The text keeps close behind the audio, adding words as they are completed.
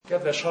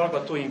Kedves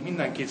hallgatóink,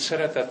 mindenkit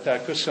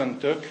szeretettel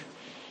köszöntök,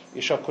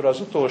 és akkor az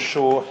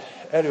utolsó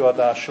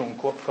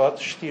előadásunkat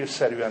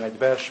stílszerűen egy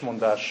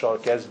versmondással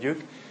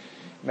kezdjük,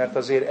 mert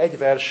azért egy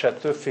verset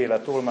többféle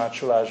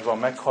tolmácsolásban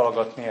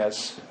meghallgatni,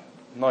 ez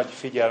nagy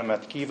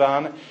figyelmet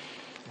kíván,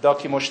 de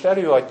aki most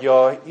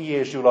előadja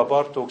Illyés Gyula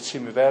Bartók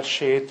című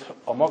versét,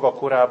 a maga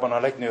korában a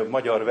legnagyobb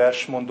magyar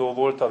versmondó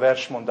volt, a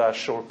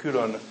versmondásról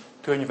külön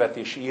könyvet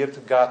is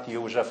írt, Gáti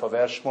József a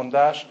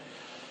versmondás.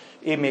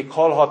 Én még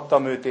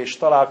hallhattam őt, és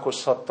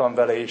találkozhattam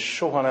vele, és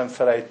soha nem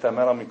felejtem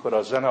el, amikor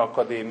a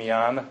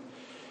Zeneakadémián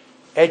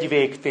egy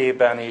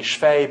végtében és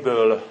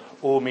fejből,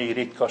 ó mi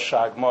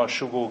ritkaság ma a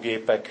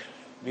sugógépek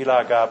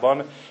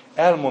világában,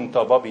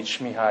 elmondta Babics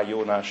Mihály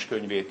Jónás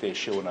könyvét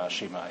és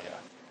Jónás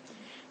imáját.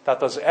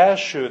 Tehát az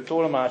első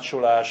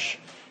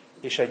tolmácsolás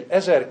és egy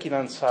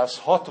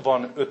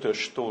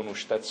 1965-ös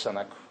tónus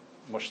tetszenek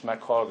most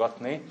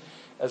meghallgatni,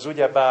 ez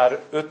ugyebár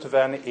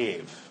 50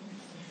 év.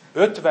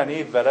 50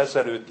 évvel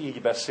ezelőtt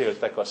így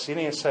beszéltek a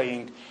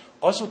színészeink,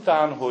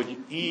 azután, hogy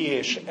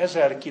Illyés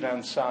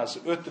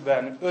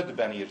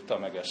 1955-ben írta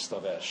meg ezt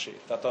a versét.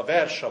 Tehát a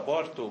vers a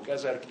Bartók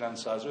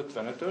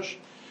 1955-ös,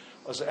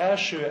 az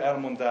első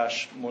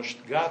elmondás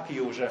most Gáti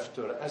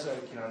Józseftől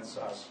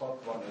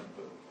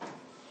 1965-ből.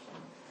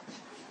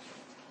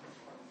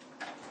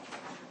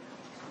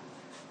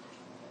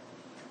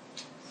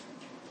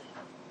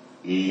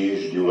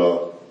 Illyés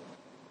Gyula,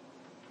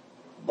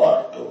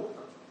 Bartók.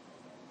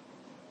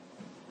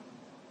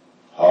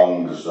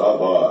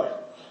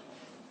 Hangzavart,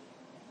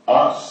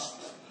 azt,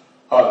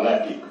 ha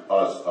nekik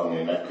az,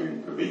 ami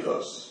nekünk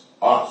vigaz,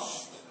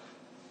 azt,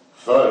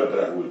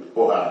 földre hult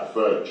pohár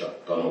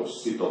földcsattanó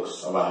szitok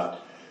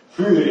szavát,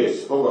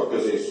 fűrész foga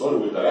közé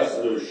szorult a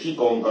reszelő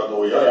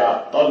sikongató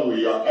jaját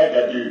tanulja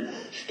egedű,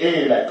 s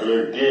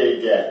éneklő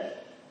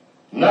gége.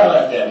 Ne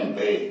legyen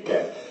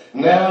béke,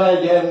 ne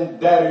legyen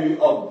derű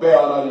a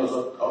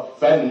bearanyozott, a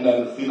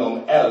fennen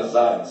finom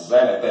elzárt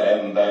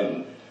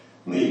zeneteremben,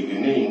 míg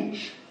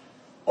nincs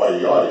a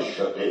jaj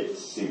sötét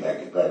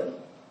szívekben.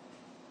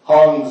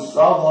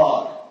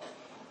 Hangzavart,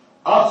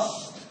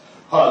 azt,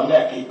 ha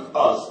nekik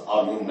az,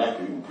 ami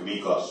nekünk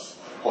vigaz,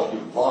 hogy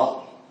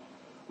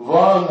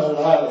van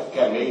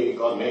lelke még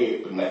a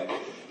népnek,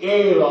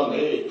 él a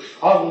nép, s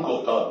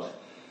hangot ad,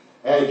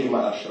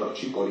 egymásra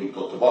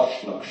csikorított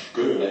vasnak, s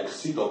kőnek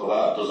szitok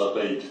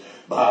változatait,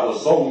 bár a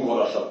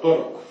zongoras a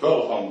torok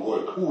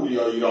fölhangolt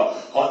húrjaira,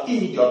 ha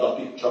így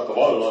adatik csak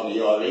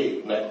vallania a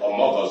lépnek a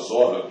maga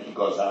zord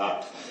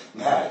igazát,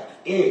 mert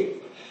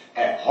épp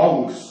e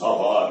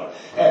hangzavar,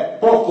 e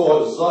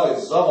pokol zaj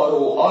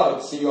zavaró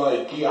harci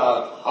jaj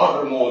kiált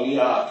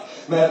harmóniát,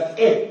 mert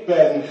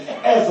éppen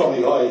ez a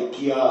jaj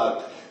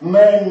kiált,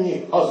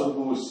 mennyi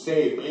hazugul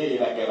szép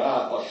éneken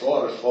át a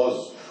sorshoz,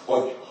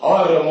 hogy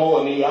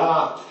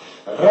harmóniát,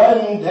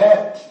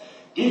 rendet,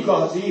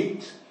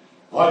 igazít,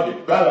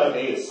 vagy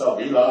belevész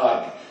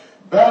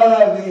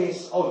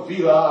a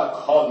világ,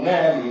 ha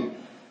nem,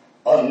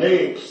 a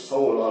nép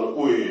szólal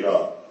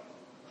újra,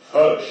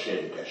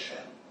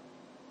 fölségesen.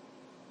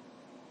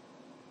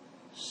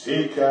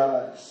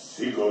 Szikár,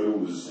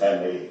 szigorú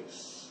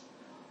zenész,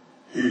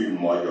 hű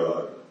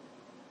magyar,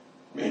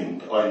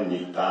 mint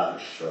annyi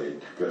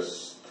társait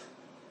közt,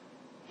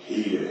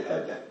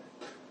 hírhedett.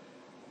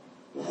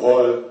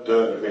 Volt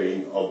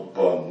törvény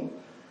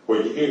abban,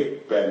 hogy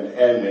éppen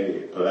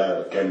nép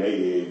lelke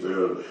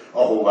mélyéből,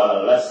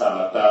 ahová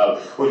leszálltál,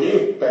 hogy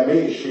éppen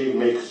mélység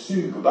még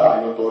szűk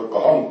bányatorka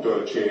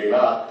hangtölcsérén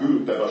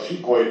átküldted a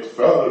sikolyt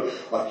föl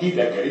a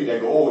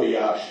hideg-rideg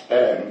óriás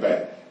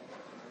terembe,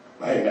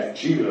 melynek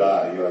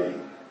csillárjai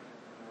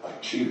a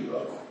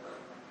csillagok.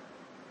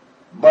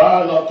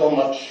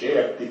 Bánatomat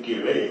sérti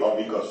ki, léha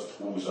vigaszt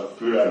húz a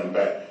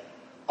fülembe.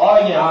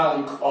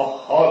 Anyánk a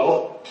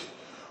halott,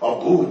 a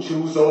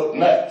búcsúzott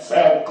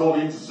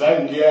Metszerkovics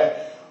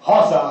zengje,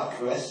 hazák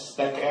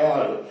vesztek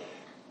el,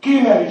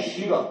 ki meri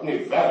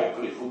siratni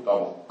verkli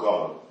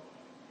futamokkal.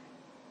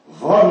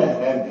 Van-e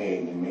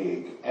remény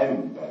még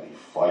emberi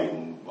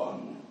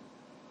fajunkban?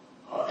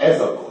 Ha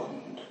ez a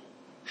gond,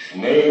 s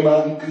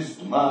némán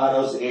küzd már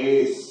az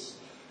ész,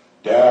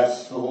 te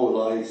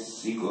szólaj,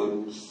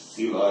 szigorú,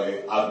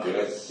 szilaj,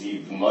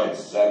 agresszív nagy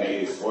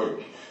zenész,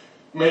 hogy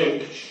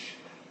mégis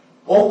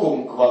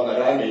okunk van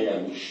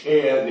remélni, s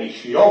élni,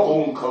 s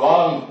jogunk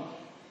van,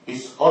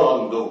 hisz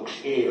halandók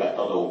s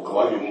életadók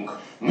vagyunk,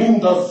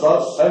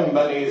 mindazzal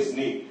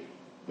szembenézni,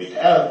 mit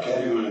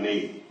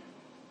elkerülni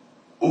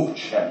úgy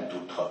sem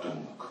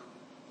tudhatunk,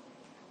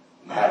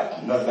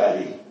 mert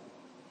növeli,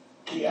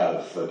 ki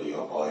elfödi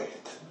a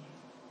bajt.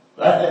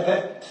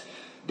 Lehetett,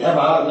 de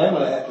már nem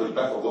lehet, hogy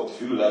befogott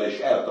füllel és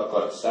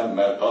eltakart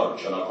szemmel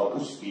tartsanak, ha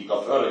pusztít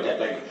a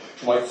fölgeteg,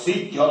 s majd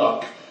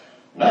szidjanak,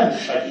 nem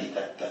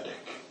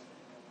segítettetek.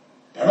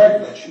 De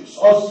megbecsülsz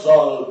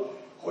azzal,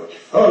 hogy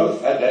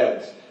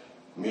fölfeded,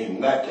 mint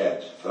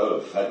neked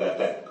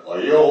fölfedetett a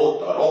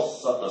jót, a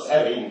rosszat, az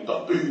erényt,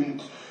 a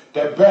bűnt,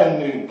 te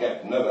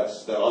bennünket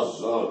növesztel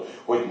azzal,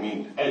 hogy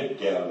mint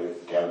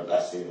egyenlőkkel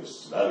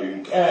beszélsz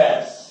velünk.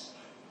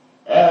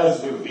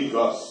 Ez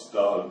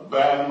vigasztal,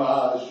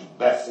 bemás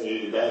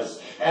beszéd,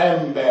 ez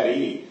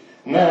emberi,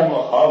 nem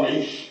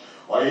hamis,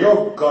 a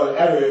joggal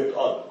erőt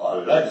ad a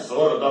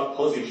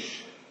legzordabbhoz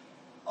is,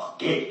 a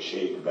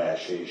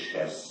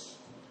kétségbeeséshez.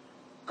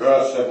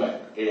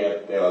 Köszönet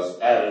érte az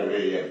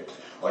erőért,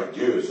 a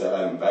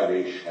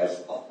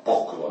győzelemveréshez a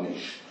poklon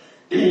is.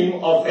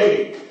 Ím a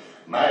vég,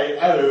 mely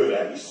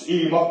előre visz,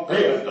 ím a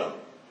példa,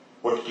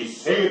 hogy ki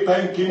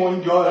szépen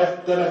kimondja a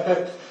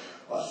rettenetet,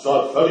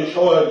 azzal föl is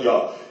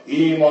oldja,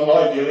 ím a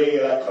nagy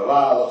lélek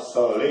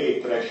válassza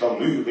létre, s a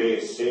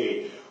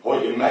művészé,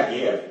 hogy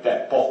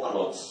megérte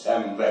poklot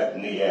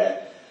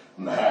szenvednie,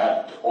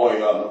 mert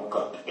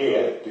olyanokat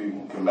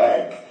éltünk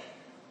meg,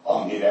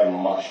 amire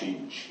ma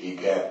sincs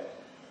ige.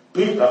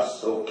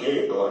 Picasso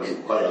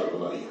kétorjú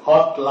kajatonai,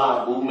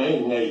 hatlábú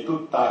mennyei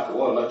tudták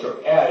volna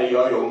csak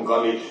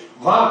eljajongani,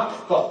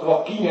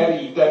 vágtatva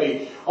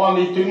kinyeríteni,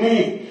 amit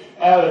mi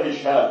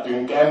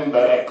elviseltünk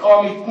emberek,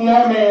 amit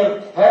nem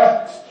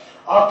érthet,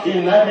 aki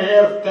nem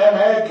érte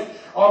meg,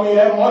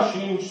 amire ma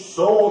sincs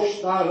szó,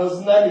 stán az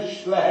nem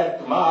is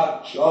lehet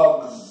már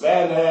csak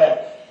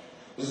zene.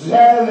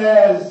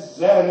 Zene,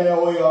 zene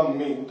olyan,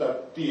 mint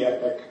a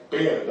tietek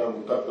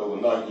példamutató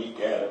nagy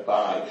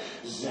ikerpály.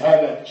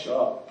 Zene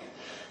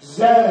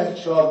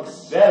csak,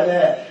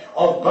 zene,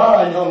 a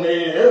bánya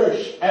mély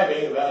ős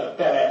evével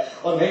tele,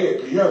 a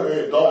nép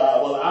jövő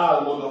dalával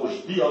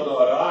álmodós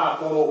diadalra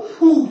ápoló,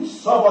 úgy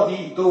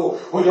szabadító,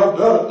 hogy a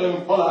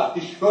börtönfalát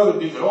is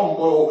földig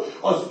romboló,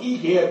 az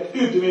ígért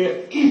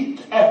üdvért itt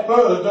e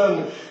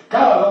földön,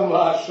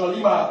 káromlással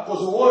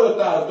imádkozó,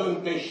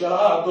 oltárdöntéssel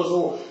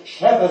áldozó,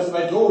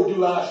 sebezve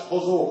gyógyulást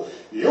hozó,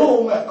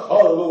 jó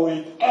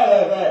meghallóit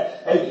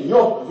eleve egy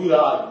jobb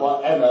világba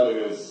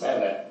emelő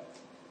zene.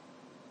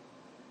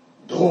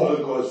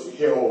 Dolgozz,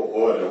 jó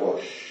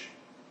orvos,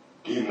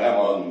 ki nem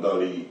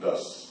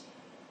andalítasz,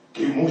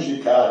 ki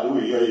muzsikád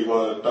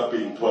ujjaival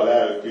tapintva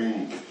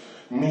lelkünk,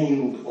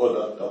 mind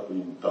oda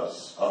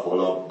tapintasz, ahol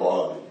a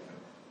baj.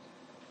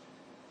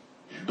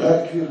 S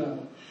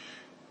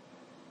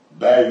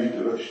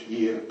beüdvös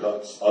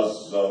írtatsz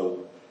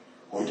azzal,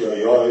 hogy a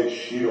jaj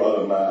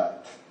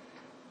síralmát,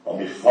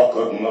 ami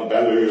fakadna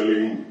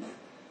belőlünk,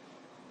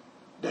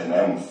 de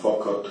nem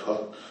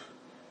fakadhat,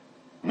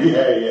 mi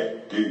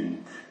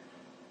helyettünk,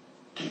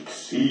 kik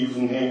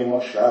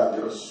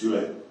szívnémaságra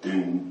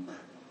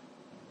születtünk,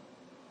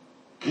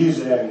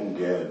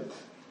 kizenged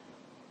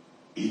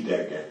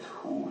ideget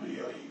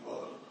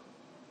húrjaival.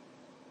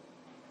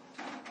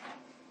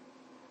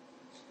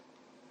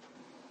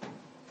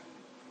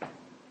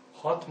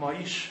 Hat ma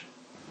is.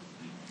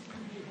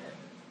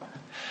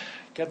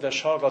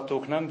 Kedves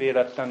hallgatók, nem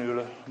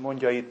véletlenül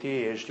mondja itt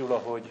Illyés Gyula,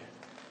 hogy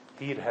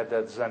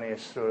hírhedett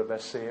zenészről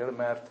beszél,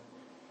 mert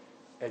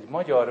egy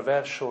magyar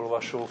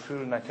versolvasó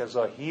fülnek ez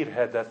a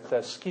hírhedett,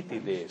 ez kit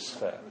idéz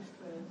fel?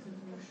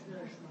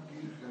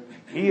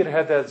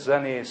 Hírhedett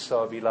zenész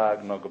a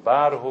világnak,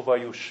 bárhova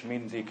juss,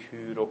 mindig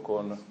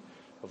hűrokon,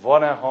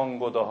 van-e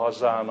hangod a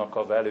hazának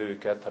a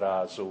velőket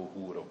rázó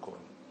húrokon?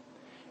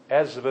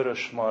 Ez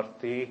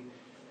Vörösmarty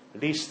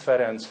Liszt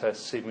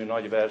Ferenchez című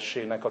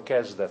nagyversének a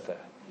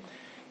kezdete.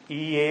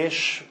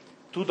 Illyés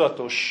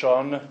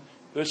tudatosan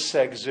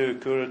összegző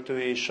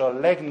költő és a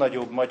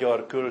legnagyobb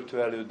magyar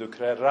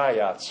költőelődökre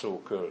rájátszó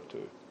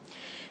költő.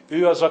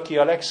 Ő az, aki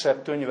a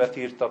legszebb könyvet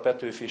írta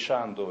Petőfi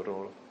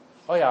Sándorról.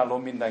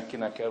 Ajánlom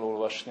mindenkinek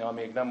elolvasni, ha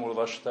még nem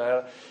olvasta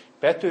el.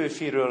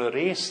 Petőfiről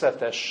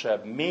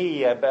részletesebb,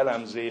 mélyebb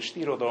elemzést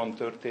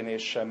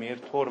irodalomtörténés sem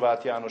írt.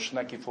 Horváth János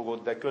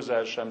nekifogott, de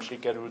közel sem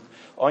sikerült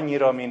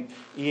annyira, mint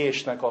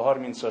Illyésnek a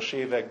 30-as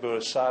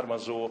évekből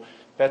származó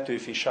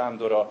Petőfi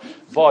Sándora.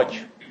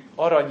 Vagy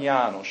Arany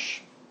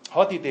János.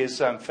 Hadd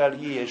idézzem fel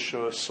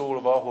Illyésről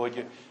szólva,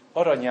 hogy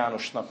Arany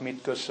Jánosnak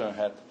mit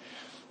köszönhet.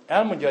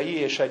 Elmondja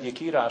Illyés egyik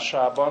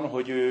írásában,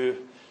 hogy ő,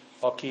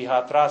 aki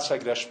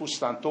Rácegres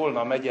pusztán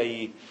Tolna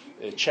megyei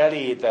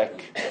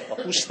cselédek,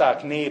 a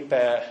puszták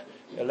népe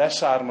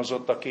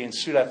leszármazottaként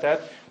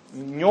született,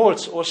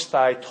 8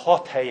 osztályt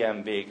 6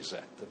 helyen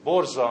végzett.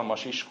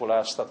 Borzalmas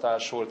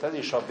iskoláztatás volt ez,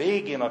 és a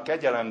végén a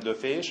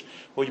kegyelemdöfés,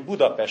 hogy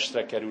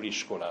Budapestre kerül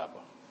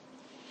iskolába.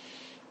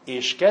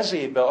 És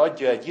kezébe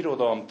adja egy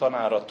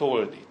irodalomtanár a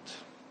toldit.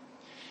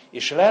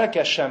 És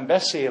lelkesen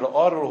beszél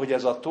arról, hogy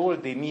ez a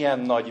toldi milyen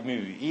nagy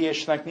mű.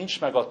 Illyésnek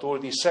nincs meg a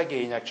toldi,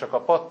 szegények, csak a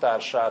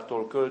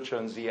pattársától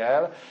kölcsönzi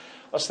el.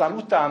 Aztán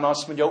utána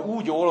azt mondja,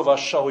 úgy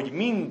olvassa, hogy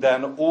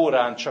minden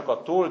órán csak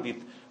a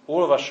toldit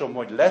olvasom,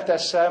 hogy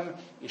leteszem,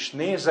 és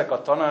nézek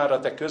a tanárra,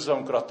 de közben,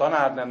 amikor a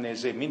tanár nem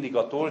néz, én mindig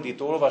a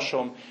toldit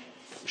olvasom,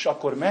 és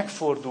akkor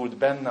megfordult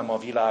bennem a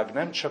világ,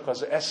 nem csak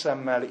az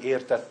eszemmel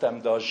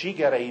értettem, de a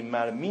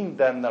zsigereimmel,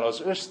 mindennel,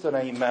 az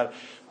ösztöneimmel,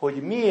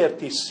 hogy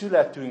miért is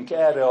születünk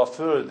erre a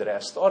földre.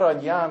 Ezt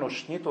Arany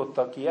János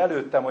nyitotta ki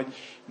előttem, hogy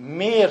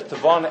miért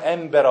van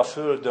ember a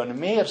földön,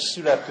 miért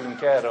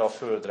születünk erre a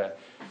földre.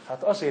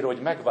 Hát azért, hogy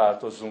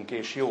megváltozzunk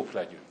és jók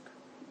legyünk.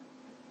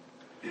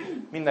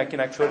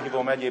 Mindenkinek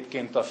fölhívom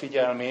egyébként a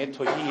figyelmét,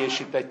 hogy Illyés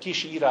itt egy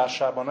kis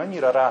írásában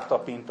annyira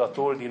rátapint a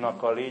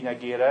toldinak a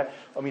lényegére,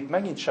 amit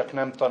megint csak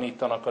nem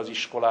tanítanak az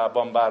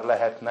iskolában, bár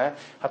lehetne.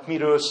 Hát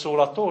miről szól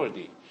a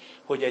toldi?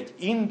 Hogy egy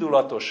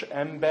indulatos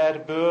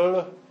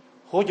emberből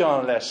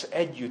hogyan lesz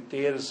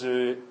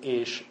együttérző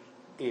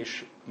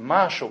és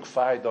mások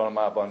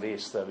fájdalmában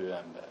résztvevő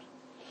ember.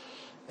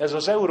 Ez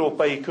az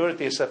európai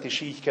költészet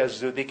is így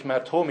kezdődik,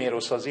 mert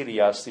Homérosz az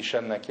Illiászt is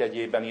ennek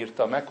jegyében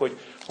írta meg, hogy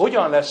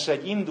hogyan lesz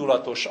egy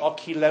indulatos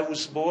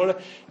Achilleusból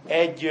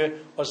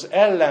az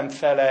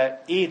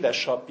ellenfele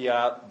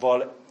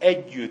édesapjával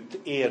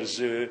együtt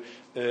érző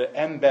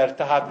ember.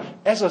 Tehát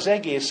ez az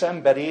egész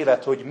ember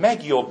élet, hogy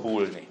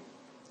megjobbulni.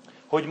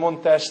 Hogy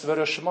mondta ezt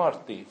Vörös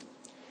Marti?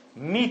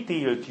 Mi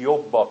tilt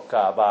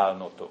jobbakká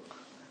válnotok?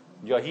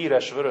 Ugye a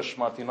híres Vörös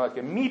Marti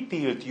nagy, mi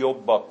tilt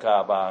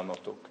jobbakká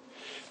válnotok?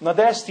 Na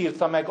de ezt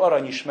írta meg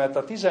Arany is, mert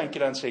a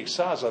 19.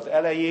 század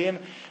elején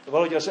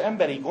valahogy az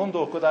emberi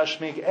gondolkodás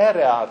még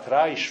erre állt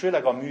rá, és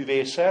főleg a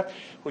művészet,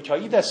 hogyha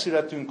ide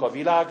születünk a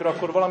világra,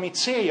 akkor valami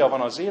célja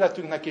van az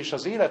életünknek, és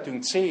az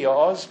életünk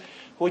célja az,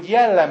 hogy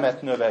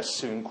jellemet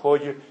növesszünk,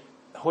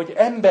 hogy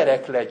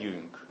emberek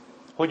legyünk.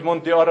 Hogy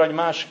mondja Arany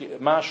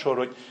máshol,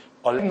 hogy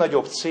a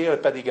legnagyobb cél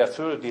pedig a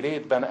földi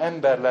létben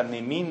ember lenni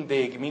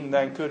mindig,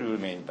 minden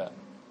körülményben.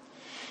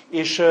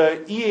 És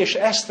Illyés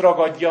ezt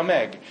ragadja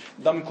meg.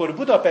 De amikor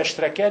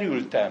Budapestre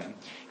kerültem,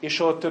 és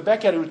ott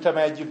bekerültem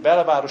egy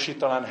belvárosi,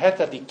 talán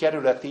 7.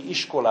 kerületi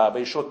iskolába,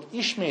 és ott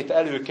ismét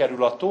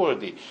előkerül a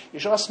toldi,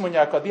 és azt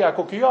mondják a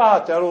diákok, ja,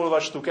 hát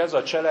elolvastuk, ez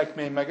a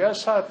cselekmény, meg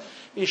ez, hát,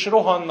 és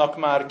rohannak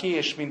már ki,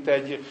 és mint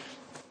egy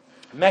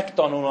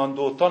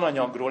megtanulandó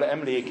tananyagról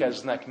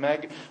emlékeznek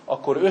meg,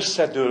 akkor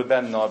összedől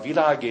benne a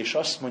világ, és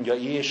azt mondja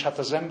Illyés, hát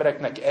az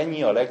embereknek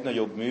ennyi a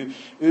legnagyobb mű,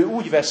 ő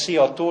úgy veszi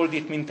a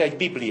toldit, mint egy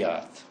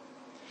Bibliát.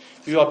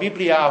 Ő a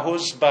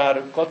Bibliához,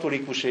 bár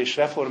katolikus és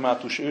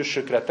református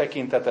ősökre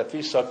tekintetett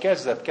vissza, a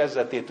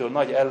kezdet-kezdetétől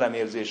nagy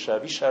ellenérzéssel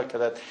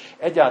viselkedett,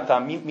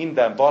 egyáltalán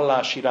minden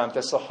vallás iránt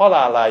ezt a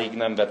haláláig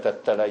nem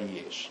vetette le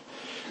Illyés.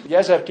 Ugye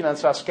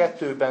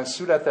 1902-ben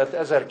született,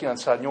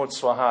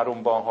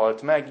 1983-ban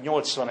halt meg,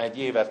 81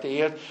 évet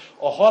élt,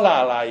 a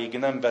haláláig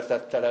nem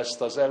vetette le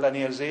ezt az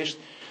ellenérzést,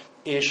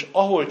 és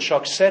ahol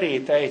csak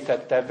szerét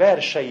ejtette,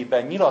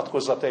 verseiben,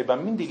 nyilatkozataiban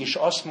mindig is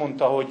azt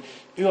mondta, hogy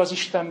ő az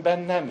Istenben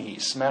nem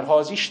hisz, mert ha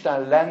az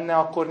Isten lenne,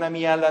 akkor nem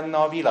ilyen lenne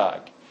a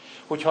világ.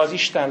 Hogyha az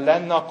Isten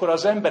lenne, akkor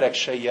az emberek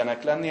se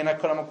ilyenek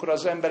lennének, hanem akkor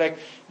az emberek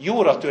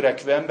jóra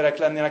törekvő emberek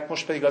lennének,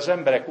 most pedig az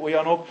emberek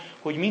olyanok,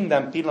 hogy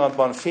minden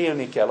pillanatban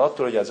félni kell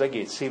attól, hogy az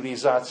egész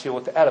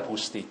civilizációt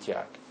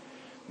elpusztítják.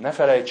 Ne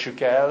felejtsük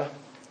el,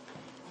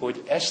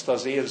 hogy ezt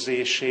az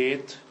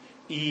érzését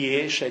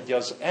Illyés egy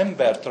az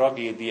ember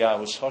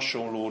tragédiához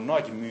hasonló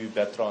nagy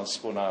műbe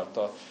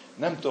transponálta.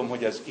 Nem tudom,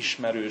 hogy ez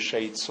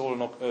ismerőseit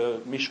szólnak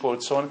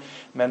Miskolcon,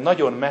 mert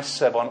nagyon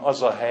messze van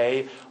az a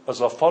hely,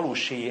 az a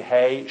falusi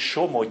hely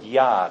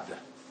Somogyjád,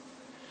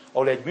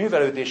 ahol egy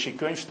művelődési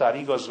könyvtár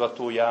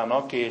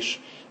igazgatójának és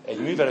egy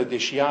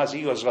művelődési jáz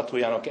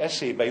igazgatójának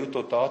eszébe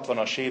jutott a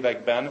 60-as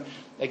években,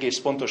 egész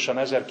pontosan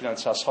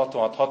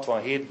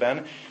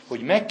 1966-67-ben,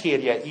 hogy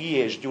megkérje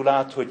Illyés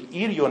Gyulát, hogy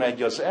írjon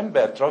egy az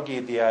ember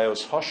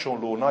tragédiájához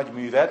hasonló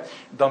nagyművet,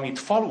 de amit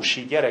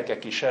falusi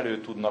gyerekek is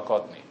elő tudnak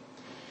adni.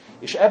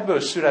 És ebből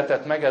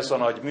született meg ez a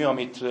nagy mű,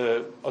 amit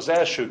az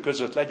első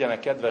között legyenek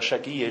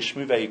kedvesek Illyés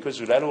művei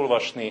közül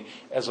elolvasni,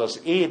 ez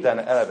az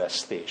Éden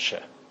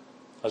elvesztése.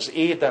 Az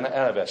Éden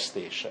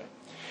elvesztése.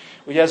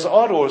 Ugye ez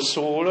arról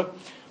szól,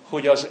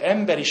 hogy az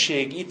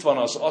emberiség itt van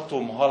az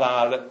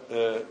atomhalál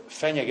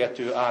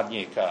fenyegető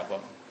árnyékában.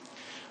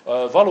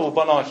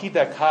 Valóban a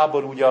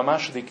hidegháború, ugye a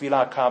második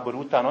világháború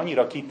után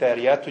annyira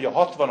kiterjedt, hogy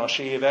a 60-as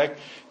évek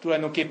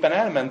tulajdonképpen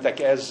elmentek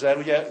ezzel,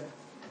 ugye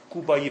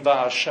kubai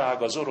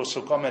válság, az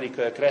oroszok,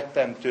 amerikaiak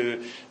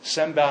rettentő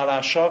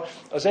szembeállása,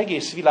 az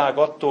egész világ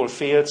attól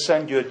félt,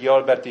 Szent-Györgyi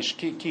Albert is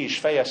ki is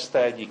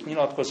fejezte egyik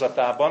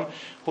nyilatkozatában,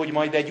 hogy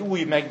majd egy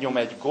új megnyom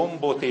egy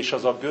gombot, és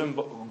az a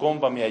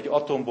gomb, ami egy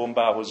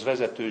atombombához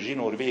vezető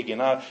zsinór végén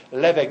áll,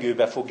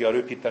 levegőbe fogja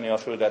röpíteni a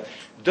Földet.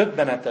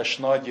 Döbbenetes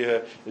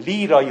nagy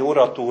lírai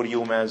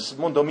oratórium ez,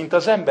 mondom, mint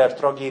az ember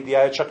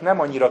tragédiája, csak nem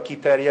annyira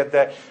kiterjedt,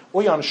 de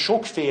olyan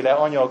sokféle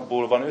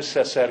anyagból van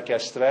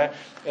összeszerkesztve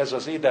ez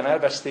az Éden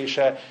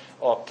elvesztése.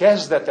 A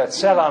kezdetet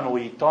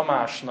Szelánói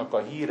Tamásnak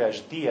a híres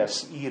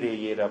Dies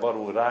Iréjére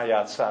való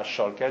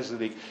rájátszással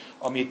kezdődik,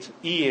 amit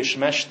Illyés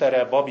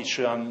mestere Babics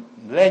olyan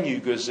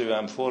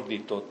lenyűgözően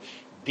fordított.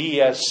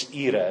 Dies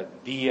ire,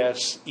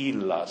 dies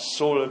illa,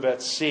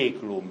 solvet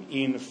seclum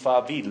in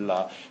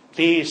favilla,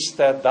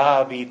 téste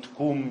Dávid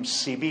cum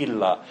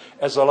Sibilla.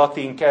 Ez a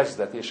latin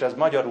kezdet, és ez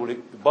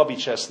magyarul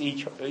Babics ezt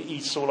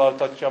így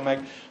szólaltatja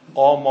meg.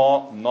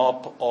 Ama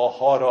nap a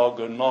harag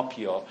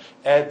napja,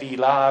 e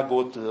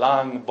világot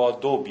lángba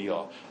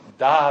dobja.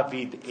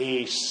 Dávid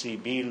és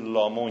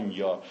Szibilla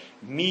mondja,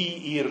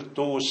 mi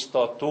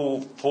írtóztató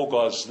fog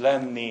az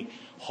lenni,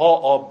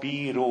 ha a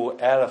bíró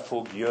el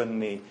fog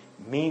jönni,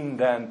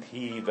 mindent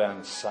híven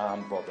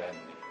számba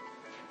venni.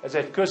 Ez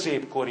egy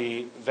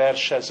középkori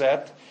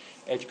versezet,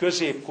 egy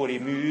középkori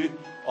mű,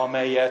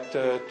 amelyet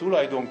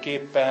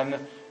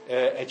tulajdonképpen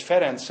egy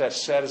ferences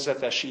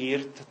szerzetes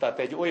írt, tehát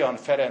egy olyan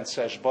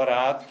ferences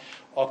barát,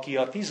 aki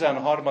a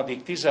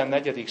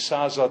 13.-14.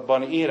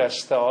 században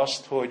érezte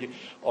azt, hogy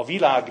a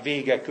világ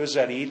vége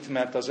közelít,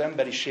 mert az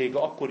emberiség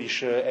akkor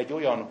is egy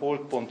olyan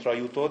holdpontra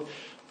jutott,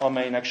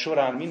 amelynek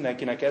során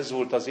mindenkinek ez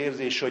volt az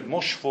érzés, hogy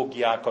most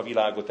fogják a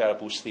világot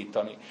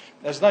elpusztítani.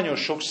 Ez nagyon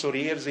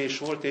sokszori érzés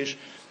volt, és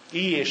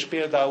Illyés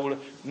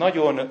például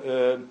nagyon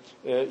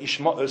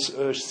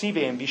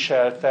szívén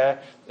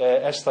viselte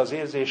ezt az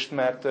érzést,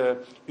 mert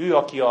ő,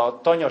 aki a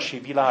tanyasi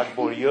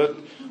világból jött,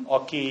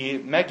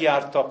 aki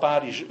megjárta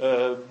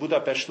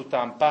Budapest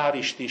után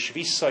Párizst is,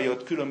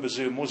 visszajött,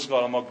 különböző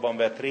mozgalmakban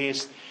vett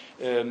részt,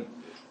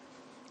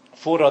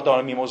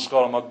 forradalmi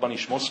mozgalmakban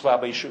is,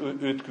 Moszkvába is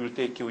őt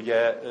küldték ki,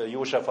 ugye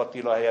József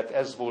Attila helyett,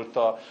 ez volt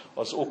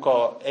az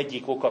oka,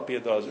 egyik oka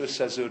például az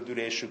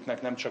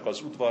összezördülésüknek, nem csak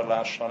az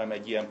udvarlás, hanem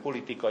egy ilyen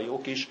politikai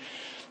ok is.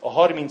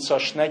 A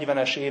 30-as,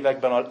 40-es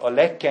években a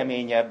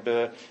legkeményebb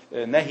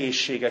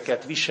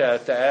nehézségeket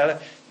viselte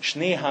el, és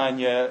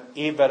néhány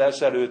évvel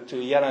ezelőtt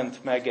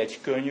jelent meg egy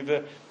könyv,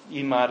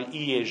 immár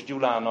Illyés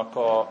Gyulának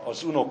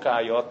az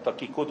unokája adta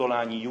ki,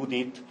 Kodolányi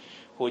Judit,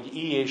 hogy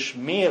Illyés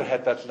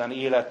mérhetetlen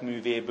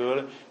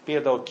életművéből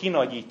például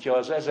kinagyítja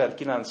az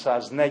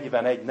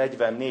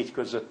 1941-44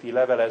 közötti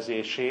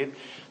levelezését,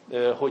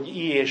 hogy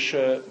Illyés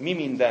mi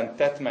mindent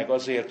tett meg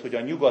azért, hogy a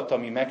nyugat,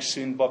 ami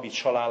megszűnt,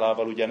 Babics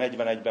halálával ugye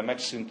 41-ben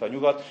megszűnt a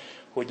nyugat,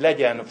 hogy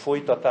legyen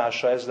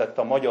folytatása, ez lett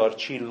a Magyar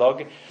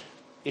Csillag,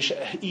 és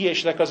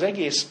Illyésnek az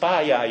egész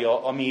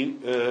pályája, ami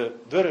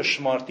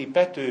Vörösmarty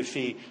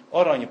Petőfi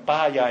arany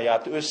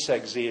pályáját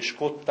összegzi és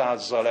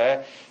kottázza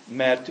le,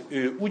 mert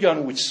ő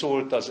ugyanúgy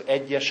szólt az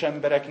egyes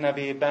emberek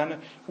nevében,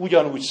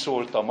 ugyanúgy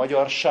szólt a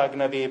magyarság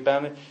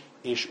nevében,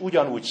 és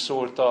ugyanúgy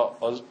szólt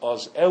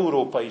az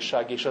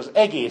európaiság és az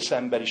egész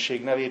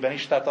emberiség nevében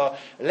is, tehát a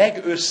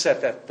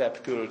legösszetettebb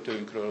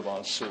költőnkről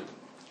van szó.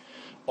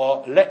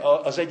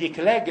 Az egyik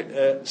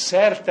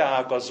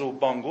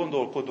legszerteágazóbban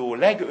gondolkodó,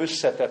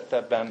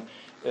 legösszetettebben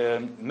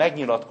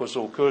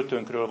megnyilatkozó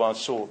költőnkről van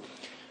szó.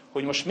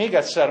 Hogy most még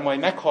egyszer majd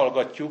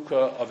meghallgatjuk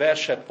a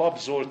verset Pap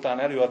Zoltán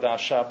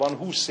előadásában,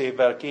 20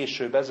 évvel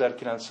később,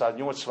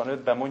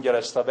 1985-ben mondja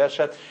ezt a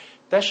verset,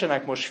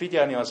 tessenek most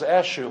figyelni az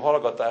első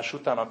hallgatás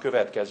után a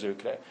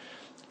következőkre.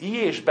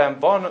 Illyésben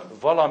van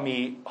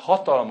valami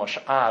hatalmas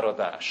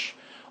áradás.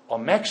 A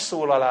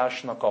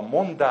megszólalásnak, a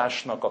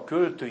mondásnak, a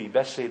költői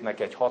beszédnek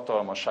egy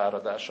hatalmas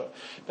áradása.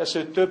 Persze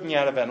ő több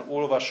nyelven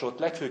olvasott,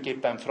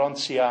 legfőképpen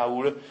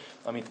franciául,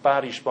 amit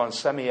Párizsban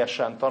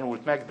személyesen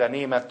tanult meg, de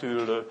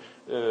németül,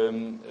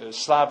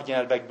 szláv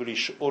nyelvekből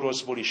is,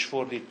 oroszból is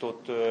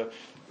fordított,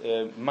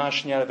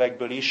 más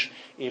nyelvekből is,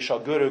 és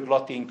a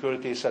görög-latin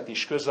költészet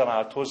is közel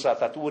állt hozzá,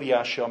 tehát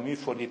óriási a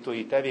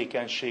műfordítói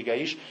tevékenysége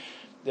is.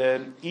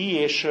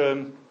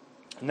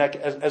 Illyésnek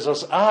ez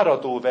az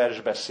áradó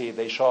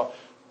versbeszéde és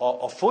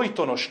a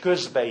folytonos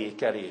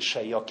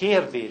közbeékelései, a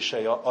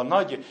kérdései, a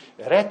nagy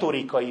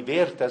retorikai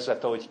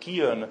vértezete, hogy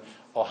kijön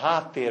a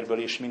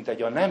háttérből, és mint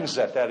egy a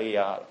nemzet elé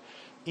áll.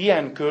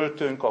 Ilyen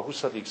költőnk a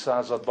 20.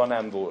 században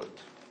nem volt.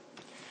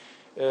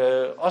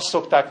 Azt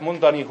szokták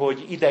mondani,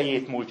 hogy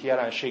idejét múlt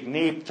jelenség,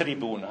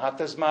 néptribún.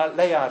 Hát ez már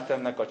lejárt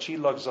ennek a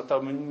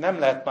csillagzata, nem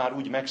lehet már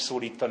úgy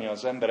megszólítani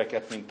az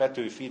embereket, mint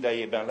Petőfi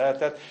idejében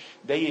lehetett,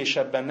 de Illyés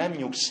ebben nem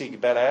nyugszik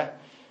bele,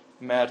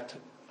 mert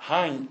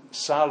hány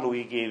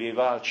szállóigévé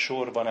vált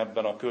sorban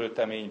ebben a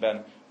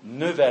költeményben,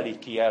 növeli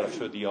ki,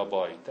 elfödi a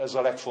bajt. Ez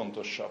a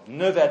legfontosabb.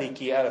 Növeli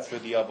ki,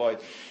 elfödi a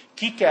bajt.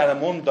 Ki kell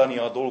mondani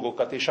a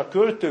dolgokat, és a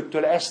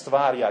költőktől ezt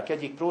várják.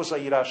 Egyik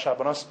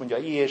prózaírásában azt mondja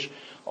Illyés,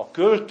 a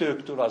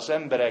költőktől az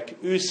emberek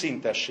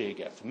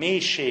őszintességet,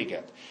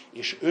 mélységet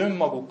és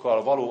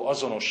önmagukkal való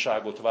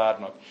azonosságot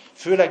várnak.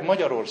 Főleg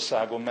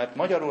Magyarországon, mert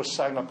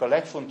Magyarországnak a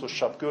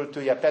legfontosabb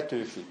költője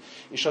Petőfi.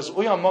 És az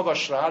olyan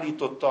magasra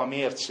állította a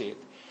mércét,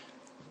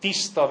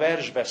 tiszta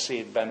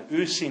versbeszédben,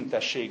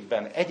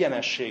 őszintességben,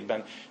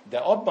 egyenességben, de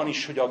abban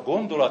is, hogy a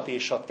gondolat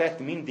és a tett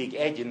mindig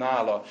egy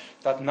nála.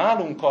 Tehát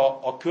nálunk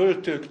a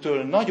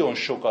költőktől nagyon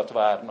sokat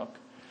várnak.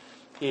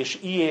 És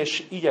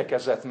Illyés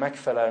igyekezett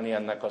megfelelni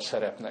ennek a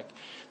szerepnek.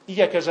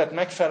 Igyekezett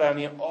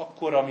megfelelni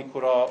akkor,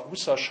 amikor a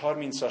 20-as,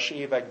 30-as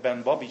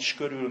években Babics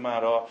körül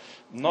már a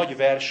nagy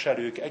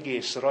verselők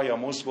egész raja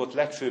mozgott,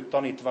 legfőbb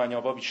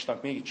tanítványa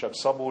Babicsnak mégiscsak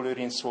Szabó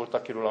Lőrinc volt,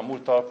 akiről a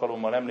múlt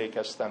alkalommal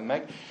emlékeztem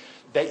meg,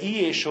 de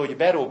Illyés, hogy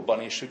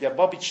berobban, és ugye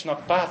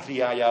Babicsnak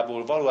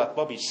pátriájából való, hát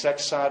Babics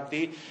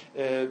szekszárdi,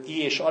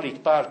 Illyés alig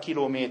pár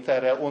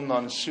kilométerre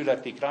onnan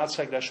születik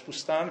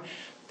Rácegrespusztán,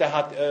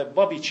 tehát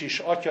Babics is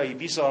atyai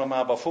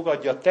bizalmába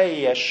fogadja,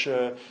 teljes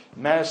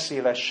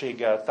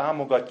mellszélességgel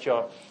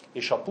támogatja,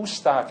 és a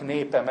Puszták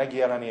népe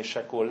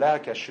megjelenésekor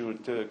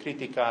lelkesült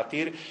kritikát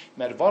ír,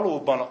 mert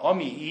valóban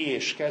ami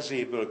Illyés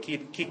kezéből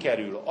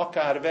kikerül,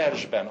 akár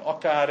versben,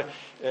 akár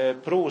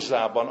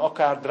prózában,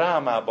 akár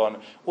drámában,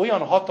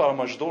 olyan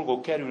hatalmas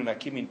dolgok kerülnek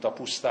ki, mint a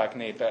Puszták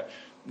népe.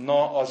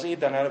 Na, az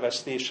Éden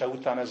elvesztése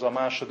után ez a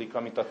második,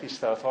 amit a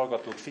tisztelt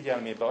hallgatók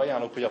figyelmébe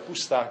ajánlok, hogy a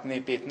puszták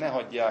népét ne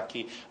hagyják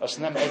ki. Azt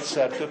nem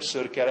egyszer,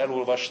 többször kell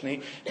elolvasni,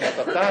 mert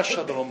a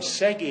társadalom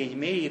szegény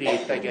mély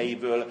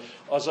rétegeiből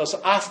az az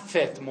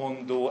affet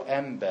mondó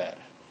ember.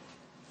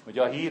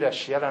 Ugye a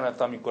híres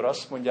jelenet, amikor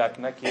azt mondják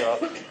neki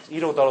az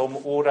irodalom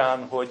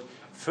órán, hogy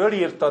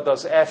fölírtad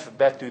az F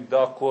betűt, de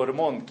akkor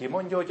mondd ki.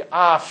 Mondja, hogy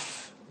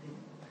áf.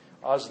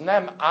 Az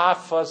nem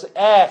áf, az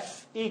F.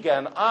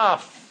 Igen,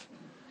 áf.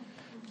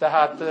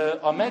 Tehát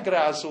a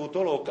megrázó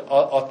dolog,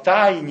 a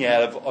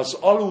tájnyelv, az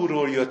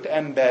alulról jött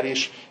ember,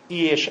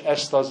 és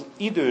ezt az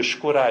idős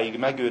koráig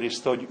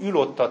megőrizte, hogy ül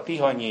ott a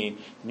Tihanyi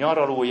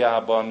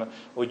nyaralójában,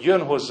 hogy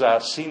jön hozzá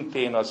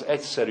szintén az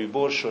egyszerű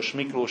Borsos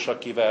Miklós,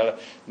 akivel,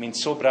 mint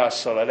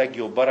szobrásszal a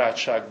legjobb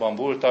barátságban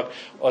voltak,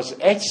 az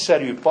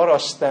egyszerű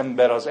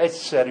parasztember, az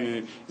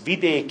egyszerű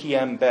vidéki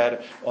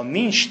ember, a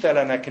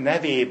nincstelenek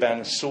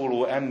nevében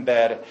szóló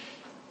ember.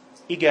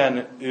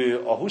 Igen,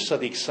 ő a 20.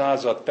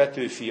 század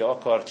Petőfia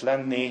akart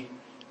lenni,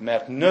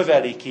 mert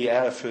növeli ki,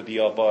 elfödi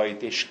a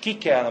bajt, és ki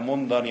kell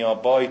mondani a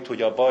bajt,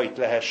 hogy a bajt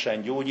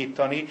lehessen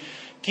gyógyítani,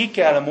 ki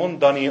kell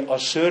mondani a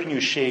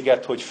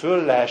szörnyűséget, hogy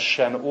föl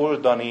lehessen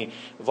oldani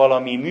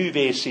valami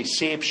művészi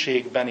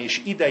szépségben,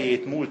 és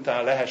idejét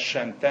múltán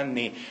lehessen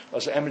tenni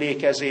az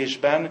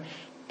emlékezésben,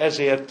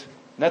 ezért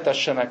ne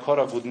tessenek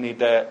haragudni,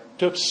 de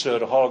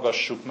többször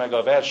hallgassuk meg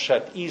a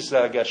verset,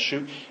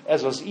 ízlelgessük.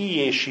 Ez az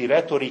íjési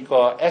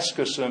retorika, ez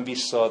köszön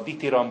vissza a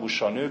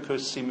Dithirambusa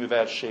nőkhöz című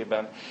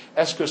versében,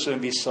 ez köszön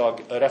vissza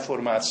a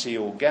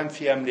reformáció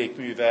Genfi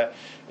emlékműve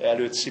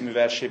előtt című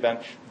versében,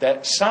 de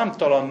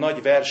számtalan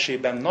nagy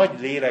versében, nagy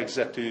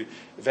lélegzetű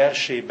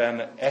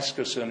versében ez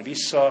köszön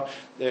vissza.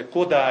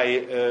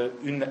 Kodály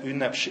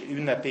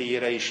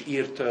ünnepéjére is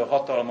írt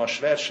hatalmas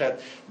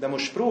verset, de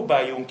most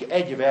próbáljunk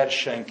egy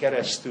versen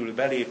keresztül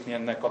belépni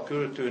ennek a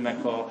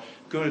költőnek a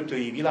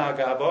költői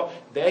világába,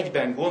 de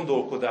egyben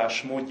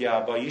gondolkodás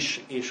módjába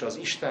is, és az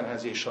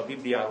Istenhez és a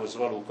Bibliához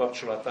való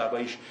kapcsolatába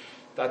is.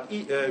 Tehát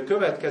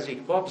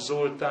következik Pap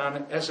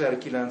Zoltán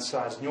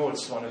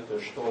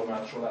 1985-ös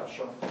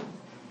tolmácsolása.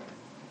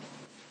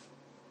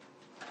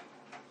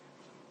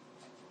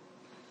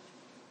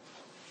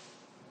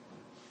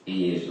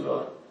 Illyés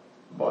Gyula,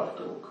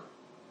 Bartók.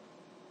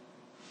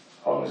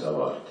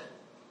 Hangzavart.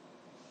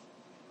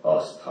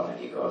 Azt, ha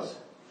nekik az,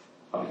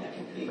 ami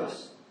nekünk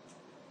igaz.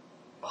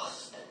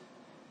 Azt.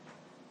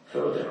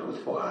 Földre húlt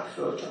pohár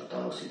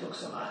fölcsattanó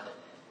szitokszavát.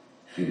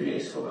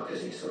 Fűrész foga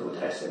közé szorult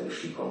reszelő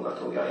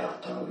síkongató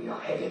jaját tanulja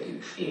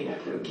hegedűs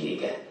éneklő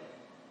gége.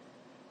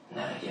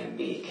 Ne legyen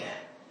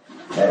béke,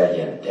 ne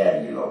legyen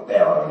terjű a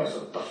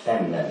bearanyozott, a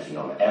fennem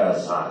finom,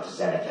 elzárt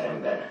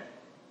zeneteremben.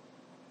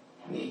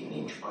 Még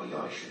nincs a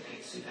jaj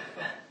sötét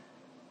szívekben.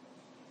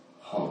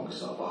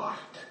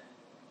 Hangzavart.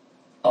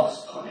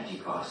 Azt, ha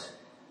nekik az,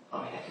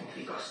 ami nekünk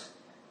vigasz.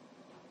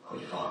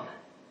 Hogy van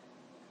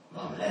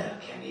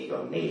lelke még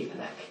a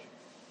népnek.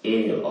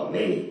 Él a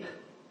nép,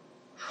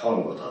 s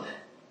hangot ad.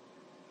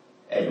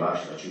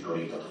 Egymásra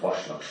csikorított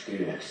vasnak, s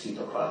kőnek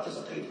szitok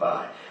változatait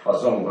vár, a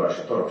zongora s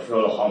a torok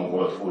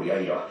fölhangolt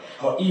fúrjaira,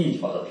 ha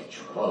így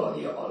adatítsuk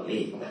valania a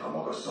létnek a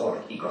maga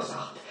szort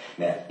igazát,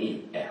 mert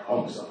épp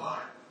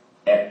hangzavar,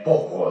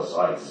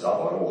 pokolzajt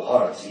zavaró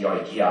harci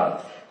jaj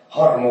kiált,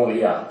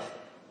 harmóniát,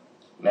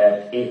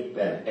 mert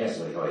éppen ez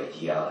a jaj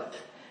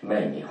kiált,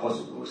 mennyi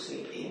hazugó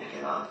szép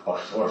éneken át a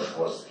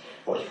sorshoz,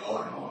 hogy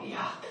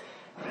harmóniát,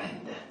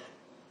 rendet,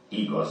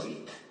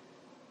 igazit,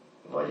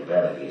 vagy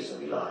belevész a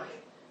világ.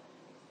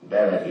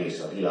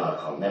 Belevész a világ,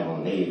 ha nem a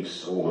nép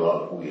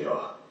szólal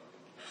újra,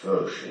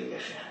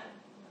 fölségesen.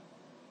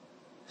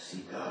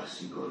 Szikár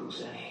szigorú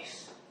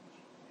zenész,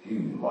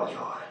 hű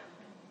magyar,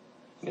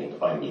 mint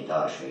annyi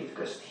társait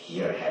közt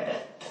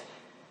hírhedett.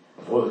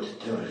 Volt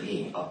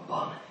törvény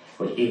abban,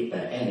 hogy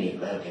éppen nép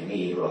lelke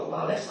mélyről,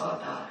 ahová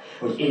leszálltál,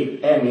 hogy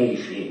épp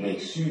mélység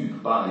még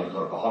szűk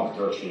bányatorka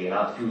hangtölcsérén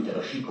átküldted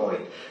a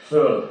sikolyt,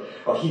 föl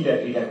a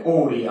hideg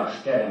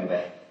óriás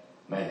terembe,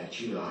 melynek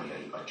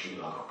csillárjai a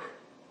csillagok.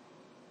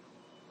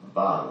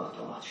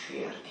 Bánatomat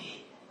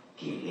sérti,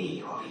 ki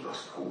léha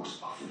vigaszt húz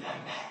a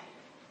fülembe.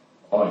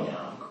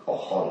 Anyánk a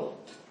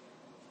halott,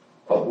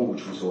 a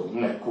búcsúzód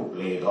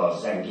megkuplédal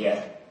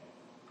zengje,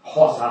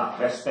 hazát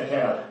vesztek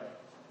el,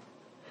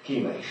 ki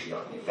meri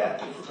siatni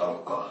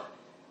verkényfutalokkal.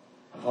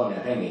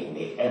 Van-e remény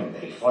még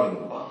emberi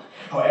fajunkban?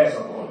 Ha ez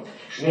a gond,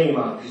 s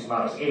némán küzd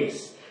már az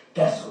ész,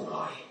 te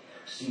szólalj,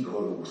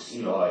 szigorú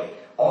szilaj,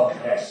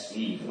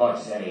 agresszív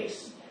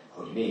nagyzenész,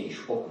 hogy mégis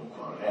okunk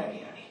van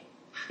remélni,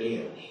 s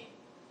élni.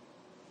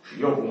 S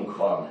jogunk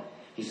van,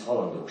 hisz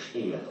halandós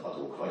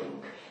életadók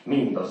vagyunk.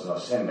 Mindazzal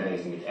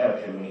szembenézni, mit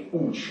elkerülni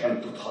úgy sem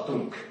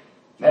tudhatunk,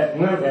 mert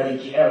növeli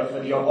ki,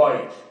 elfedi a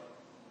bajt.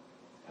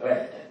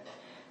 Lehetett,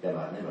 de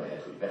már nem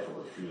lehet, hogy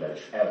befogott füllel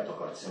és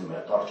eltakart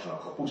szemmel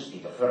tartsanak, ha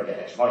pusztít a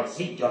förgetek, s majd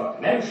szidjanak,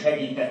 nem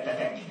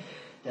segítettetek,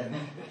 de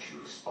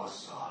megbecsülsz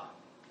azzal,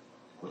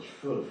 hogy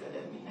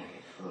fölfeded, mi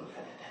neked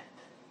fölfedetett.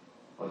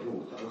 A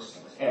jót, a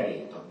rosszat, az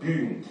erényt, a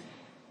bűnt,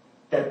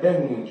 te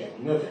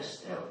bennünket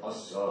növesztel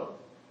azzal,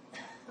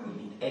 hogy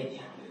mint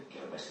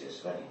egyenlőkkel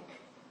beszélsz velünk.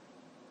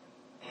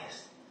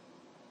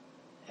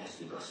 Ez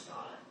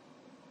vigasztal.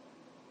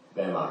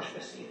 De más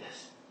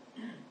beszédez.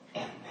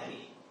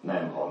 Emberi,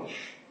 nem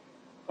hamis.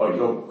 A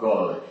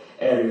joggal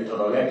erőt ad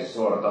a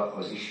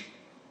legzordabbhoz is,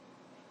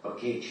 a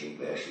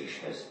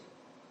kétségbeeséshez.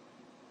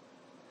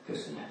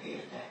 Köszönet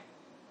érte.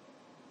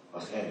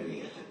 Az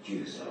erőért a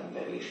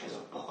győzelemveréshez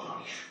a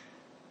poklon is.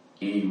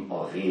 Ím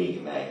a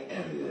vég, mely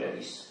előre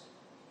visz.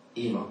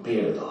 Ím a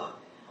példa,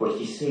 hogy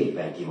ki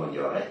szépen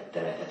kimondja a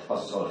rettenetet,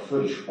 azzal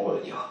föl is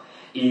oldja.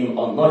 Ím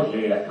a nagy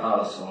lélek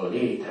válaszol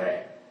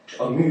létre, s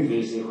a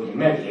művészé, hogy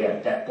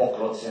megérte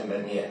poklot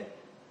szenvednie.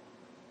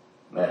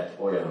 Mert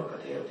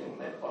olyanokat éltünk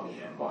meg,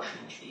 amire ma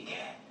sincs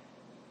ige.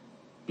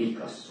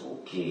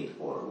 Picasso két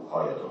orrú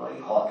hajadonai,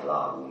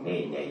 hatlábú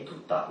ményei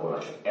tudták volna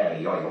csak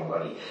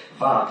eljajongani,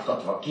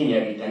 vágtatva,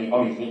 kinyeríteni,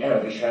 amit mi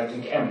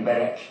elviseltünk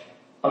emberek,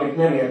 amit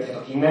nem érthet,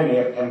 aki nem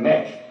érte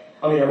meg,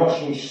 amire ma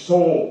sincs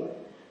szó,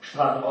 s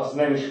hát az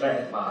nem is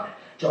lehet már,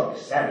 csak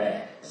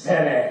zene,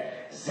 zene,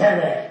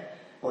 zene,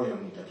 olyan,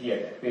 mint a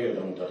tietek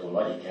példamutató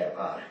nagy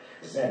ikerpár,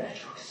 zene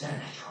csak,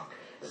 zene csak,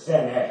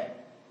 zene.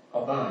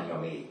 A bánya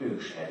mély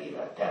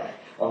őshevével tele,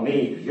 a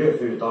nép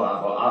jövő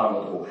dalával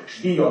álmodó,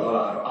 s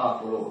diadalára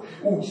ápoló,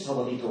 úgy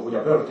szabadító, hogy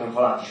a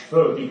börtönfalát is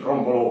földig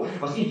romboló,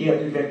 az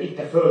ígértüket itt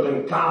a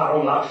földön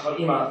káromlással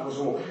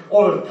imádkozó,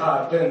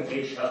 oltár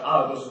döntéssel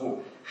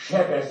áldozó,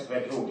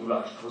 sebezve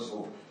gyógyulást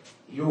hozó,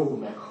 jó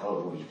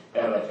meghallóit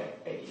eleve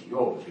egy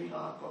jobb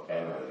világba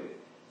emelő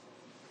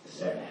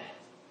zene.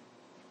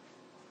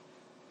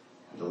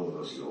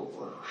 Dolgoz jó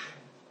orvos,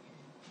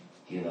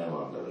 ki nem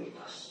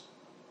andalítasz.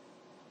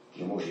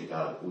 Ki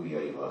muzsikál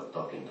ujjaival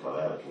tapintva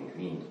lelkünk,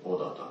 mind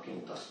oda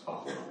takintasz,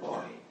 ahol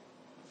baj.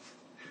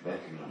 S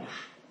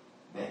bekülönös,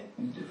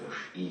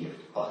 beüdvös írt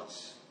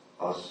adsz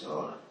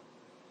azzal,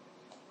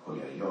 hogy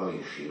a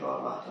jaj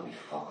síralmát, ami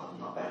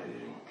fakadna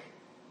belőlünk,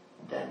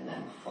 de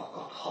nem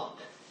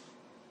fakadhat.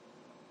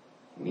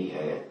 Mi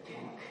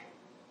helyettünk,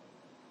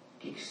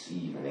 kik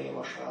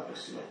szívnémaságra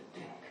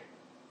születtünk,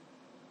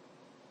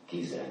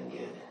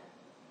 kizenged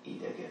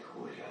ideged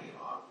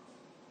hurjaival.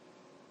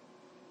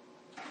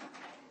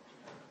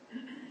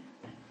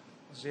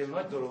 Azért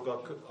nagy dolog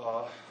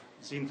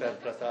az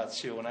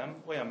interpretáció, nem?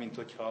 Olyan,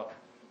 mintha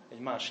egy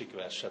másik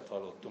verset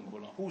hallottunk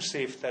volna. 20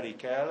 év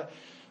telik el,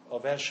 a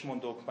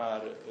versmondók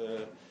már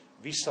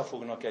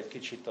visszafognak egy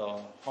kicsit a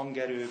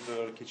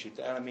hangerőből, kicsit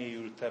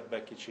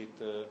elmélyültebbek,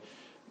 kicsit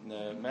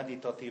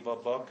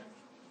meditatívabbak.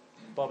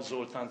 Pap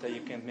Zoltánt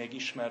egyébként még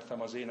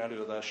ismertem, az én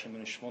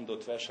előadásomon is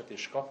mondott verset,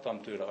 és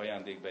kaptam tőle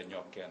ajándékba egy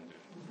nyakkendőt.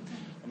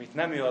 Amit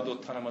nem ő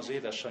adott, hanem az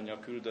édesanyja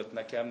küldött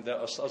nekem, de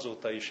azt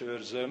azóta is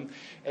őrzöm.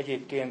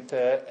 Egyébként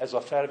ez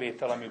a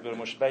felvétel, amiből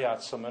most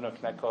bejátszom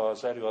önöknek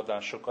az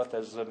előadásokat,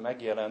 ez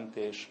megjelent,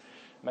 és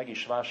meg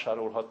is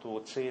vásárolható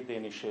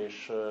CD-n is,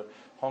 és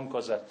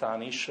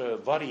hangkazettán is.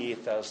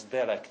 Varietas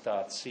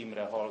Delectat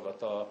címre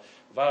hallgat, a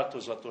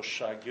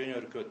változatosság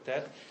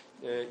gyönyörködtet.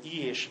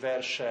 Illyés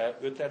verse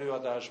 5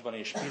 előadásban,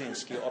 és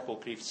Pirinszky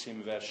Apokrif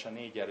című verse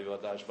 4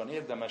 előadásban.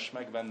 Érdemes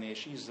megvenni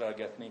és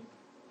ízlelgetni.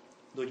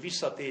 De hogy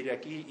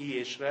visszatérjek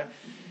Illyésre,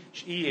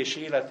 és Illyés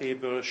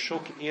életéből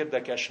sok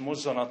érdekes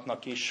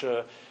mozzanatnak is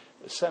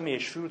szem-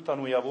 és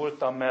fültanúja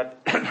voltam,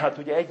 mert hát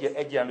ugye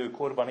egyenlő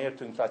korban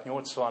éltünk, tehát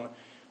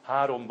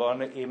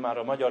 83-ban én már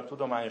a Magyar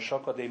Tudományos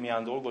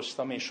Akadémián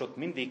dolgoztam, és ott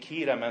mindig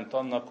híre ment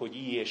annak, hogy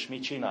Illyés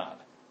mit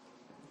csinál.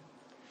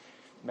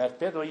 Mert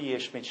például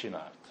Illyés mit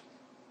csinált?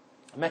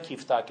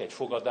 Meghívták egy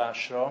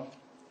fogadásra,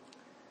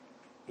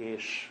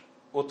 és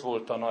ott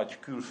volt a nagy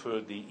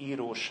külföldi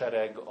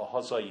írósereg, a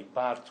hazai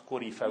párt,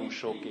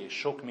 korifeusok és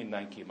sok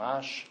mindenki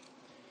más,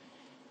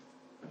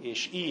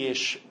 és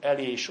Illyés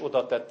elé is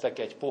oda tettek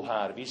egy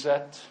pohár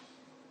vizet,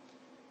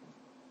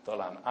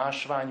 talán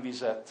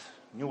ásványvizet,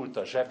 nyúlt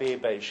a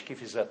zsebébe, és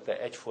kifizette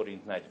 1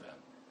 forint 40.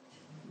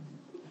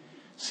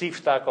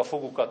 Szívták a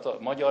fogukat a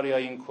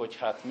magyarjaink, hogy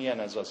hát milyen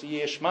ez az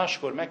Illyés.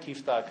 Máskor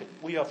meghívták egy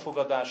újabb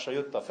fogadásra,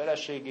 jött a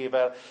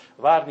feleségével,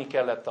 várni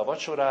kellett a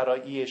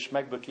vacsorára, Illyés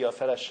megböki a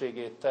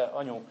feleségét: te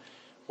anyu,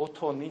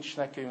 otthon nincs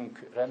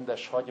nekünk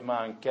rendes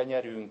hagymánk,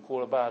 kenyerünk,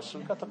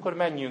 kolbászunk, hát akkor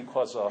menjünk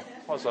haza.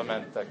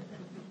 Hazamentek.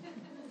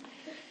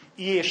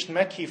 Illyést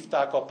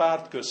meghívták a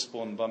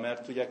pártközpontba,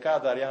 mert ugye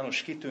Kádár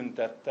János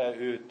kitüntette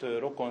őt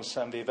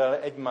rokonszenvével,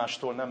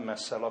 egymástól nem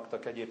messze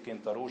laktak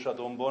egyébként a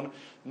Rózsadombon,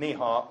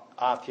 néha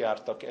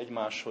átjártak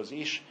egymáshoz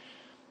is,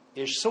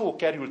 és szó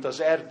került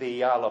az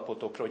erdélyi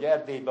állapotokra, hogy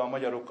Erdélyben a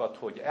magyarokat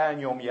hogy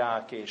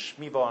elnyomják, és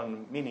mi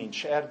van, mi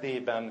nincs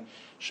Erdélyben,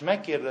 és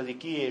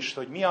megkérdezik Illyést,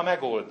 hogy mi a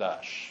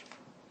megoldás.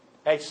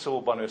 Egy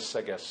szóban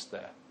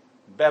összegezte: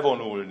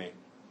 bevonulni.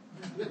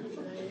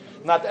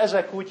 Na hát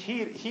ezek úgy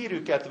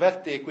hírüket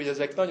vették, hogy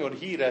ezek nagyon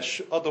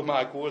híres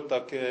adomák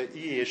voltak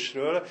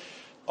Illyésről,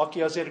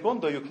 aki azért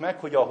gondoljuk meg,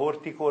 hogy a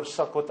Horthy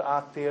korszakot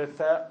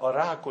átélte, a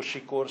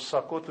Rákosi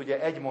korszakot,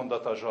 ugye egy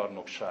mondat a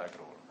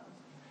zsarnokságról.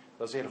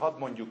 De azért hadd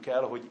mondjuk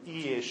el, hogy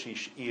Illyés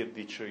is ír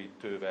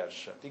dicsőítő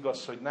verset.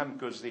 Igaz, hogy nem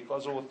közlik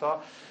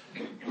azóta.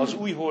 Az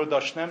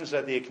újholdas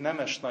nemzedék,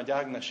 Nemes Nagy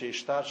Ágnes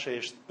és társai,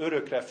 és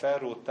örökre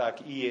felrótták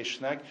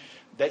Illyésnek,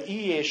 De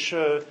Illyés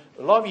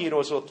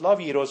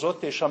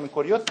lavírozott, és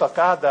amikor jött a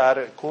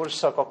Kádár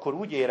korszak, akkor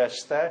úgy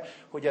érezte,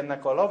 hogy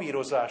ennek a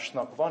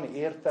lavírozásnak van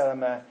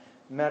értelme,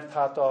 mert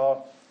hát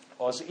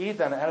az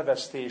Éden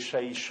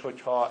elvesztése is,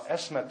 hogyha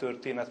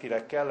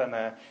eszmetörténetileg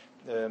kellene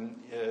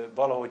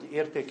valahogy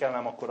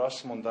értékelnem, akkor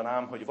azt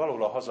mondanám, hogy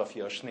valahol a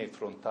hazafias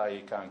népfront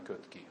tájékán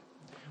köt ki.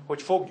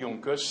 Hogy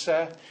fogjunk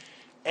össze,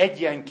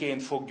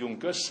 egyenként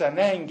fogjunk össze,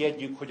 ne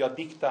engedjük, hogy a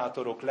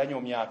diktátorok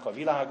lenyomják a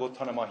világot,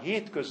 hanem a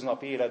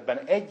hétköznap életben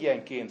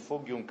egyenként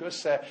fogjunk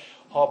össze,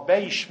 ha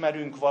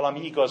beismerünk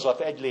valami igazat,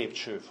 egy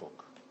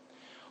lépcsőfok.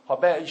 Ha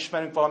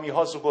beismerünk valami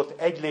hazugot,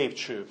 egy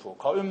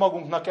lépcsőfok. Ha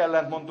önmagunknak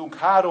ellentmondunk,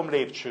 3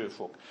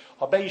 lépcsőfok.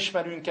 Ha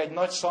beismerünk egy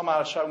nagy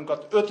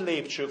szamárságunkat, 5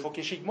 lépcsőfok,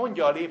 és így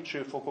mondja a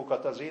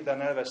lépcsőfokokat az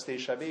Éden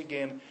elvesztése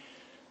végén,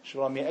 és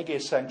valami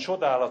egészen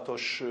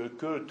csodálatos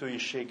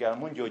költőiséggel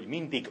mondja, hogy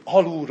mindig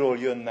alulról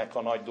jönnek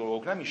a nagy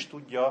dolgok. Nem is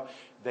tudja,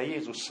 de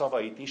Jézus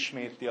szavait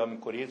ismétli,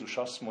 amikor Jézus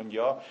azt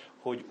mondja,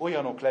 hogy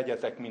olyanok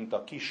legyetek, mint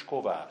a kis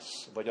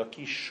kovász, vagy a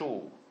kis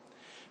só.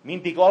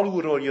 Mindig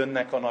alulról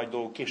jönnek a nagy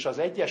dolgok, és az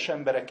egyes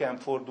embereken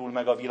fordul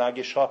meg a világ,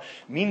 és ha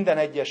minden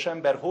egyes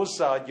ember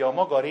hozzáadja a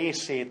maga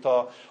részét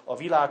a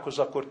világhoz,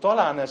 akkor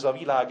talán ez a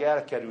világ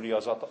elkerüli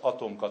az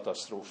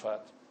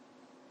atomkatasztrófát.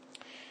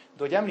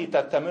 De hogy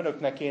említettem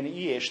önöknek, én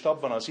Illyést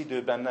abban az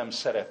időben nem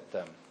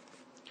szerettem.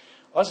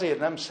 Azért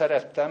nem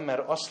szerettem,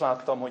 mert azt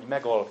láttam, hogy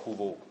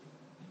megalkuvó.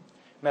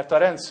 Mert a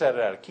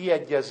rendszerrel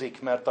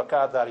kiegyezik, mert a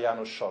Kádár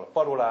Jánossal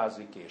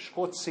parolázik és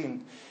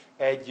kocint,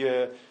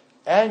 egy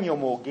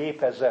elnyomó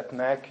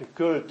gépezetnek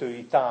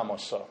költői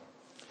támasza.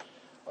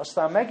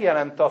 Aztán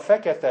megjelent a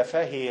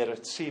Fekete-Fehér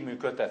című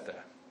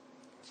kötete.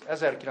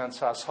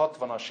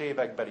 1960-as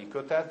évekbeli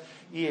kötet,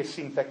 Illyés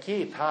szinte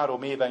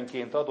 2-3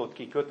 évenként adott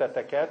ki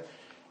köteteket,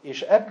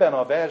 és ebben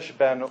a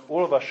versben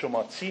olvasom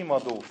a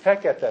címadó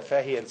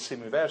Fekete-Fehér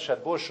című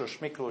verset, Borsos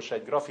Miklós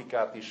egy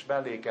grafikát is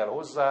mellékel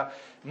hozzá,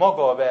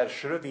 maga a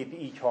vers rövid,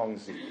 így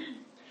hangzik.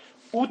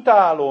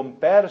 Utálom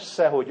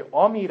persze, hogy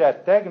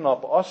amire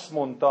tegnap azt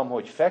mondtam,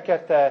 hogy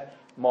fekete,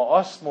 ma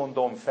azt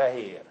mondom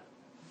fehér.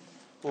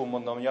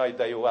 Mondom, jaj,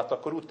 de jó, hát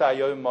akkor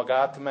utálja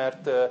önmagát,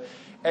 mert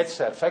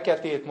egyszer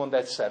feketét mond,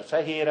 egyszer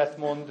fehéret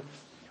mond.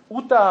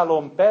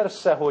 Utálom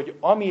persze, hogy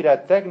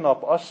amire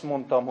tegnap azt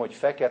mondtam, hogy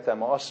fekete,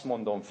 ma azt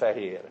mondom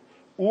fehér.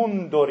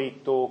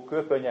 Undorító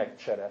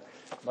köpönyegcsere.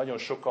 Nagyon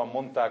sokan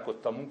mondták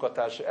ott a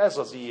munkatársak, ez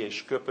az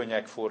Illyés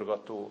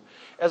köpönyegforgató.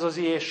 Ez az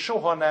Illyés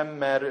soha nem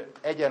mer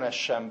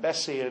egyenesen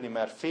beszélni,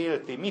 mert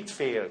félti. Mit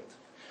félt?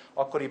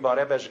 Akkoriban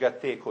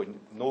rebesgették, hogy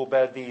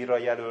Nobel-díjra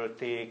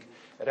jelölték,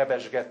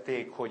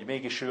 rebesgették, hogy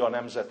mégis ő a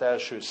nemzet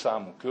első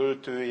számú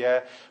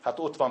költője. Hát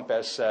ott van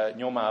persze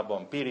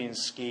nyomában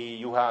Pirinszky,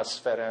 Juhász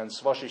Ferenc,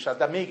 Vasisát,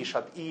 de mégis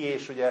hát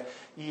Illyés, ugye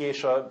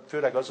Illyés,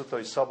 főleg azóta,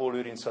 hogy Szabó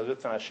Lőrinc az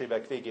 50-es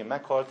évek végén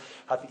meghalt,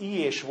 hát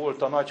Illyés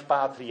volt a nagy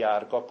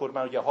pátriárk, akkor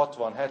már ugye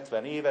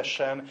 60-70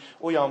 évesen,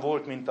 olyan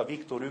volt, mint a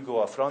Victor Hugo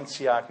a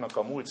franciáknak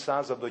a múlt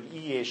század, hogy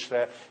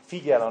Illyésre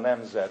figyel a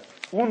nemzet.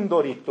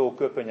 Undorító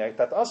köpönyeg.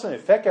 Tehát azt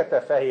mondja, hogy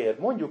fekete-fehér,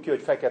 mondjuk ki,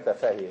 hogy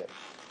fekete-fehér.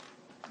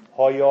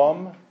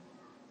 Hajam,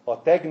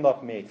 a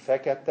tegnap még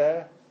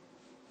fekete,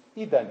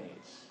 ide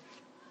néz.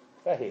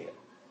 Fehér.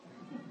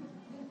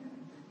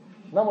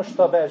 Na most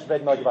a versben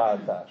egy nagy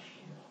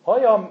váltás.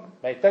 Hajam,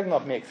 mely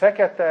tegnap még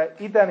fekete,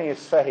 ide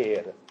néz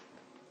fehér.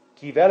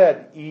 Ki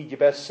velem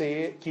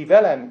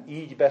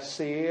így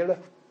beszél,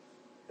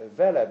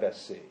 vele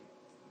beszélj.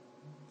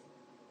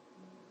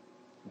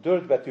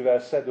 Dölt betűvel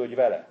szed, hogy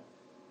vele.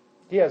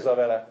 Ki ez a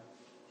vele?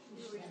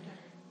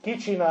 Ki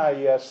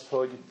csinálja ezt,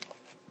 hogy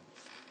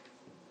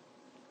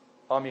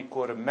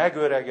amikor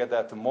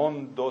megöregedett,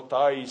 mondott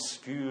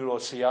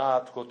aiszkűloszi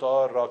átkot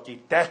arra,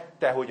 aki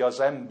tette, hogy az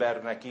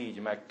embernek így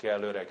meg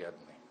kell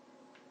öregedni.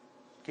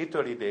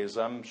 Kitől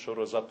idézem,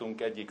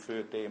 sorozatunk egyik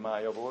fő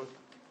témája volt.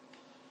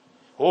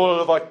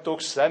 Hol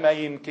vagytok,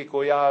 szemeim, kik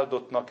oly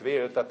áldottnak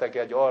véltetek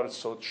egy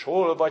arcot, s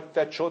hol vagy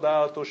te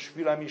csodálatos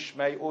fülem is,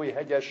 mely oly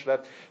hegyes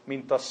lett,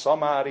 mint a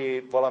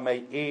szamáré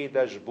valamely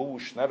édes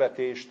bús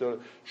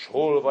nevetéstől, s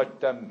hol vagy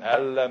te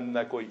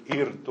mellemnek oly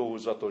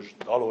irtózatos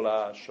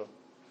dalolása.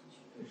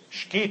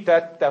 S ki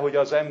tette, hogy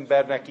az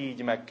embernek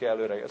így meg kell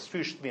öregedni? Ez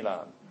Füst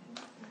Milán.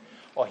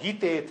 A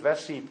hitét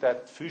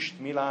veszített Füst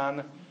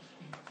Milán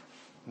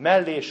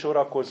mellé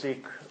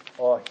sorakozik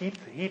a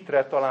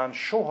hitre, talán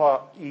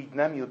soha így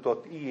nem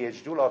jutott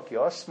Illyés Gyula, aki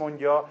azt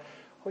mondja,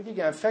 hogy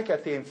igen,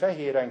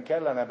 feketén-fehéren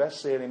kellene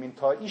beszélni,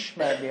 mintha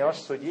ismerné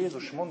azt, hogy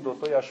Jézus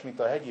mondott olyasmit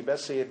a hegyi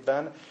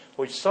beszédben,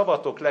 hogy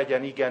szavatok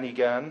legyen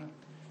igen-igen,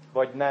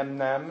 vagy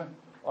nem-nem,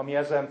 ami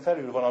ezen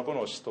felül van a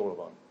gonosztól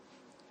van.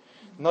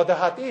 Na de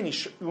hát én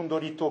is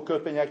undorító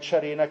köpenyek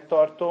cserének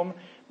tartom,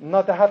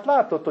 na de hát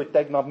látod, hogy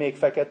tegnap még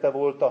fekete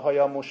volt a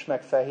haja, most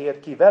meg fehér,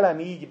 ki velem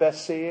így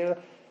beszél,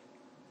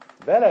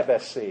 vele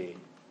beszélj,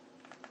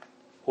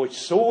 hogy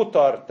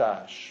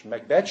szótartás,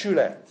 meg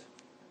becsület,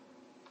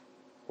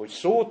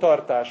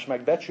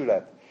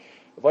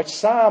 vagy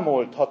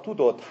számolt, ha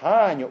tudod,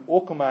 hány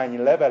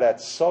okmány levelet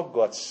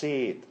szaggat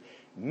szét,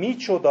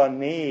 micsoda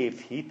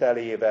név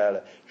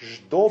hitelével, s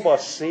dob a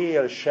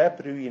szél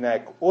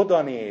seprűinek,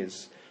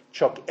 odanéz,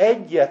 csak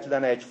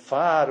egyetlen egy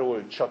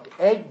fáról, csak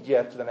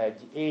egyetlen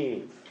egy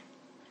év.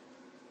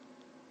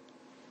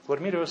 Akkor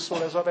miről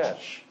szól ez a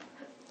vers?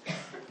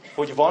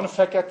 Hogy van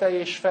fekete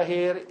és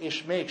fehér,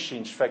 és még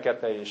sincs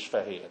fekete és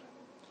fehér.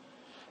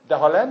 De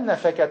ha lenne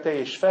fekete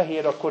és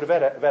fehér, akkor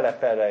vele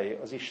perelj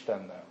az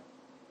Istennel.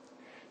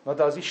 Na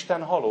de az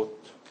Isten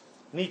halott.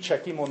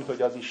 Nietzsche kimondta,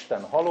 hogy az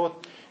Isten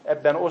halott,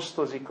 ebben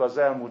osztozik az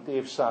elmúlt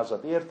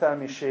évszázad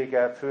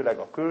értelmisége, főleg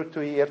a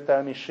költői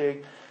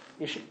értelmiség,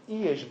 és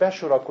Illyés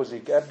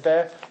besorakozik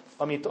ebbe,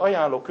 amit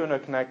ajánlok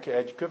önöknek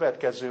egy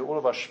következő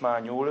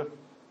olvasmányul.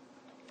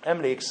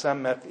 Emlékszem,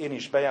 mert én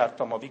is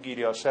bejártam a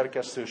Vigília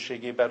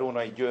szerkesztőségében,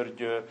 Rónai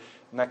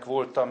Györgynek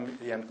voltam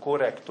ilyen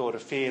korrektor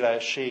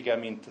félesége,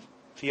 mint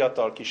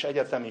fiatal kis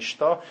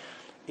egyetemista,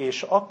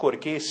 és akkor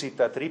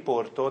készített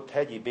riportot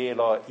Hegyi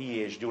Béla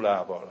Illyés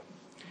Gyulával.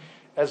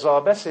 Ez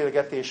a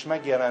beszélgetés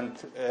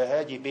megjelent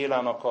Hegyi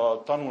Bélának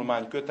a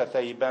tanulmány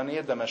köteteiben,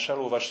 érdemes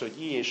elolvasni,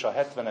 hogy Illyés a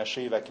 70-es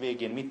évek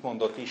végén mit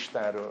mondott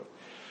Istenről.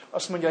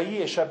 Azt mondja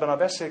Illyés ebben a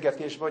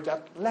beszélgetésben, hogy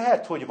hát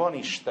lehet, hogy van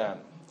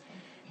Isten.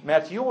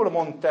 Mert jól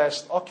mondta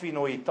ezt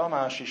Aquinói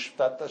Tamás is,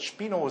 tehát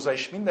Spinoza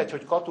is, mindegy,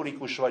 hogy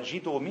katolikus vagy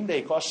zsidó,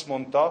 mindegyik azt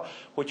mondta,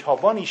 hogy ha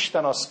van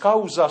Isten, az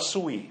causa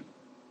sui,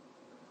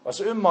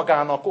 az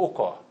önmagának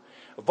oka.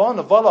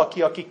 Van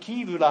valaki, aki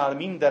kívül áll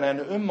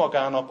mindenen,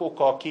 önmagának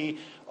oka,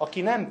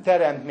 aki nem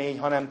teremtmény,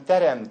 hanem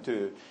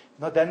teremtő.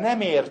 Na de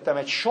nem értem,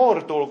 egy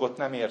sor dolgot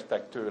nem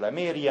értek tőle.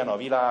 Miért ilyen a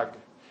világ?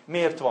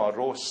 Miért van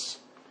rossz?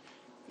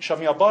 És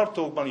ami a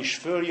Bartókban is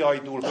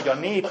följajdul, hogy a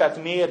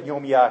népet miért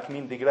nyomják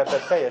mindig le, de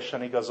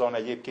teljesen igazán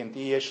egyébként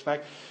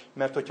Illyésnek,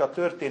 mert hogyha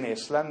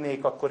történész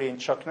lennék, akkor én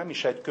csak nem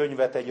is egy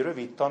könyvet, egy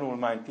rövid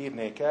tanulmányt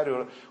írnék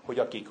erről, hogy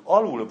akik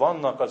alul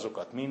vannak,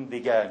 azokat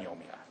mindig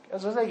elnyomják.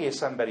 Ez az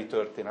egész emberi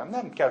történelem.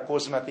 Nem kell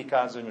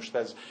kozmetikázni, most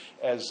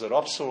ez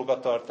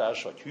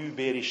rabszolgatartás, vagy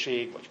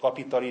hűbériség, vagy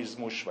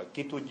kapitalizmus, vagy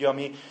ki tudja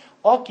mi.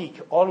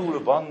 Akik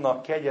alul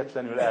vannak,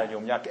 kegyetlenül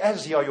elnyomják.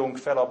 Ez jajong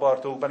fel a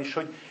Bartókban is,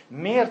 hogy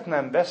miért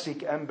nem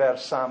veszik ember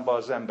számba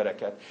az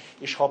embereket.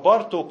 És ha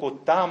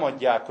Bartókot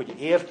támadják,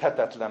 hogy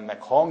érthetetlen,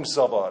 meg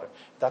hangzavar,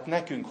 tehát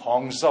nekünk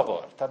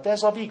hangzavar. Tehát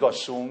ez a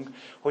vigaszunk,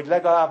 hogy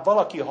legalább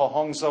valaki, ha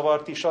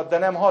hangzavart is ad, de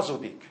nem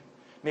hazudik.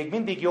 Még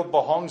mindig jobb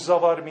a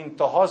hangzavar,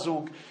 mint a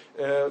hazug,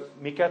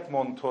 miket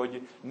mond,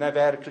 hogy ne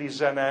Verkli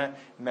zene,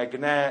 meg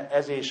ne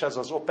ez és ez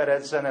az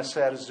operett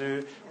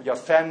zeneszerző, ugye a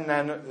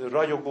fennen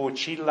ragyogó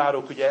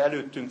csillárok, ugye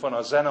előttünk van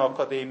a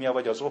Zeneakadémia,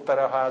 vagy az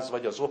Operaház,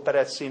 vagy az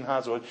Operett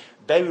Színház, hogy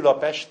beül a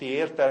pesti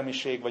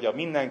értelmiség, vagy a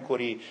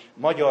mindenkori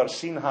magyar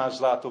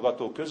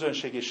színházlátogató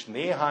közönség, és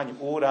néhány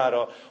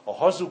órára a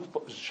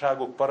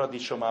hazugságok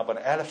paradicsomában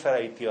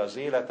elfelejti az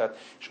életet,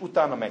 és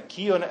utána meg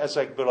kijön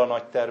ezekből a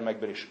nagy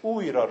termekből, és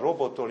újra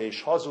robotol,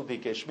 és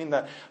hazudik, és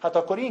minden. Hát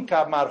akkor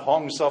inkább már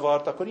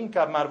hangzavart, akkor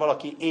inkább már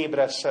valaki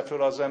ébressze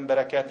föl az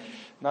embereket.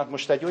 Na hát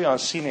most egy olyan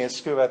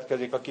színész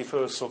következik, aki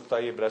föl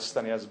szokta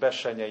ébreszteni, ez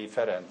Bessenyei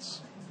Ferenc.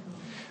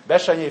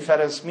 Bessenyei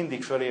Ferenc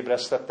mindig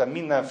fölébresztettem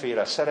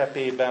mindenféle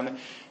szerepében,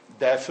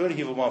 de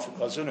fölhívom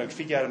az önök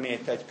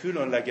figyelmét egy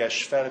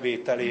különleges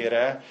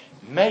felvételére,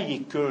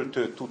 melyik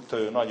költőt tudta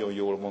ő nagyon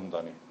jól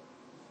mondani.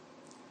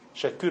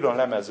 És egy külön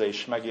lemeze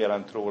is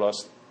megjelent róla,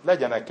 azt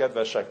legyenek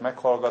kedvesek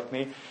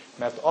meghallgatni,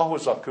 mert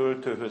ahhoz a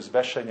költőhöz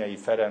Bessenyei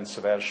Ferenc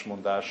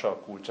versmondása a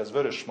kulcs. Ez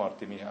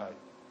Vörösmarty Mihály.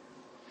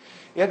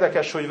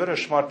 Érdekes, hogy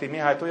Vörösmarty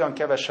Mihályt olyan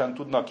kevesen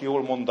tudnak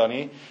jól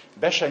mondani.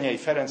 Bessenyei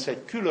Ferenc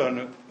egy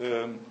külön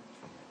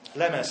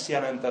lemezt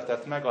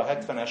jelentetett meg a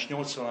 70-es,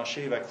 80-as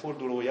évek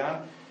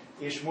fordulóján,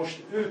 és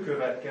most ő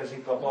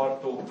következik a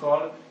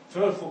Bartókkal.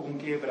 Föl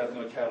fogunk ébredni,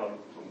 hogy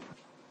elaludtunk.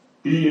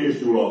 Illyés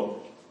Gyula,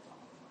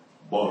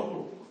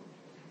 Bartók.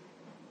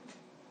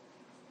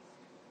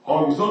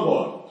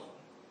 Hangzavart?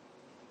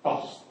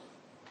 Azt,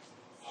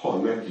 ha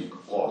nekik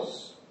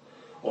az,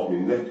 ami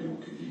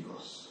nekünk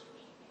igaz.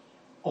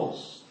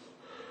 Azt,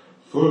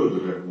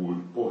 földre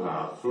hult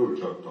pohár,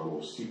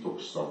 fölcsattanó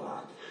szitok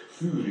szavát,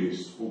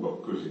 fűrész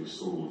fogak közé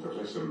szorult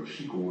reszelő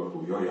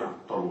sikongató jaját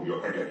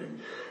tanulja egedű,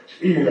 és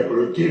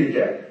énekelő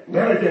kége,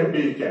 ne legyen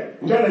béke,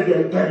 ne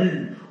legyen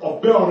terű, a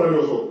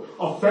bearanyozott,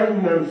 a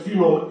fennem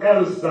finom,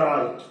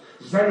 elzárt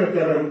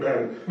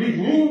zeneteremben, míg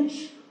nincs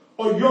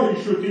a jaj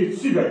sötét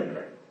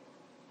szívekben.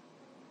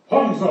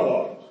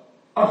 Hangzavart,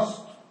 azt,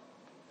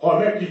 ha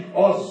nekik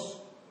az,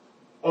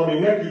 ami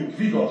nekünk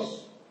vigasz,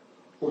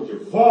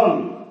 hogy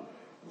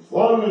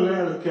van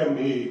lelke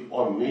még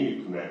a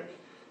népnek,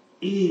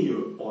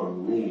 él a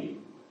nép,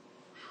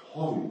 s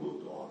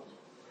hangot ad.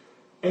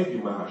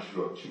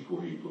 Egymásra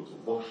csikorított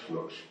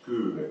vasnak s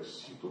kőnek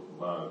szitok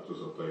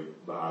változatai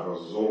bár a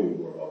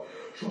zongora,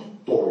 s a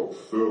torok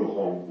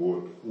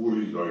fölhangolt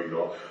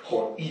hurjaira,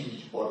 ha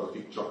így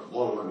adatik csak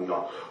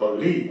vallania a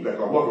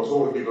létnek a maga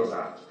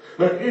zordítozát.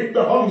 Mert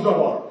éppen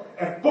hangzavar,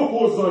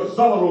 pokolzaj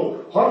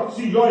zavaró,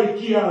 harci jaj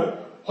kiált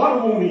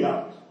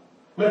harmóniát.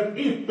 Mert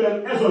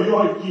éppen ez a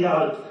jaj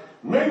kiált,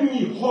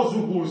 mennyi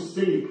hazugul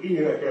szép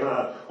éneken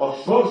át a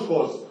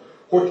sorshoz,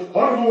 hogy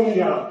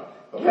harmóniát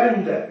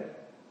rendet,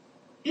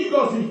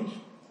 igazit,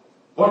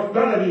 vagy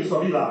belevész a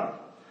világ.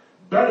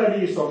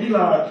 Belevész a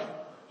világ,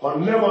 ha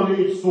nem a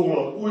nép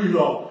szólal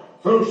újra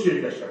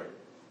fölségesen.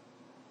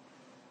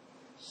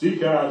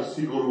 Szikár,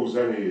 szigorú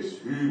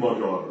zenész, hű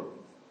magyar,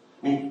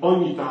 mint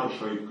annyi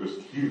társaik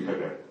közt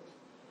hírhedett.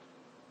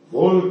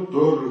 Volt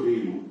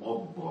törvény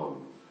abban,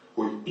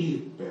 hogy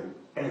éppen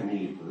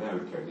nép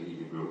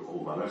lelkeméből,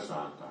 ahová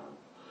leszálltál,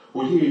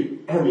 hogy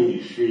épp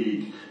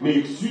emélység,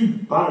 még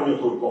szűk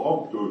bányatokba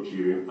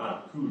hangtölcsérén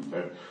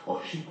átküldted a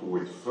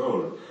sikolyt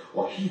föl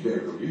a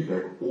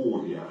hideg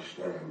óriás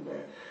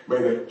terembe,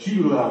 melynek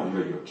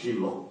csillágjai a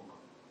csillagok.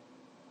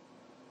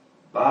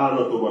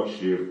 Bánatomat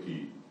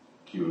sérti,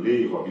 ki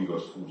léha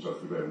vigaszt húz a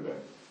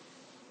fülembe.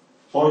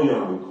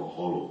 Anyánk a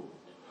halott,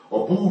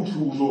 a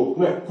búcsúzók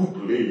meg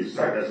kuplé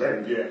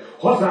zengje,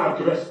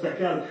 hazát vesztek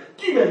el,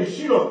 kimeri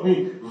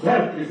siratni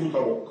verkli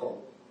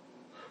futamokkal.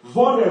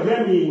 Van-e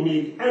remény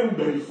még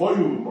emberi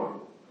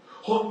fajunkban?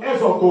 Ha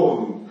ez a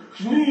gond,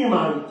 s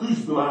némán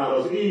küzd már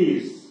az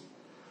ész,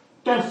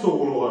 te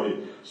szólaj,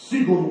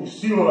 szigorú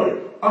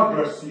szilaj,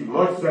 agresszív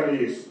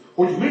nagyzenész,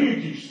 hogy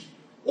mégis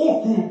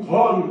okunk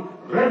van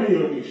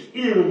remélni és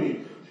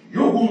élni,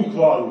 jogunk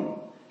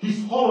van,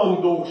 hisz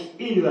halandók s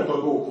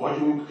életadók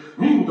vagyunk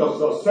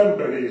mindazzal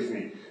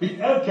szembenézni, mit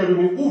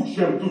elkerülni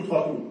úgysem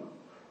tudhatunk,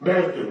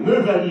 mert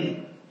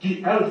növeli, ki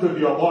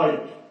elfedi a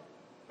bajt.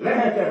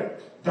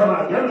 Lehetett, de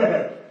már nem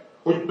lehet,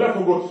 hogy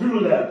befogott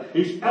füllel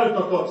és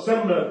eltakadt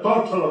szemmel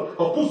tartsanak,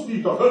 ha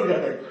pusztít a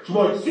földjetek, s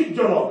majd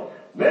szidjanak,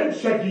 nem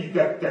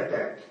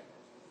segítettetek.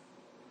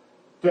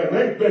 Te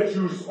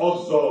megbecsülsz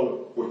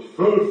azzal, hogy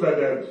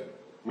fölfeded,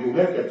 mi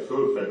neked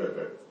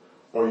fölfedetett.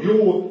 A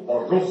jót,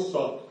 a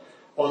rosszat,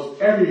 az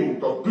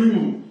erényt, a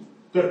bűnt,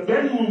 te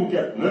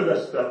bennünket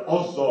növesztel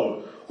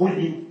azzal, hogy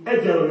mint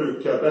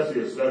egyenlőkkel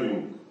beszélsz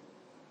velünk.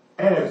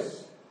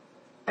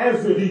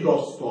 Ez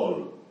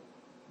vigasztal,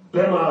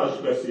 bemás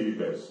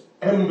beszédez,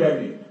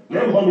 emberi,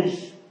 nem hamis,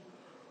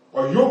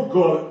 a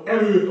joggal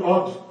erőt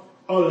ad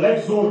a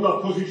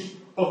legzordabbhoz is,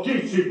 a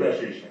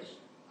kétségbeeséshez.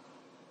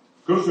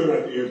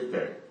 Köszönet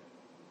érte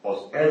az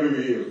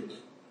erőért,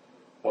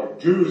 a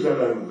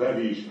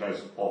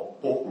győzelemveréshez a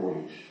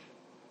poklon is.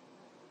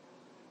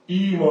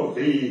 Ím a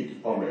vég,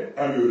 amely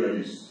előre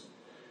visz.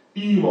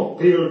 Ím a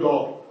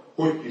példa,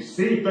 hogy ki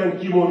szépen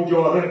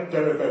kimondja a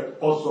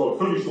rettenetet, azzal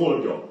föl is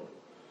oldja.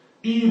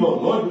 Ím a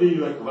nagy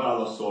lélek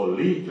válaszol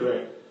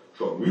létre, s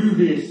a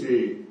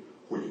művészé,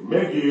 hogy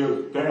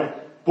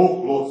megérte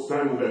poklot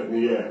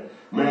szenvednie,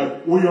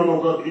 mert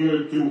olyanokat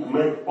éltünk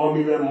meg,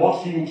 amire ma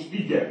sincs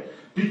ige.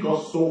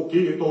 Picasso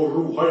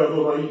kétorrú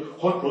hajadonai,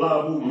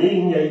 hatlábú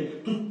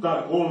ményei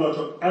tudták volna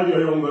csak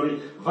eljajongani,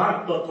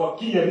 vágtatva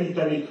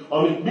kinyeríteni,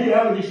 amit mi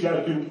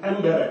elviseltünk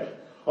emberek,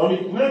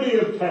 amit nem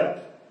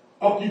érthet,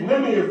 aki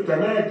nem érte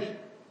meg,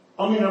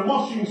 amire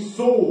ma sincs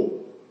szó,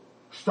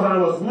 s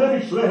talán az nem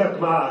is lehet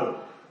már,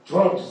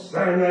 csak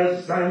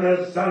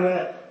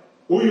zene,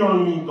 olyan,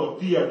 mint a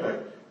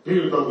tietek,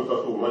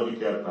 példamutató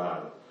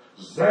nagyikerpár.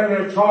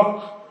 Zene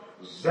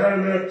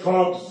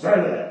csak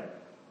zene,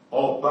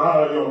 a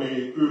bálja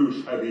mély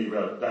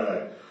őshevével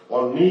tele,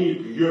 a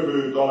nép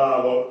jövő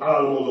dalával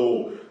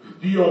álmodó, s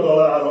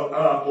diadalára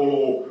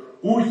ápoló,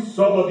 úgy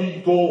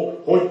szabadító,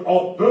 hogy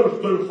a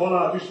börtön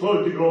falát is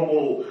földig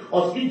romboló,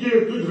 az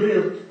ígért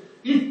üdvért,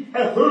 itt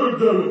e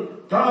földön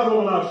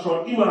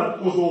tárollással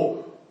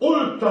imádkozó,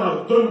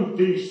 oltár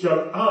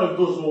döntéssel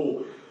áldozó,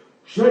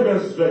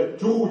 sebezve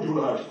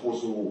gyógyulást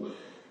hozó,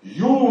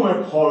 jó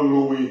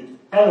meghallóit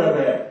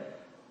eleve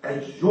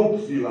egy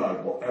jobb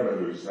világba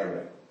emelő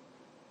zene.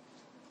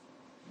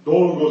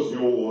 Dolgozz,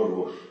 jó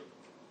orvos,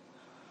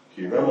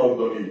 ki nem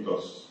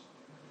andanítasz,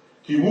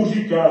 ki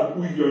muzsikát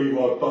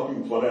ujjaival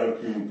tapintva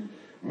lelkünk,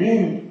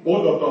 mind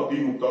oda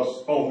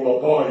tapintasz, ahol a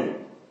baj,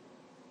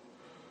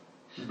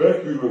 s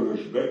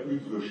bekülönösbe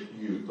üdvös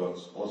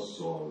írtatsz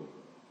azzal,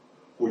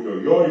 hogy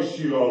a jaj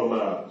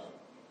siralmát,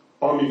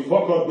 ami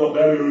fakadna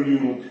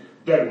belőlünk,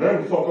 de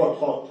nem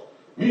fakadhat,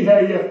 mi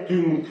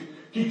helyettünk,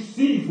 kik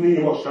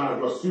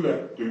szívnémaságra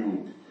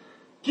születtünk,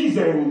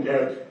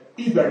 kizenged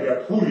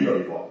ideget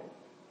hurjaival.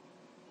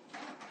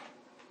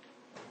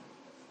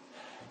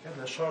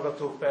 Kedves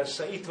hallgatók,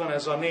 persze itt van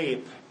ez a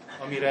nép,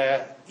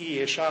 amire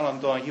Illyés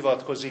állandóan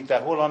hivatkozik, de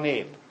hol a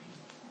nép?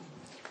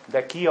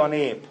 De ki a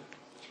nép?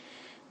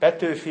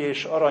 Petőfi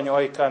és Arany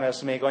ajkán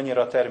ez még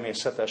annyira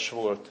természetes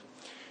volt.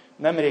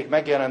 Nemrég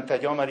megjelent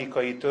egy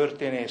amerikai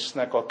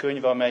történésznek a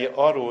könyve, amely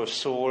arról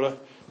szól,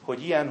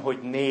 hogy ilyen,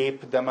 hogy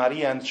nép, de már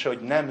ilyen, hogy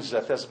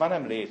nemzet, ez már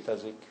nem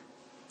létezik.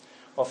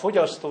 A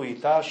fogyasztói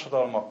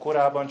társadalmak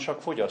korában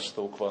csak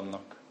fogyasztók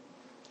vannak.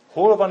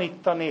 Hol van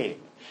itt a nép?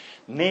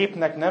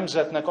 Népnek,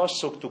 nemzetnek azt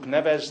szoktuk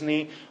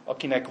nevezni,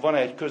 akinek van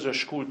egy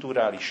közös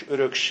kulturális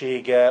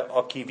öröksége,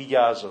 aki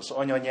vigyáz az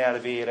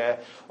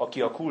anyanyelvére,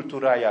 aki a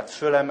kultúráját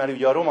fölemeli.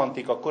 Ugye a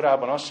romantika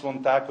korában azt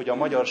mondták, hogy a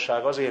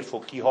magyarság azért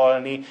fog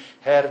kihalni,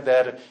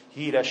 Herder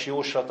híres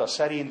jóslata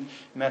szerint,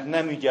 mert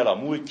nem ügyel a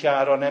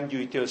múltjára, nem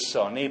gyűjti össze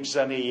a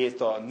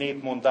népzenéjét, a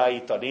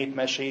népmondáit, a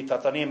népmesét.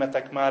 Tehát a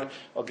németek már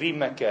a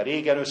Grimmekkel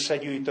régen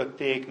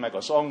összegyűjtötték, meg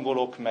az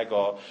angolok, meg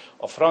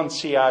a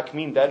franciák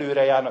mind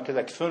előre járnak,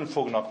 ezek fönn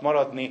fognak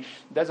maradni,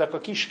 de ezek a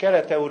kis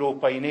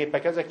kelet-európai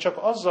népek, ezek csak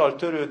azzal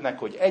törődnek,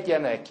 hogy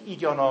egyenek,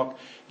 igyanak,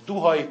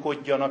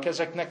 duhajkodjanak,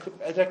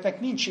 ezeknek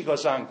nincs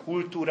igazán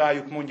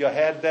kultúrájuk, mondja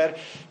Herder,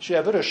 és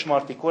ugye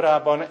Vörösmarty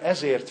korában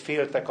ezért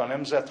féltek a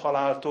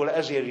nemzethaláltól,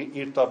 ezért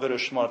írta a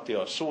Vörösmarty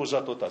a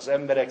Szózatot, az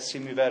Emberek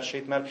című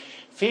versét, mert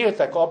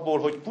féltek abból,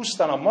 hogy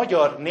pusztán a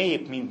magyar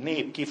nép, mint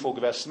nép ki fog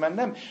veszni, mert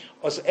nem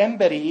az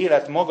emberi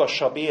élet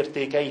magasabb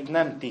értékeit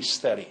nem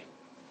tiszteli.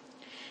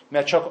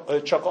 Mert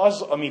csak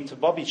az, amit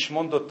Babics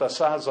mondott a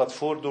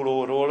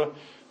századfordulóról,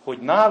 hogy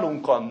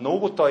nálunk a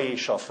nóta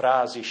és a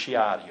frázis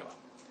járja.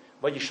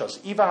 Vagyis az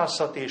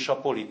ivászat és a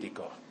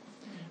politika.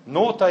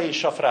 Nóta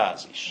és a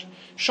frázis.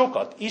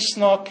 Sokat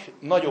isznak,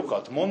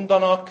 nagyokat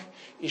mondanak,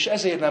 és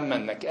ezért nem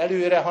mennek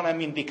előre, hanem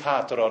mindig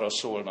hátra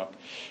szólnak.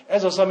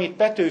 Ez az, amit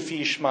Petőfi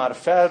is már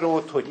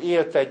felrótt, hogy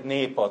élt egy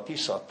nép a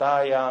Tisza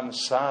táján,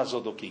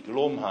 századokig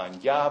lomhán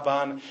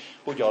gyáván,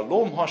 hogy a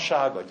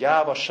lomhaság, a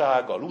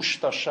gyávaság, a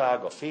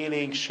lustaság, a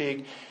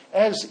félénkség,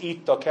 ez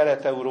itt a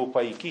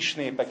kelet-európai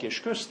kisnépek,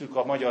 és köztük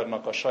a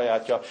magyarnak a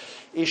sajátja.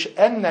 És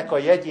ennek a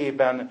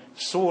jegyében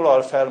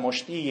szólal fel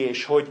most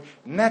Illyés, hogy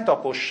ne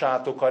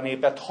tapossátok a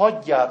népet,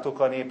 hagyjátok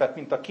a népet,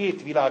 mint a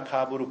két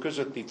világháború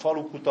közötti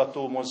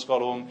falukutató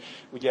mozgalom,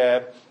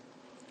 ugye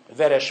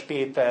Veres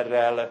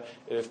Péterrel,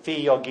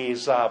 Féja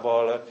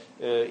Gézával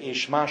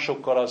és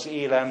másokkal az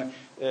élen,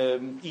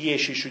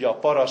 Illyés is ugye a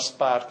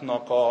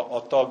parasztpártnak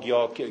a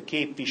tagja,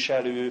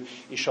 képviselő,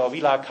 és a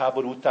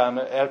világháború után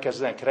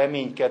elkezdenek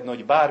reménykedni,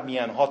 hogy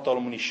bármilyen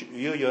hatalom is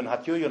jöjjön,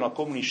 hát jöjjön a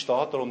kommunista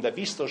hatalom, de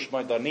biztos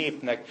majd a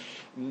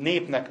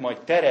népnek majd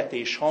teret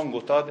és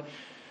hangot ad.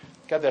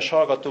 Kedves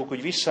hallgatók,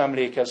 úgy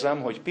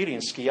visszaemlékezem, hogy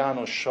Illyés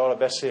Jánossal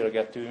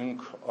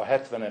beszélgetünk a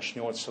 70-es,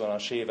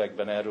 80-as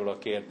években erről a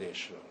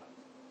kérdésről.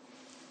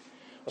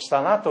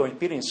 Aztán látom, hogy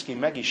Pirinszky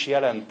meg is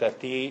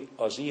jelenteti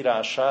az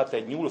írását,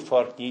 egy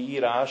nyúlfartnyi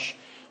írás,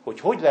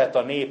 hogy lehet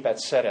a népet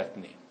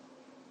szeretni,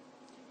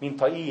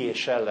 mintha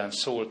Illyés ellen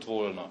szólt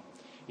volna,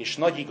 és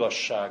nagy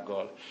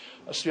igazsággal.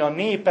 Azt mondja,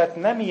 a népet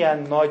nem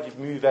ilyen nagy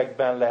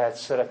művekben lehet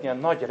szeretni, ilyen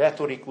nagy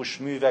retorikus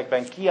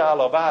művekben. Kiáll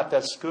a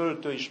Vátesz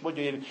költő, és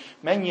mondja, én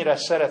mennyire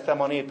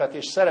szeretem a népet,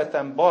 és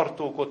szeretem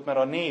Bartókot, mert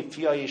a nép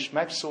fia, és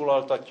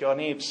megszólaltatja a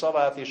nép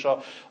szavát, és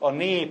a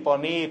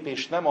nép,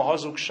 és nem a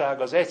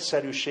hazugság, az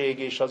egyszerűség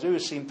és az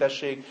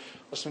őszintesség.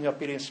 Azt mondja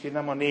Pirinszky,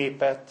 nem a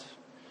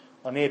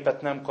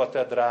népet nem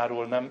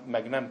katedráról,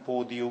 meg nem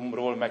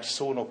pódiumról, meg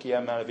szónoki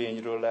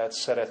emelvényről lehet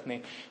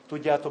szeretni.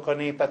 Tudjátok a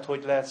népet,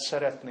 hogy lehet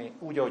szeretni?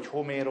 Úgy, ahogy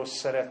Homérosz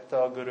szerette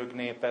a görög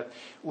népet,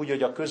 úgy,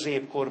 hogy a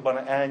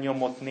középkorban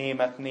elnyomott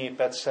német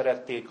népet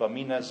szerették a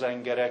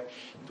minezengerek.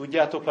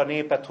 Tudjátok a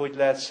népet, hogy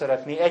lehet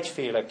szeretni?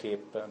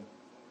 Egyféleképpen.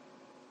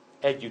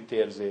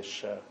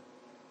 Együttérzéssel.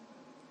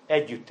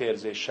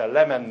 Együttérzéssel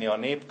lemenni a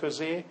nép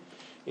közé,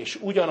 és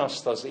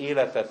ugyanazt az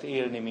életet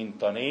élni,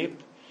 mint a nép.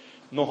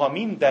 Noha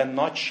minden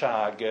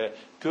nagyság,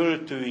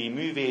 költői,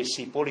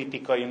 művészi,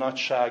 politikai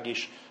nagyság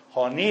is,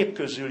 ha a nép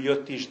közül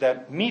jött is,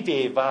 de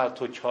mivé vált,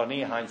 hogyha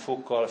néhány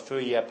fokkal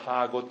följebb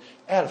hágott,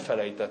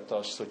 elfelejtette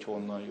azt, hogy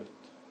honnan jött.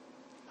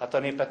 Hát a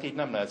népet így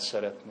nem lehet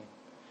szeretni.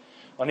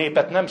 A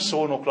népet nem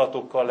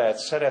szónoklatokkal lehet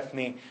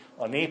szeretni,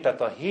 a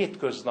népet a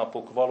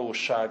hétköznapok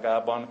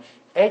valóságában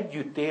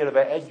együtt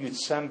élve, együtt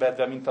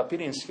szenvedve, mint a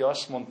Pirinszky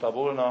azt mondta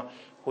volna,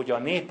 hogy a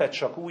népet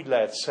csak úgy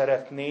lehet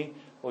szeretni,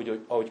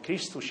 ahogy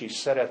Krisztus is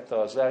szerette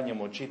az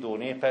elnyomott zsidó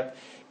népet,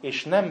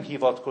 és nem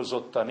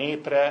hivatkozott a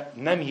népre,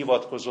 nem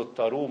hivatkozott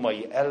a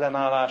római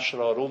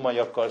ellenállásra, a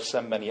rómaiakkal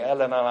szembeni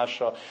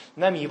ellenállásra,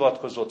 nem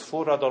hivatkozott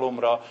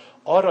forradalomra,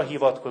 arra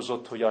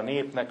hivatkozott, hogy a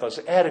népnek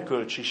az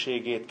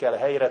erkölcsiségét kell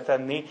helyre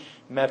tenni,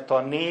 mert a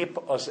nép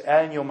az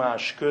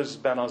elnyomás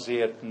közben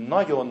azért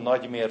nagyon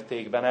nagy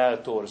mértékben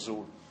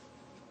eltorzul.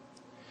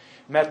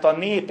 Mert a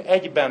nép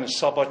egyben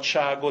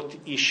szabadságot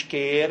is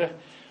kér,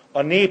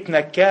 a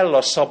népnek kell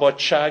a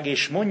szabadság,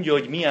 és mondja,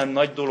 hogy milyen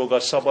nagy dolog a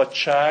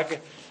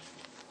szabadság.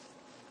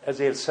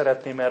 Ezért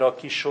szeretném erre a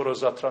kis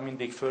sorozatra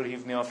mindig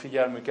fölhívni a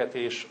figyelmüket,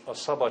 és a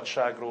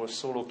szabadságról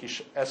szóló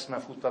kis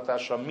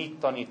eszmefuttatásra, mit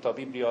tanít a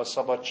Biblia a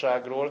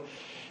szabadságról.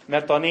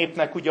 Mert a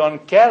népnek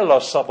ugyan kell a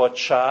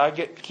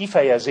szabadság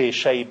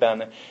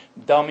kifejezéseiben,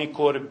 de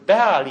amikor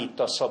beállít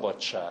a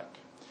szabadság,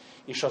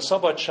 és a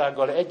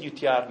szabadsággal együtt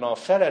járna a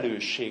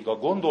felelősség, a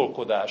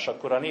gondolkodás,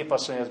 akkor a nép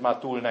azt mondja, ez már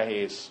túl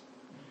nehéz.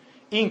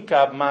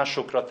 Inkább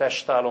másokra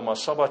testálom a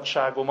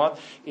szabadságomat,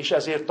 és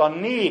ezért a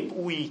nép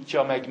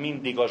újítja meg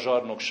mindig a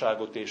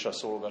zsarnokságot és a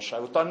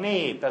szolgaságot. A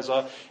nép,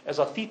 ez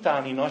a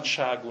titáni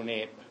nagyságú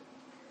nép.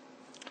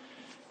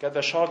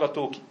 Kedves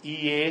hallgatók,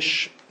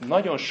 Illyés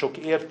nagyon sok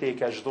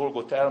értékes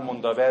dolgot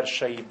elmond a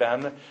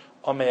verseiben,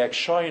 amelyek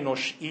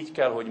sajnos így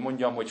kell, hogy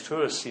mondjam, hogy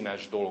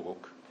fölszínes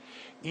dolgok.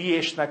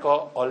 Illyésnek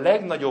a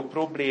legnagyobb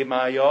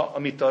problémája,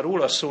 amit a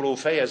róla szóló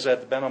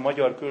fejezetben, a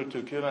magyar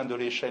költők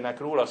jövendőléseinek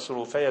róla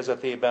szóló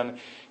fejezetében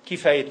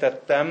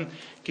kifejtettem,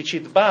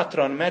 kicsit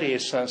bátran,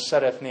 merészen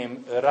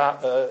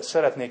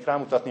szeretnék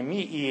rámutatni,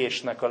 mi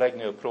Illyésnek a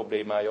legnagyobb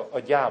problémája, a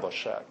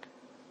gyávaság.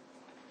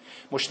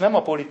 Most nem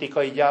a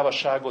politikai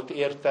gyávaságot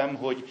értem,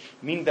 hogy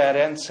minden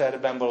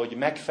rendszerben valahogy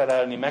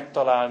megfelelni,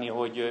 megtalálni,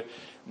 hogy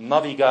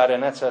navigare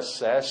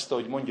necesse est,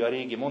 hogy mondja a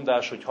régi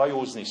mondás, hogy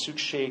hajózni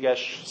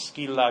szükséges,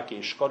 szkillák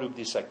és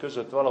karübdiszek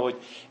között valahogy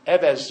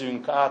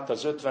evezzünk át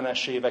az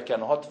 50-es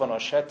éveken,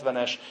 60-as,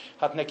 70-es,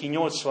 hát neki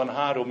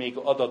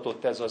 83-ig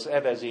adatott ez az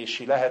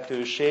evezési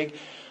lehetőség,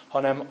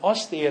 hanem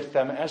azt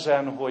értem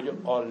ezen, hogy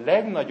a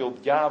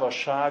legnagyobb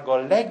gyávaság, a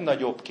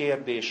legnagyobb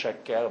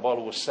kérdésekkel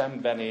való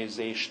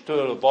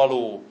szembenézéstől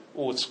való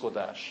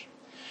óckodás.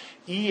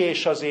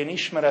 Illyés az én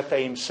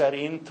ismereteim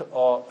szerint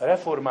a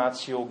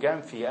reformáció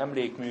genfi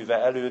emlékműve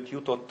előtt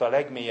jutott a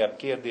legmélyebb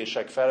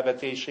kérdések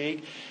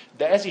felvetéséig,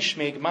 de ez is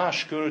még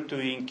más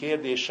költőink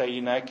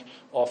kérdéseinek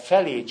a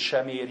felét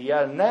sem éri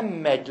el, nem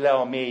megy le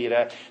a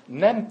mélyre,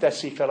 nem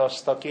teszi fel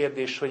azt a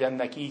kérdést, hogy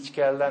ennek így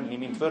kell lenni,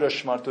 mint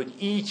Vörösmarty, hogy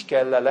így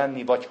kell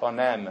lenni, vagy ha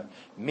nem,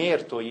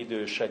 mértó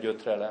idős egy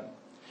ötrelem.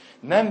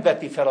 Nem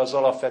veti fel az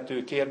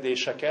alapvető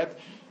kérdéseket,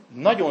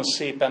 nagyon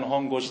szépen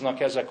hangoznak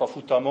ezek a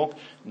futamok,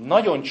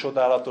 nagyon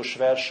csodálatos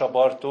vers a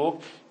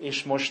Bartók,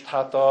 és most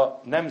hát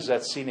a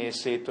nemzet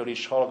színészétől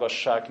is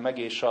hallgassák meg,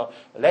 és a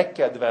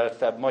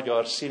legkedveltebb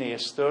magyar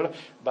színésztől,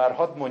 bár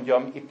hadd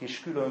mondjam itt is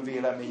külön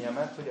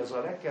véleményemet, hogy az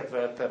a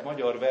legkedveltebb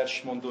magyar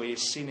versmondó és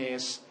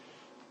színész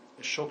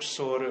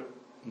sokszor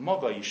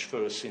maga is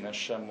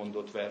fölszínesen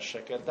mondott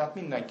verseket, de hát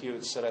mindenki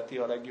őt szereti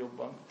a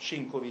legjobban,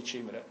 Sinkovics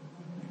Imre.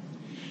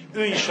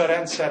 Ő is a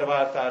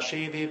rendszerváltás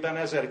évében,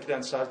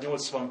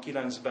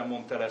 1989-ben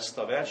mondta el ezt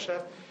a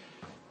verset.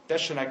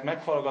 Tessenek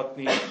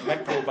meghallgatni,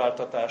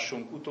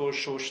 megpróbáltatásunk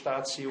utolsó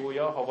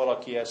stációja, ha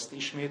valaki ezt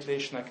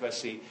ismétlésnek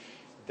veszi,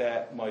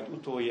 de majd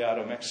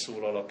utoljára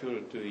megszólal a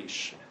költő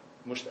is.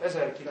 Most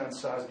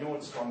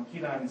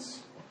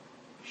 1989,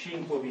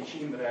 Sinkovics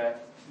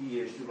Imre,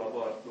 Illyés Gyula,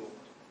 Bartók.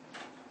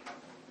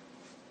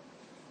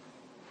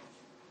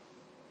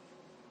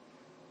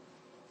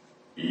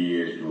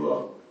 Illyés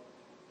Gyula,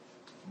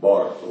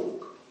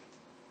 Bartók,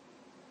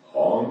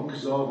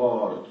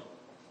 hangzavart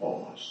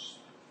azt,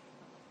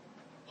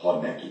 ha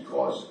nekik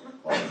az,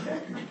 ami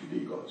nekünk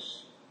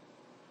igaz.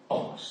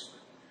 Azt,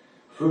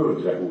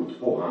 földre húlt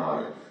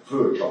pohár,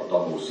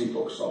 fölcsattanó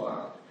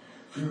szitokszavát,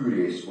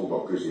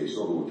 fűrészfoga közé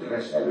szorult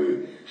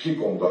reszelő,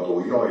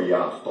 sikongató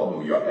jajját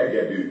tanulja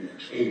hegedű,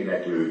 s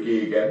éneklő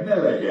kége, ne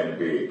legyen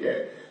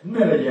béke,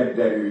 ne legyen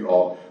derű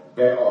a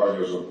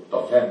bearanyozott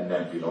a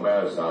fennem finom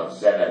elzárt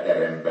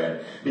zeneteremben,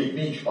 míg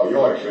nincs a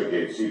jaj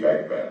sötét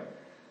szívekben.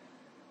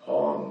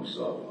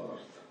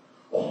 Hangzavart,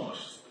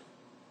 azt,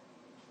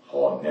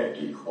 ha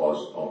nekik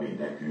az, ami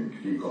nekünk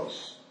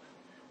vigasz,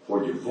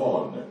 hogy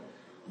van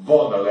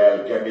a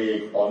lelke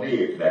még a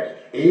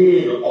népnek,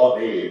 él a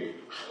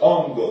nép, s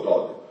hangot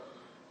ad.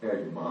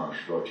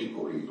 Egymásra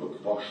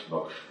csikorított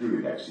vasnak, s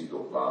kőnek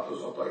szitok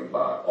változatai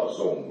vár a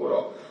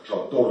zongora, s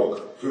a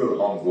torok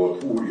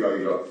fölhangolt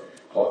húrjaira.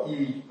 Ha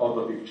így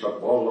adatik csak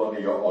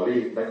vallania a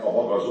létnek a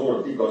maga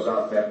zord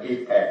igazát, mert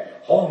épp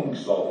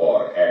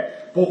hangzavar,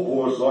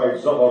 pokolzajt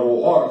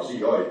zavaró harci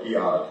jaj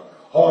kiált,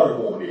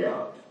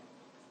 harmóniát.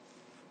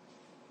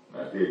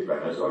 Mert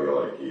éppen ez a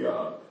jaj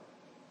kiált,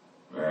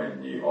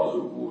 mennyi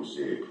hazugul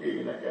szép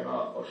éneken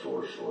át a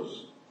sorshoz,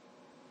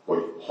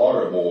 hogy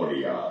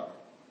harmóniát,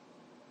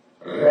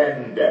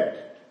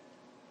 rendet,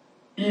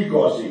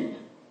 igazit,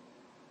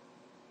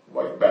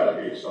 vagy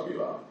belevész a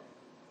világ.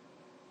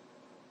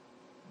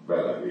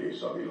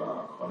 Belevész a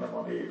világ, hanem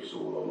a nép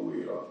szólal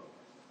újra,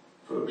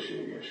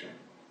 fölségesen.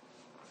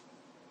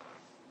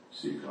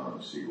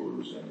 Szikrán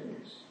szigorú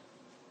zenész,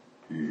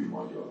 hű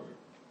magyar,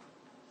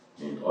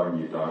 mint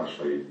annyi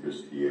társaid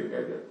közt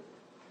hírgedett.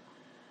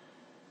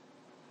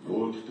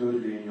 Volt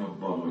törvény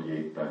abban, hogy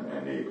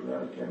éppen nép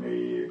lelke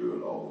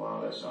mélyéből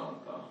ahová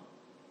leszálltál.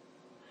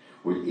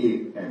 Hogy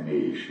épp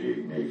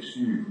mélység, még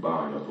szűk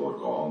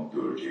bányatorka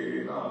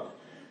hangtölcsérén át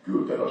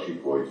küldted a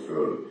sikolyt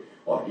föl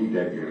a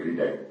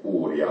hideg-rideg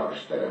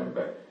óriás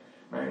terembe,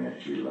 melynek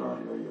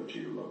csillárjai a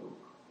csillagok.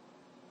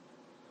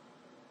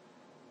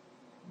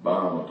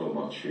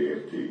 Bánatomat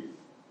sérti,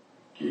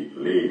 ki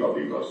léga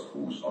vigaszt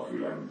húz a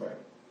fülembe.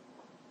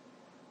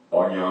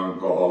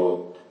 Anyánka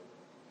halott,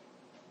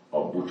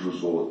 a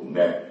búcsúzót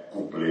ne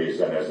kuplé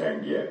zene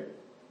zengje.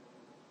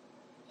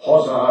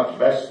 Hazát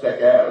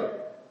vesztek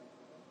el,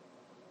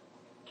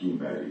 ki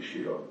meri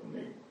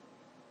siratni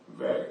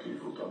verkli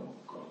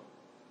futamokkal.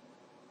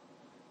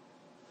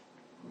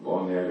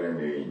 Van-e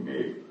remény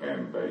még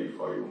emberi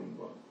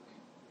fajunkban?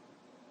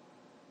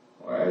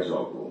 Ha ez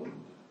a gond,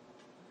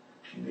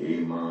 s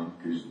némán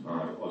küzd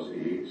már az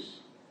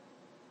ész,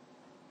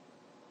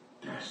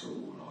 te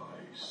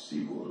szólalj,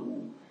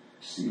 szigorú,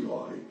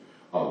 szilaj,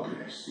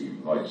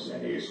 agresszív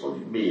nagyzenész, hogy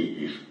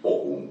mégis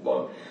okunk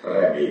van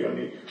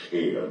remélni s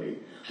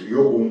élni, s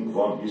jogunk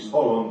van, hisz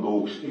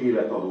halandók s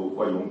életadók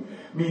vagyunk,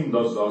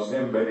 mindazzal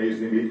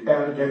szembenézni, mit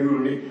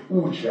elkerülni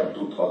úgysem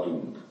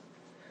tudhatunk,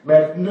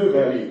 mert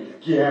növeli,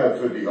 ki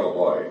elfödi a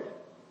bajt.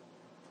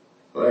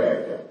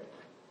 Lehetett,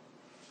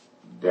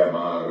 de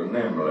már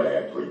nem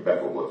lehet, hogy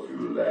befogott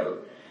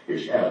füllel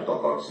és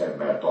eltakart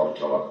szemmel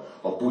tartsalak,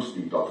 ha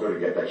pusztít a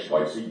förgetek, s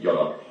majd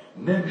szidjanak,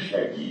 nem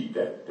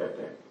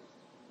segítettetek.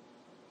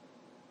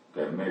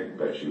 Te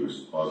megbecsülsz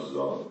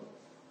azzal,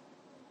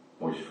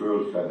 hogy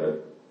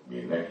fölfeded, mi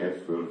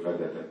neked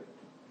fölfedetett,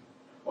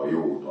 a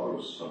jót, a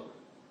rosszat,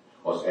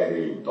 az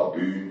erényt, a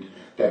bűnt,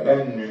 te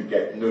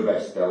bennünket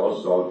növesztel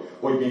azzal,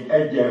 hogy még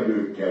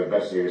egyenlőkkel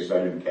beszélsz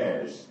velünk,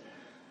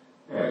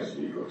 ez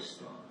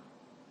vigasztal.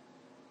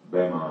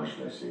 Bemás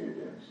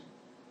beszédez,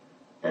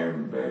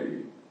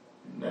 emberi,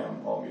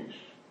 nem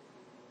hamis.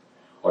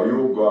 A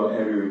joggal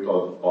erőt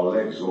ad a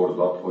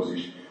legzordabbhoz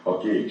is, a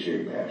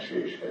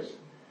kétségbeeséshez.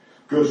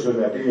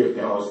 Köszönet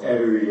érte az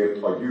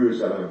erőért, a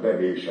győzelem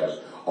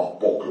bevéshez, a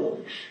poklon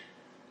is.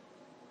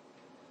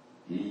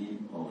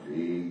 Ím a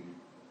vég,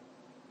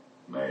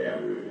 mely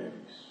előre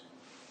visz.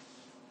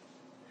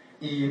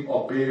 Ím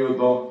a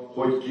példa,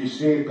 hogy ki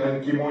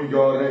szépen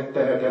kimondja a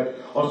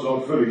rettenetet,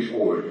 azzal föl is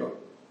oldja.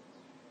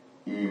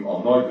 Ím a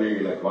nagy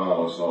lélek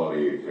válasza a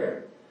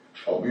létre,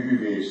 s a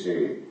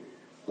művészé,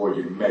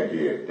 hogy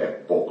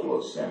megérte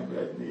poklot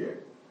szenvednie.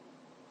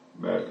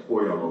 Mert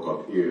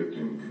olyanokat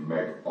éltünk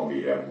meg,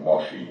 amire ma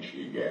sincs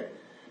ige.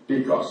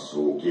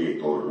 Picasso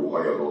kétorrú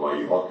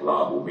hajadonai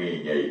hatlábú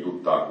ményei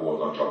tudták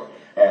volna csak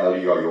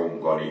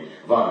eljajongani,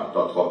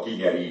 vágtatva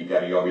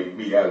kinyeríteni, amit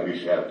mi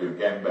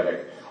elviseltünk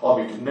emberek,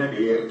 amit nem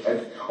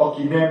érted,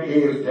 aki nem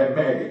érte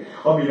meg,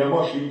 amire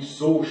ma sincs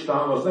szó, s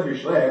tán az nem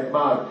is lehet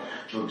már,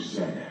 csak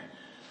zene,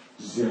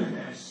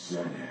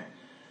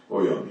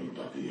 olyan, mint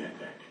a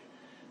tietek.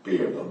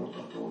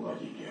 Példamutató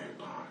nagy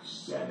igerpár,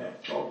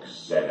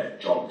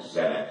 csak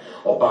zene,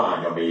 a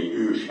bánya mély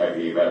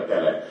őshevével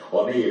tele,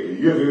 a nép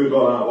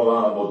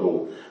jövődalával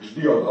álmodó, s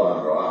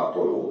diadalára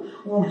ápoló,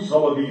 úgy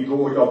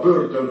szabadító, hogy a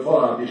börtön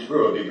falát is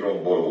földig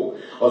romboló,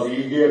 az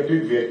ígért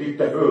tündvért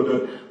itte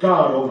földön,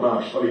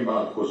 káromlással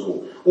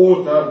imádkozó,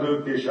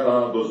 oltárdöntéssel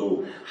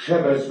áldozó,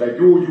 sebezve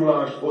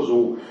gyógyulást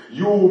hozó,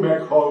 jó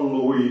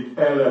meghallóit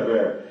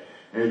eleve,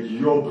 egy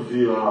jobb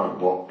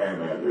világba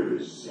emelő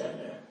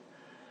zene.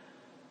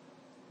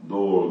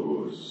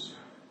 Dolgozz,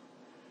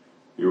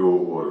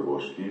 jó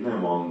orvos, ki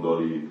nem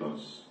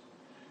andalítasz,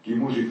 ki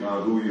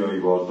muzsikád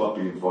ujjaival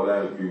tapintva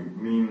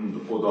lelkünk mind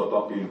oda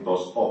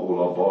tapintasz,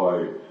 ahol a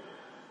baj,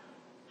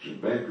 s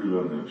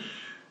bekülönös,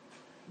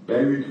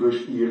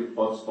 beütvös írt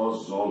adsz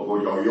azzal,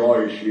 hogy a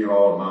jaj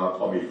síralmát,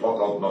 ami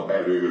fakadna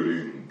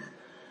belőlünk,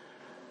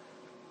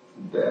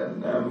 de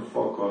nem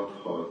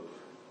fakadhat,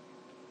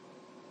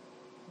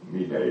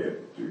 mi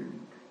helyettünk,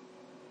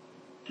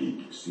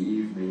 kik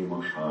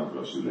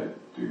szívnémaságra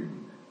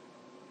születtünk,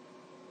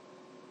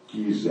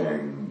 ki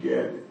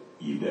zenged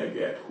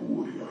ideget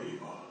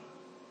húrjaival.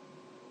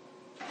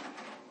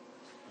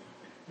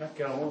 Meg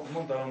kell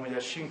mondanom, hogy a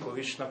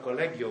Sinkovicsnak a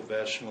legjobb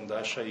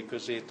versmondásai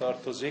közé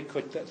tartozik,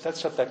 hogy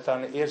tetszettek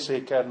talán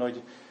érzékelni,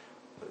 hogy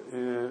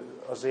ő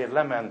azért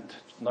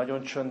lement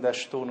nagyon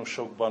csöndes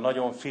tónusokban,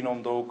 nagyon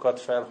finom dolgokat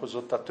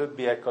felhozott, a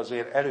többiek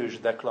azért erős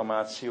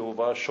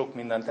deklamációval sok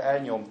mindent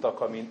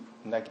elnyomtak, ami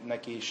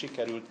neki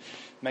sikerült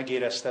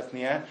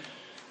megéreztetnie.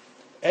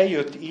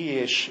 Eljött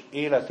Illyés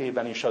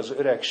életében is az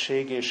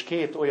öregség, és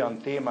két olyan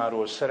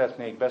témáról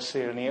szeretnék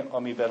beszélni,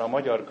 amiben a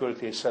magyar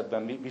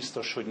költészetben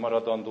biztos, hogy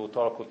maradandót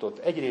alkotott.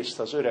 Egyrészt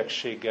az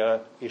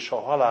öregséggel és a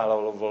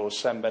halállal való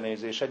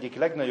szembenézés. Egyik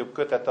legnagyobb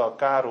kötete a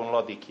Káron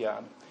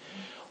Ladikján.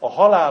 A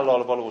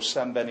halállal való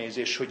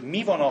szembenézés, hogy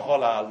mi van a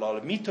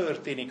halállal, mi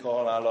történik a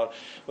halállal.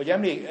 Hogy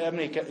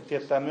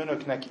emlékeztettem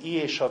önöknek,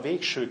 Illyés a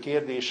végső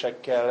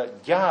kérdésekkel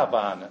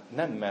gyáván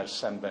nem mer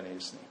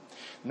szembenézni.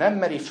 Nem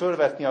meri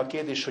fölvetni a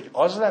kérdést, hogy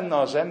az lenne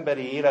az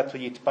emberi élet,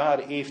 hogy itt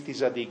pár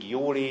évtizedig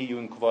jól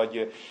éljünk,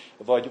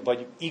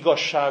 vagy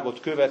igazságot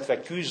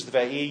követve,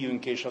 küzdve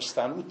éljünk, és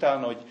aztán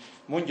utána, hogy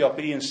mondja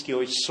Pirinszky,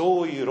 hogy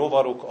szólj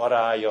rovarok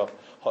arája,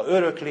 ha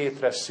örök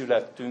létre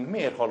születtünk,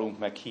 miért halunk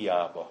meg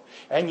hiába?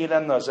 Ennyi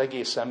lenne az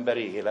egész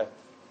emberi élet.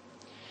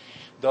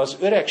 De az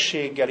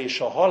öregséggel és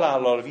a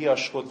halállal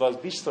viaskodva az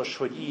biztos,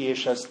 hogy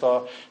Illyés ezt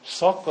a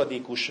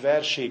szakadikus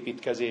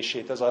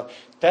versépítkezését, ez a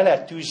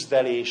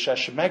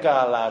teletűzdeléses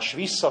megállás,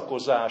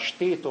 visszakozás,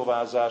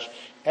 tétovázás,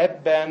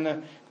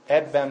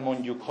 ebben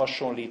mondjuk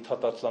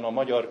hasonlíthatatlan a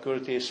magyar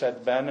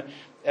költészetben.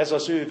 Ez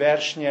az ő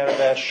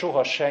versnyelve,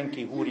 soha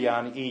senki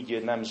húrján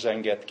így nem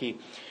zenged ki.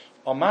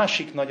 A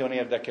másik nagyon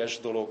érdekes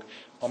dolog,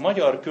 a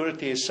magyar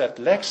költészet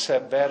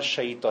legszebb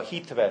verseit a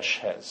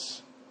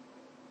hitveshez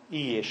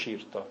Illyés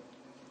írta.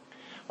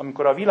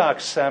 Amikor a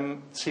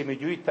Világszem című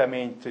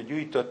gyűjteményt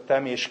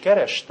gyűjtöttem, és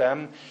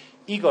kerestem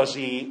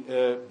igazi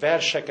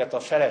verseket a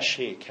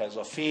feleséghez,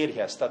 a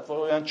férjhez, tehát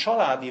olyan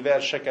családi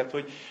verseket,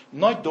 hogy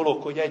nagy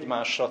dolog, hogy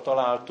egymásra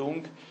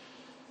találtunk,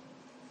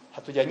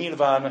 Hát ugye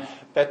nyilván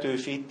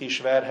Petőfi itt is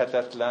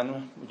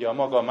verhetetlen, ugye a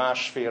maga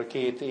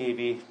 1,5-2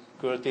 évi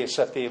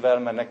költészetével,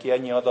 mert neki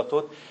ennyi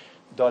adatot,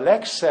 de a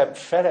legszebb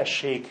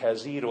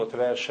feleséghez írott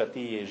verset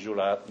Illyés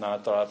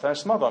Gyulánál találtam.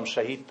 Ezt magam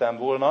se hittem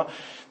volna,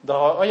 de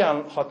ha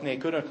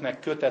ajánlhatnék önöknek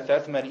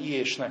kötetet, mert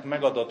Illyésnek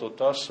megadatott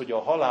az, hogy a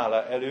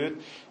halála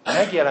előtt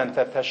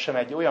megjelentethessen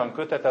egy olyan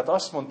kötetet,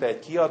 azt mondta egy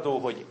kiadó,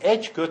 hogy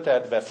egy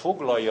kötetbe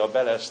foglalja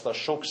bele ezt a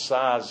sok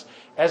 100,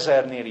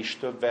 1000-nél is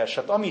több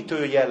verset, amit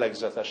ő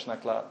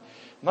jellegzetesnek lát.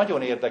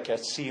 Nagyon érdekes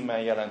címen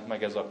jelent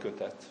meg ez a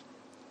kötet.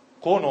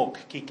 Konok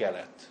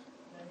kikelet.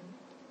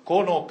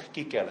 Konok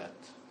kikelet.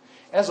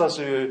 Ez az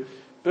ő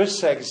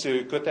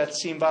összegző kötet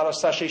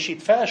címválasztása, és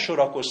itt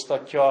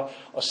felsorakoztatja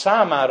a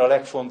számára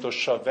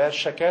legfontosabb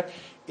verseket,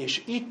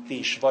 és itt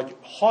is vagy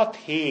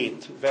 6-7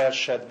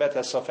 verset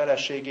betesz a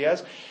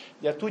feleségéhez.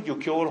 Ugye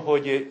tudjuk jól,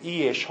 hogy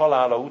Illyés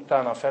halála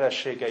után a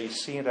felesége is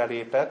színre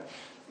lépett,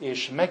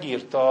 és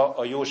megírta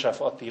a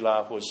József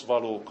Attilához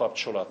való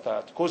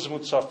kapcsolatát.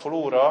 Kozmuca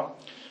Flóra,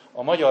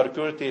 a magyar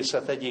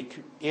költészet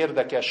egyik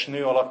érdekes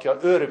nőalakja,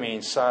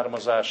 örmény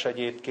származás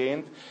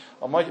egyébként.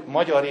 A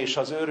magyar és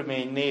az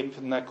örmény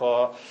népnek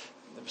a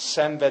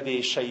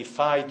szenvedései,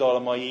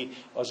 fájdalmai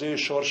az ő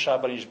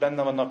sorsában is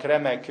benne vannak.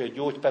 Remek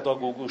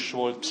gyógypedagógus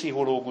volt,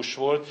 pszichológus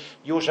volt.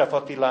 József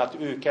Attilát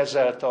ő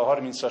kezelte a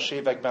 30-as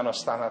években,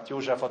 aztán hát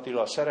József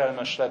Attila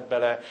szerelmes lett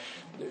bele,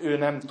 ő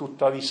nem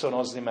tudta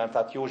viszonozni, mert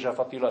hát József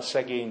Attila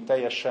szegény,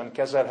 teljesen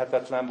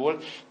kezelhetetlen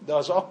volt, de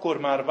az akkor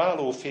már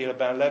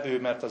válófélben levő,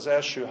 mert az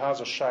első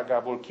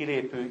házasságából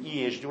kilépő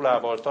Illyés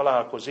Gyulával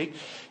találkozik,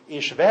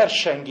 és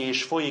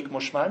versengés folyik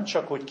most már, nem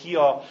csak, hogy ki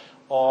a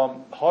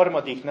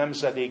harmadik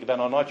nemzedékben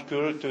a nagy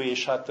költő,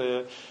 és hát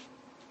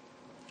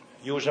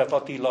József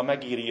Attila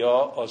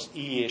megírja az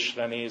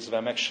Illyésre nézve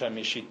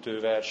megsemmisítő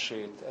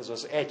versét. Ez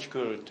az egy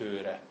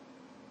költőre.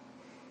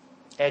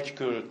 Egy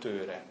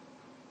költőre.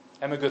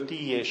 Emögött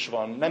Illyés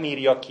van, nem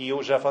írja ki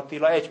József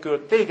Attila, egy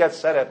költő, téged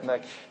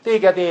szeretnek,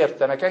 téged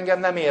értenek, engem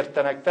nem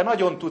értenek, te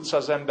nagyon tudsz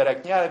az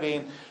emberek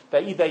nyelvén, te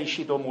ide is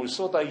idomulsz,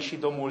 oda is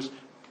idomulsz.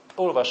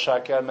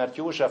 Olvassák el, mert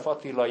József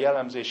Attila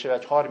jellemzésével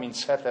egy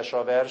 37-es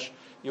a vers,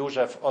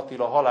 József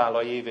Attila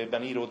halála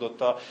évében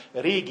íródott a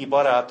régi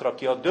barátra,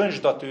 aki a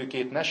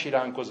döntsdatőkét ne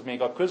siránkozz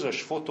még a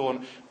közös fotón,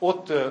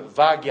 ott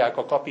vágják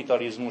a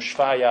kapitalizmus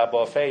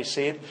fájába a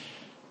fejszét.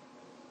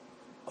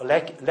 A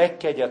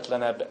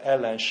legkegyetlenebb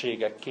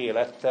ellenségekké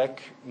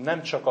lettek,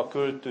 nem csak a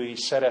költői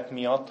szerep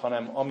miatt,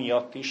 hanem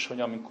amiatt is, hogy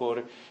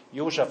amikor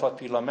József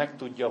Attila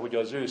megtudja, hogy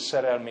az ő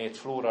szerelmét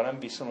Flóra nem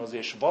viszonoz,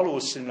 és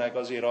valószínűleg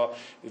azért a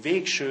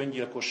végső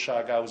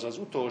öngyilkosságához az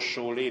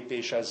utolsó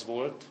lépés ez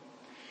volt,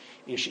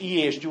 és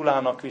Illyés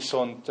Gyulának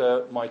viszont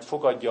majd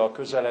fogadja a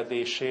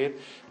közeledését.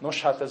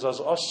 Nos, hát ez az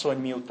asszony,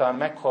 miután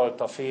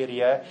meghalt a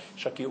férje,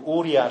 és aki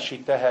óriási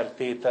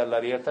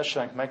tehertétellel élt,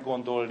 tessenek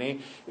meggondolni,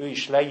 ő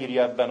is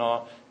leírja ebben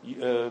a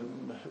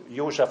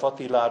József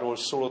Attiláról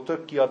szóló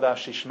több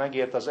kiadást is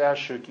megért, az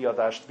első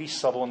kiadást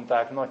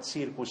visszavonták, nagy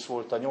cirkusz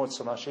volt a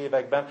 80-as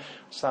években,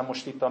 aztán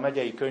most itt a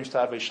Megyei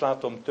Könyvtárban is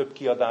látom, több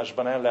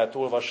kiadásban el lehet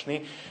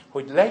olvasni,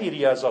 hogy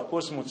leírja ez a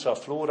Kozmuca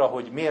Flóra,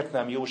 hogy miért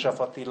nem József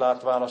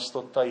Attilát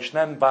választotta, és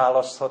nem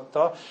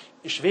választhatta,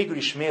 és végül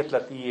is miért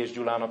lett Illyés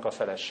Gyulának a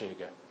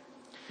felesége.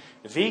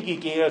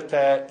 Végig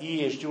élte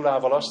Illyés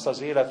Gyulával azt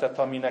az életet,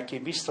 ami neki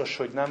biztos,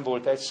 hogy nem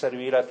volt egyszerű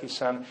élet,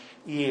 hiszen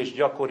Illyés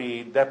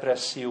gyakori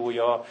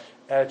depressziója,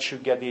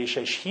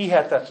 elcsüggedése és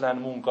hihetetlen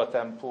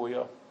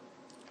munkatempója.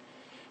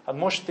 Hát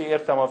most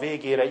értem a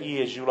végére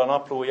Illyés Gyula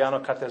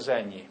naplójának, hát ez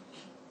ennyi.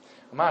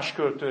 A más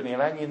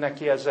költőnél ennyi,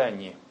 neki ez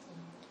ennyi.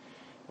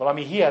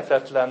 Valami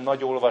hihetetlen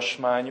nagy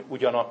olvasmány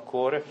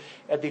ugyanakkor.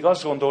 Eddig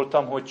azt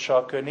gondoltam, hogy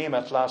csak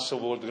Németh László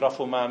volt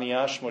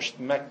grafomániás, most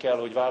meg kell,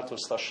 hogy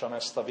változtassam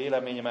ezt a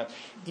véleményemet.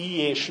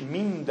 Illyés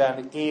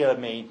minden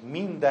élményt,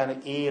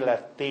 minden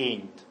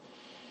élettényt,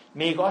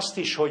 még azt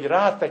is, hogy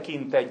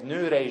rátekint egy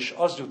nőre, és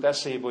az jut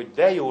eszébe, hogy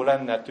de jó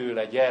lenne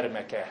tőle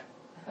gyermeke.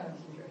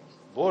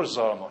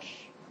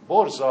 Borzalmas.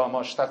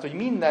 Borzalmas, tehát, hogy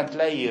mindent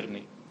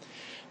leírni.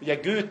 Ugye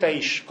Goethe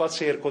is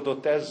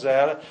kacérkodott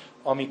ezzel,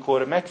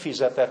 amikor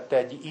megfizetett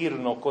egy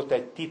írnokot,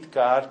 egy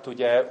titkárt,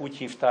 ugye úgy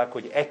hívták,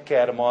 hogy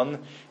Eckermann,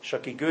 és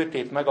aki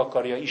Goethét meg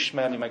akarja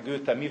ismerni, meg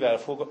Goethe mivel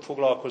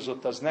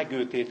foglalkozott, az ne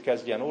Goethét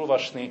kezdjen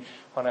olvasni,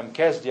 hanem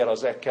kezdj el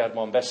az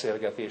Eckermann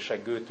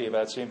beszélgetések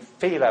Goethével című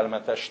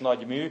félelmetes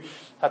nagy mű.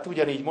 Hát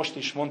ugyanígy most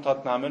is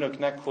mondhatnám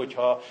önöknek,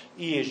 hogyha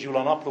Illyés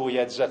Gyula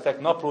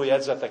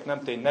naplójegyzetek nem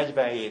tény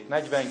 47,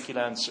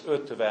 49,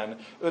 50,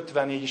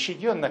 54, és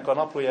így jönnek a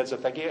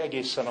naplójegyzetek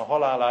egészen a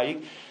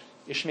haláláig,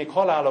 és még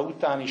halála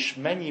után is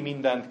mennyi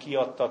mindent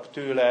kiadtak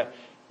tőle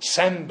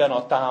szemben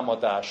a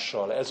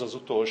támadással. Ez az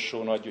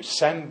utolsó nagy,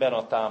 szemben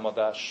a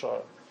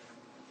támadással.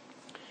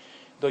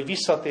 De hogy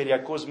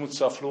visszatérjek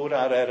Kozmuca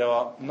Flórára, erre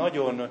a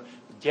nagyon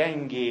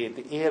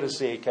gyengéd,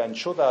 érzékeny,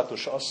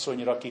 csodálatos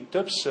asszonyra, aki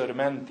többször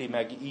menti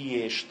meg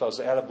Illyést az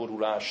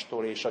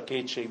elborulástól és a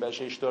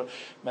kétségbeeséstől,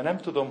 mert nem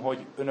tudom,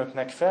 hogy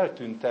önöknek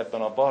feltűnt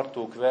ebben a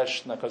Bartók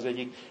versnek az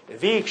egyik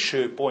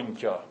végső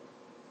pontja,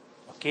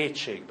 a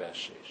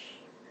kétségbeesés.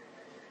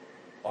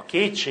 A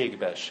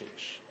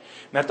kétségbeesés.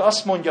 Mert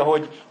azt mondja,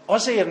 hogy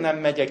azért nem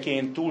megyek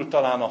én túl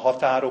talán a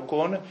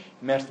határokon,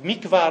 mert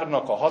mik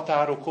várnak a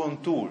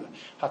határokon túl.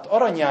 Hát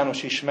Arany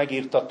János is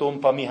megírta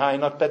Tompa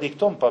Mihálynak, pedig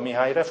Tompa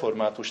Mihály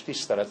református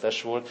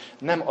tiszteletes volt,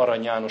 nem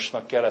Arany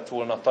Jánosnak kellett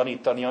volna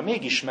tanítania,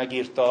 mégis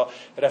megírta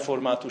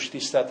református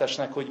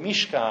tiszteletesnek, hogy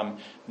Miskám,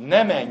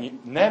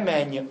 ne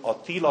menj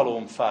a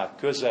tilalomfák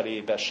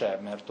közelébe sem,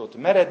 mert ott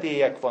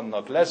meredélyek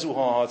vannak,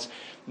 lezuhanhatsz,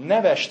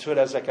 ne vesd föl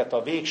ezeket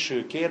a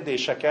végső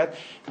kérdéseket,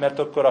 mert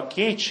akkor a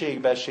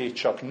kétségbeesés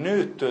csak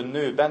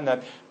nő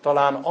benned,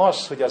 talán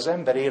az, hogy az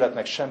ember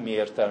életnek semmi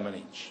értelme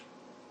nincs.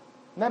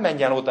 Ne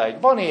menjen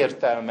odáig, van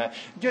értelme,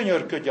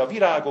 gyönyörködj a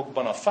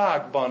virágokban, a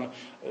fákban,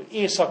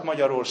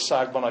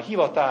 Észak-Magyarországban, a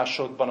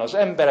hivatásodban, az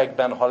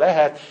emberekben, ha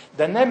lehet,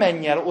 de ne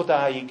menj el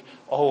odáig,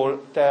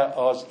 ahol te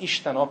az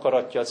Isten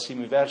akaratja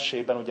című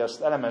versében, ugye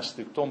ezt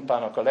elemeztük,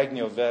 Tompának a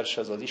legnagyobb vers,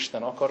 ez az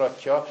Isten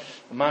akaratja,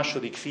 a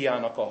második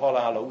fiának a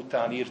halála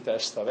után írta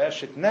ezt a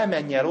versét, ne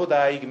menj el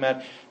odáig,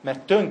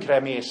 mert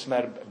tönkremész,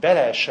 mert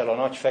beleesel a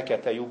nagy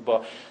fekete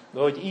lyukba. De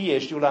hogy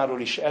Illyés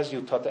Gyuláról is ez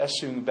juthat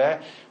eszünkbe,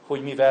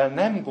 hogy mivel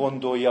nem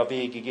gondolja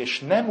végig, és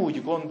nem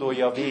úgy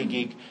gondolja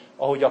végig,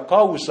 ahogy a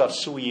causa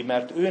sui,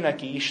 mert ő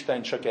neki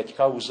Isten csak egy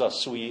causa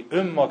sui,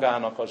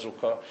 önmagának az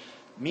oka.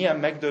 Milyen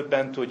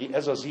megdöbbentő, hogy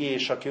ez az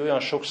Illyés, aki olyan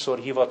sokszor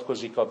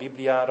hivatkozik a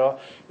Bibliára,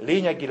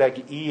 lényegileg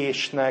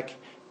Illyésnek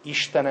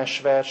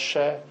istenes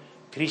verse,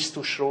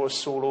 Krisztusról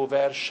szóló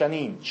verse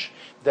nincs.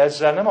 De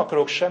ezzel nem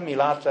akarok semmi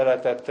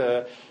látleletet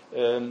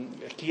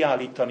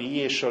kiállítani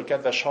Illyésről,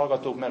 kedves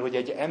hallgatók, mert hogy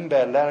egy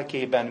ember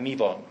lelkében mi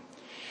van.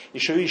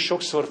 És ő is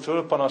sokszor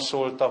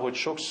fölpanaszolta, hogy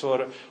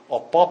sokszor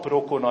a pap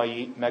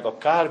rokonai, meg a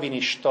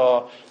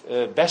kálvinista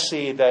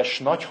beszédes,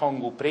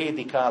 nagyhangú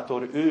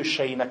prédikátor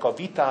őseinek a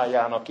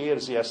vitájának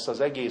érzi ezt az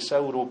egész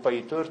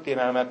európai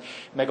történelmet,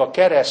 meg a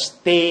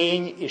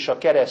keresztény és a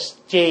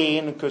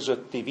keresztjén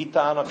közötti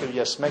vitának,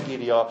 ugye ezt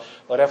megírja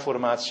a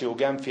Reformáció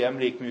Genfi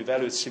Emlékmű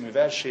előtt című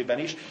versében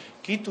is.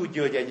 Ki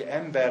tudja, hogy egy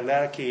ember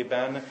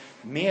lelkében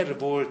miért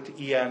volt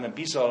ilyen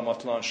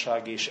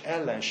bizalmatlanság és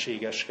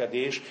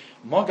ellenségeskedés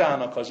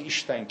magának az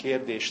Isten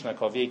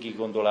kérdésnek a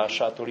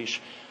végiggondolásától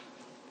is.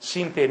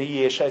 Szintén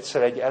Illyés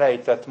egyszer egy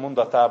elejtett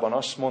mondatában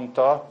azt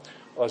mondta,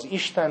 az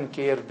Isten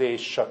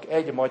kérdés csak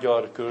egy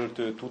magyar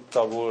költő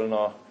tudta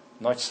volna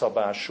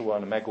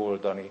nagyszabásúan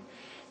megoldani,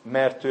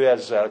 mert ő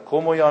ezzel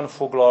komolyan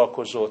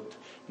foglalkozott,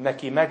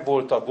 neki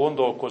megvolt a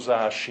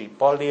gondolkozási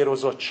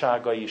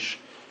pallérozottsága is.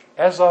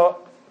 Ez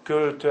a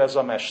költő, ez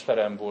a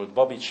mesterem volt,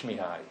 Babics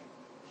Mihály.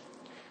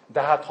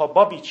 De hát ha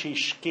Babics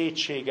is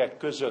kétségek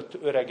között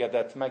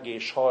öregedett meg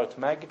és halt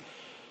meg,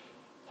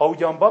 ha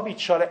ugyan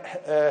Babiccsal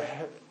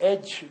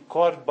egy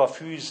kardba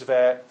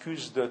fűzve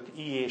küzdött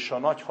Illyés a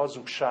nagy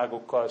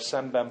hazugságokkal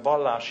szemben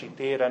vallási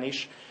téren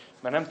is,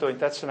 mert nem tudom, hogy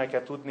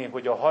tetszenek-e tudni,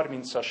 hogy a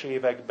 30-as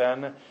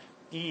években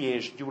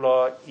Illyés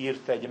Gyula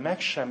írt egy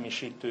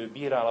megsemmisítő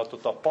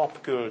bírálatot a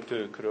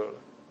papköltőkről.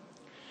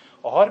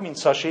 A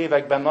 30-as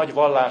években nagy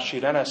vallási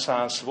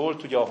reneszánsz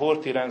volt, ugye a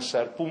Horthy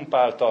rendszer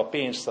pumpálta a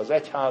pénzt az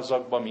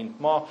egyházakba, mint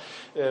ma,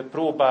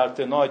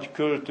 próbált nagy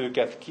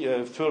költőket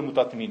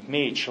fölmutatni, mint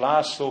Mécs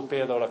László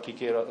például,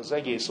 akikért az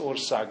egész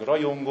ország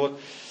rajongott.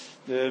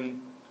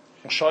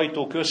 A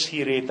sajtó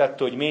közhírré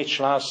tette, hogy Mécs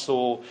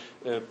László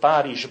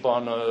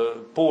Párizsban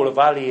Paul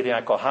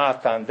Valérinek a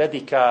hátán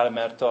dedikál,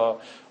 mert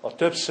a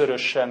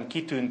többszörösen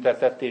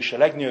kitüntetett és a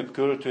legnagyobb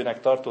költőnek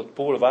tartott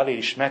Paul Valéry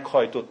is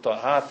meghajtotta a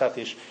hátát,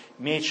 és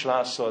Mécs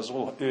László az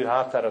ő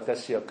hátára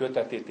teszi a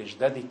kötetét, és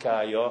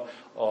dedikálja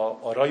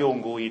a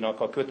rajongóinak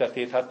a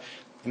kötetét. Hát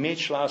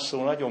Mécs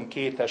László nagyon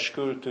kétes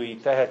költői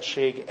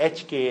tehetség,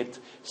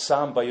 egy-két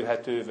számba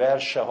jöhető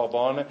verse, ha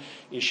van,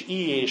 és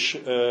Illyés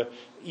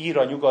ír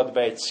a Nyugatba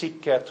egy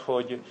cikket,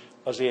 hogy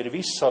azért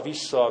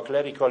vissza-vissza a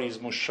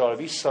klerikalizmussal,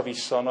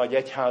 vissza-vissza a nagy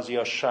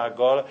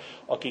egyháziassággal,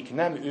 akik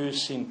nem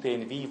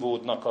őszintén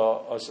vívódnak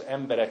az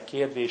emberek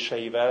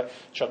kérdéseivel,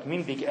 csak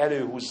mindig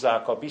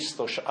előhúzzák a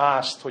biztos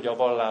ázt, hogy a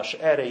vallás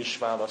erre is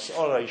válasz,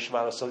 arra is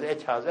válasz, az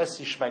egyház ezt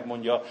is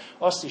megmondja,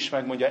 azt is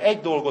megmondja. Egy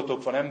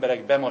dolgotok van,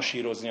 emberek,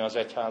 bemasírozni az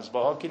egyházba.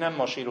 Ha aki nem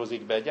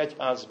masírozik be egy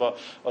egyházba,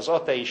 az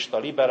ateista,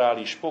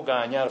 liberális,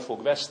 pogány el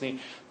fog veszni.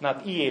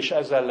 Hát Illyés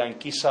ez ellen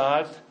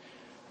kiszállt,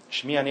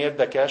 és milyen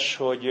érdekes,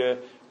 hogy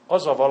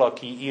az a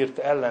valaki írt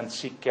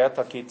ellencikket,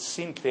 akit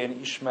szintén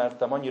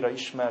ismertem, annyira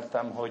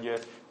ismertem, hogy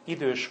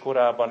idős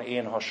korában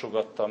én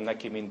hasogattam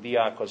neki, mint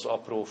diák az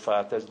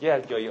aprófát. Ez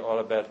Gyergyai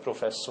Albert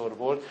professzor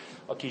volt,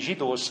 aki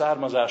zsidó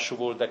származású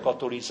volt, de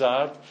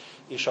katolizált,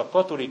 és a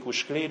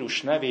katolikus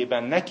klérus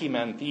nevében neki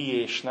ment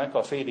Illyésnek,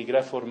 a félig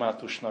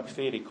reformátusnak,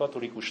 félig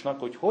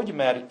katolikusnak, hogy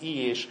mer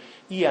Illyés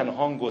ilyen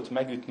hangot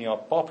megütni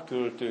a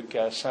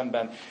papköltőkkel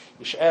szemben,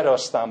 és erre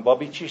aztán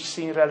Babics is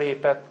színre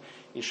lépett,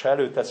 és ha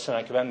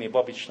előtetszenek venni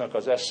Babicsnak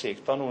az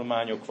Eszék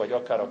tanulmányok, vagy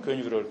akár a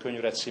Könyvről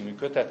könyvre című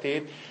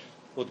kötetét,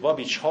 ott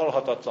Babics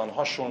halhatatlan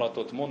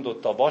hasonlatot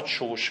mondott a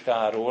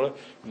vacsóskáról,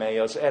 mely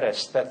az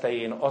ereszt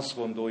tetején azt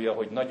gondolja,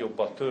 hogy nagyobb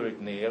a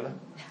tölgynél.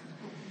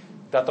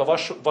 Tehát a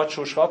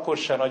vacsóska akkor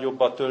sem nagyobb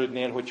a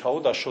tölgynél, hogyha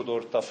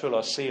odasodorta föl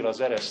a szél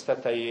az ereszt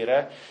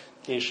tetejére,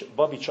 és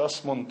Babics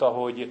azt mondta,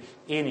 hogy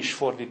én is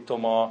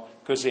fordítom a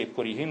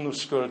középkori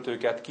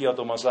himnuszköltőket,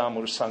 kiadom az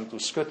Amor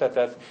Sanctus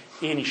kötetet,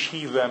 én is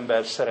hívő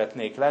ember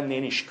szeretnék lenni,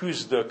 én is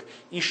küzdök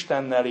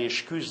Istennel,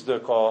 és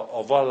küzdök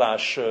a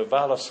vallás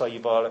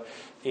válaszaival,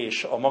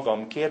 és a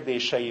magam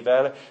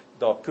kérdéseivel,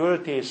 de a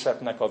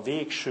költészetnek a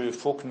végső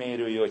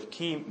fokmérője, hogy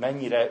ki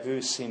mennyire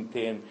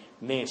őszintén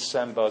néz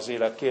szembe az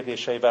élet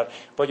kérdéseivel,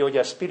 vagy ahogy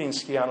ezt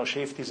Pirinszky János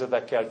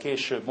évtizedekkel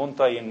később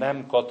mondta, én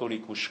nem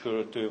katolikus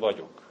költő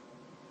vagyok,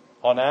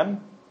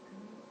 hanem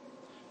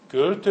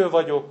költő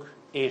vagyok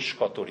és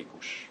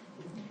katolikus.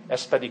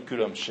 Ez pedig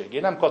különbség.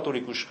 Én nem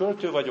katolikus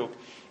költő vagyok,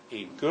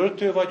 én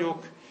költő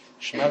vagyok,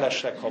 és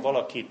mellesleg, ha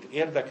valakit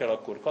érdekel,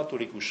 akkor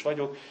katolikus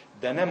vagyok,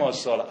 de nem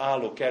azzal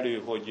állok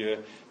elő,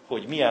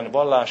 hogy milyen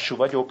vallású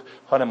vagyok,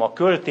 hanem a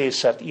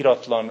költészet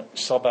iratlan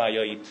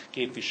szabályait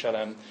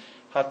képviselem.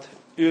 Hát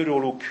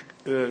őróluk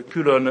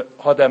külön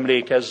hadd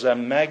emlékezzem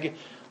meg,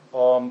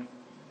 a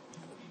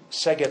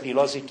Szegedi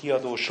Lazi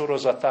kiadó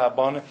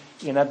sorozatában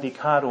én eddig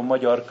 3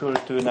 magyar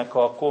költőnek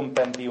a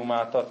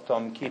kompendiumát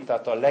adtam ki,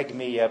 tehát a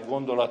legmélyebb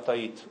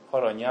gondolatait,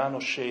 Arany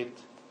Jánosét,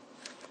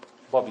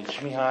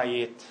 Babics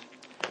Mihályét,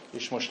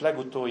 és most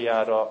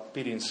legutoljára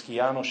Pirinszky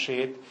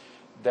Jánosét,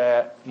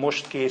 de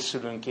most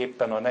készülünk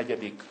éppen a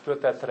 4.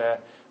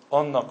 kötetre,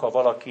 annak a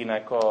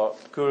valakinek a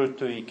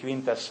költői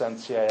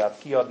kvintesszenciáját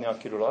kiadni,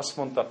 akiről azt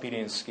mondta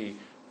Pirinszky,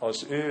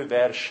 az ő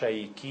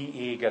versei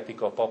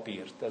kiégetik a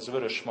papírt. Ez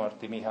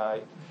Vörösmarty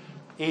Mihály.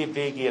 Év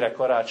végére,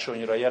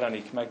 karácsonyra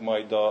jelenik meg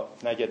majd a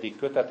 4.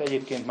 kötet.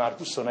 Egyébként már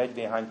 21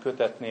 néhány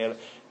kötetnél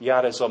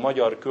jár ez a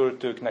magyar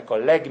költőknek a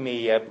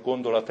legmélyebb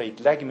gondolatait,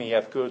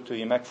 legmélyebb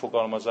költői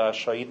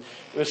megfogalmazásait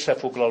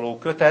összefoglaló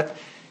kötet,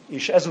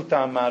 és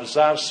ezután már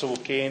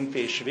zárszóként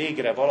és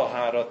végre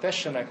valahára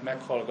tessenek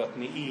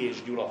meghallgatni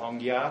Illyés Gyula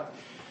hangját,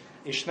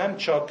 és nem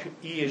csak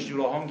Illyés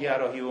Gyula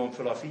hangjára hívom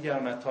fel a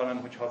figyelmet, hanem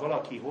hogyha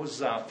valaki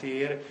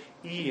hozzáfér,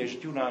 Illyés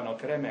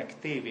Gyulának remek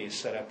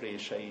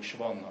tévészereplései is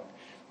vannak.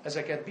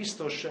 Ezeket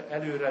biztos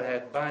előre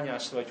lehet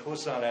bányászni, vagy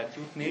hozzá lehet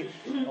jutni.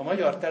 A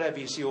magyar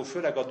televízió,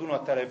 főleg a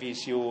Duna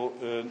televízió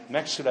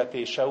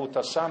megszületése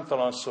óta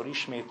számtalanszor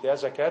ismétli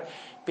ezeket.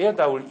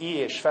 Például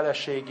Illyés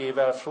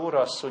feleségével, Flóra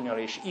asszonnyal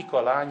és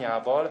Ika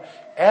lányával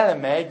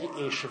elmegy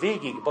és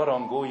végig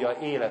barangolja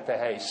élete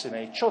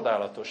helyszíneit.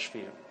 Csodálatos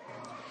film.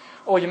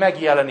 Ahogy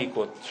megjelenik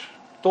ott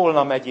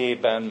Tolna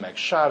megyében, meg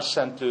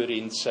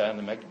Sárszentőrincen,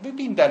 meg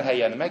minden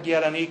helyen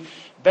megjelenik,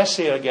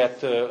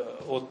 beszélget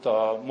ott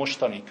a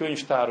mostani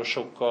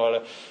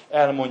könyvtárosokkal,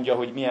 elmondja,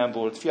 hogy milyen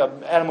volt fia,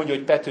 elmondja,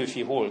 hogy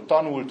Petőfi hol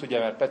tanult, ugye,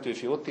 mert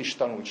Petőfi ott is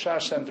tanult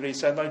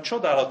Sárszentőrincen. Nagyon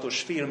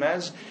csodálatos film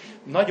ez,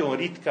 nagyon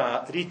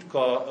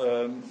ritka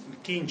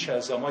kincs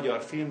ez a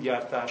magyar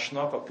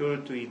filmgyártásnak, a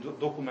költői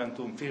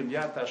dokumentum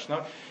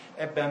filmgyártásnak.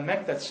 Ebben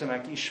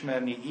megtetszenek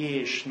ismerni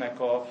Illyésnek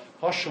a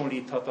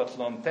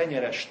hasonlíthatatlan,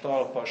 tenyeres,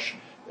 talpas,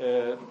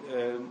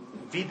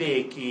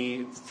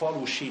 vidéki,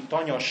 falusi,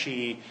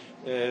 tanyasi,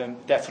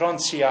 de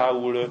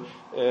franciául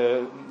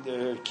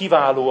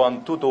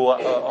kiválóan tudó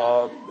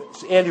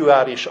az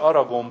Éluard és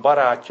Aragon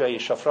barátja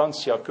és a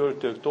francia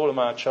költők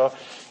tolmácsa,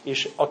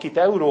 és akit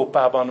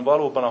Európában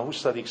valóban a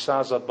 20.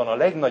 században a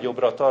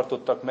legnagyobbra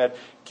tartottak, mert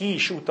ki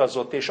is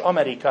utazott, és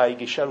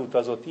Amerikáig is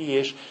elutazott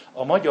Illyés,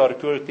 a magyar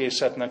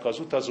költészetnek az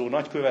utazó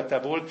nagykövete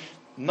volt.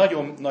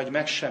 Nagyon nagy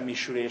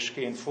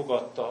megsemmisülésként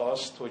fogadta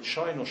azt, hogy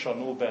sajnos a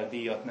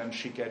Nobel-díjat nem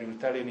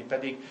sikerült elérni,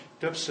 pedig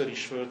többször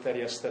is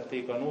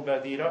fölterjesztették a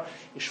Nobel-díjra,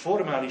 és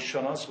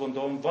formálisan azt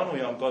gondolom, van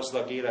olyan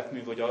gazdag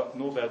életmű, hogy a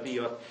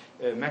Nobel-díjat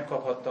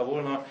megkaphatta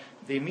volna,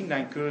 de én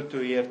minden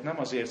költőért nem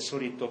azért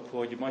szorítok,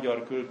 hogy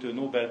magyar költő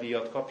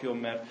Nobel-díjat kapjon,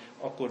 mert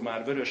akkor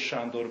már Vörös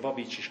Sándor,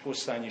 Babics és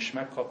Kosszány is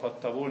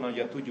megkaphatta volna.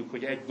 Ugye tudjuk,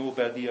 hogy egy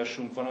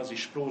Nobel-díjasunk van, az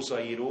is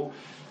prózaíró.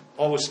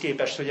 Ahhoz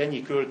képest, hogy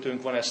ennyi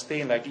költőnk van, ez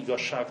tényleg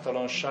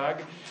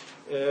igazságtalanság.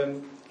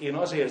 Én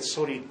azért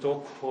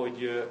szorítok,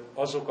 hogy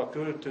azok a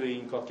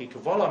költőink, akik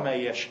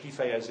valamelyes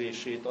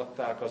kifejezését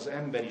adták az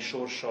emberi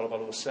sorssal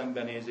való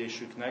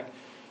szembenézésüknek,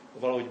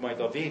 valahogy majd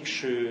a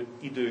végső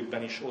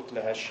időkben is ott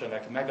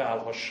lehessenek,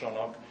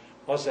 megállhassanak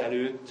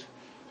azelőtt,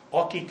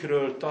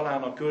 akikről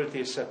talán a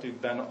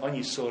költészetükben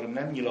annyiszor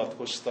nem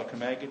nyilatkoztak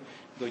meg,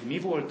 de hogy mi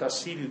volt a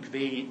szívük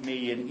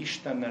mélyén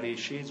Istennel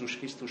és Jézus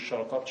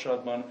Krisztussal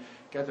kapcsolatban,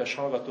 kedves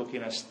hallgatók,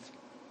 én ezt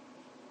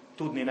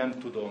tudni nem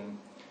tudom.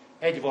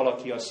 Egy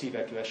valaki a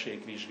szívek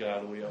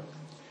vesékvizsgálója.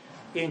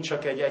 Én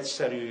csak egy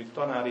egyszerű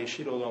tanár és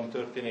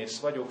irodalomtörténész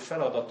vagyok,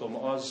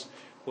 feladatom az,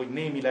 hogy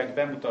némileg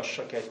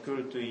bemutassak egy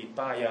költői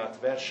pályát,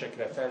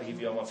 versekre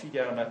felhívjam a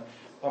figyelmet,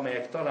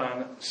 amelyek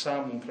talán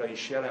számunkra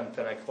is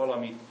jelentenek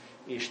valamit,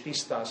 és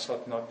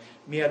tisztázhatnak.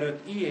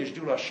 Mielőtt Illyés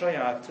Gyula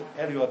saját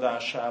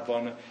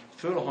előadásában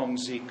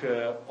fölhangzik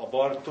a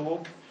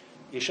Bartók,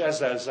 és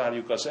ezzel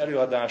zárjuk az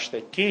előadást,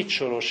 egy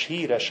kétsoros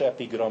híres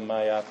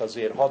epigrammáját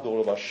azért hadd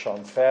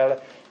olvassam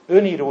fel.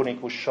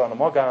 Önironikusan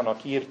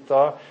magának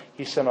írta,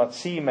 hiszen a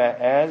címe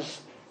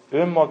ez,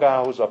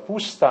 önmagához, a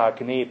puszták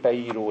népe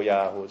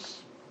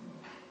írójához.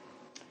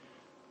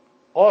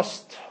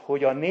 Azt,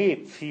 hogy a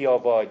nép fia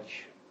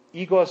vagy,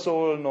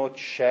 igazolnod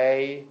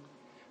sej,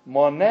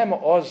 ma nem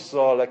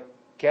azzal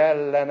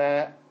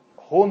kellene,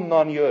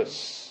 honnan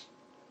jössz,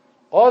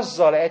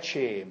 azzal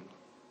ecsém,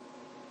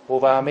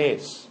 hová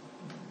mész.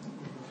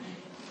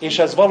 És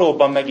ez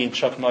valóban megint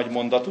csak nagy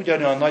mondat.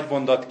 Ugyanolyan nagy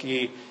mondat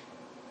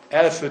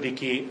elfödi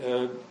ki,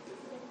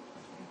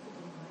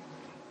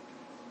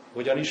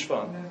 hogyan is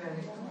van?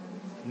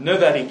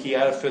 Növeli ki,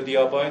 elfödi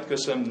a bajt,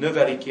 köszönöm,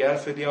 növeli ki,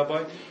 elfödi a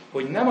bajt,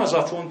 hogy nem az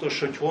a fontos,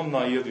 hogy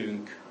honnan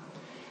jövünk.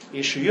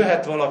 És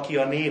jöhet valaki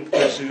a nép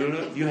közül,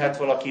 jöhet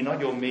valaki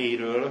nagyon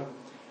mélyről,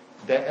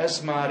 de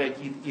ez már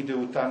egy idő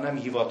után nem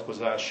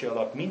hivatkozási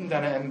alap.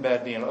 Minden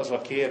embernél az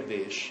a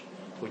kérdés,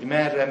 hogy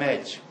merre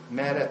megy,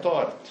 merre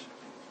tart.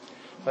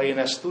 Ha én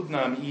ezt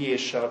tudnám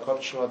Illyéssel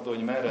kapcsolatban,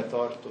 hogy merre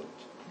tartott.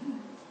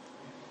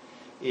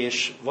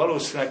 És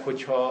valószínűleg,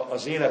 hogyha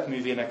az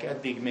életművének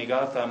eddig még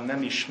általán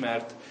nem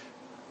ismert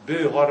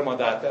bő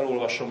harmadát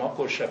elolvasom,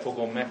 akkor se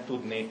fogom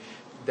megtudni,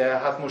 de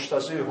hát most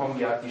az ő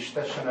hangját is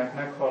tessenek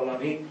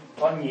meghallani,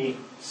 annyi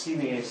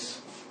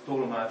színész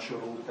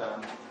tolmácsoló után.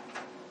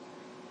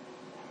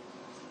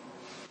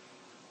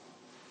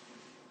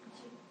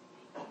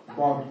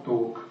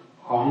 Bartók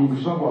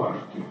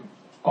hangzavart,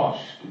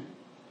 azt,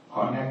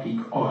 ha nekik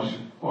az,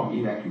 ami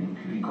nekünk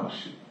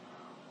igaz.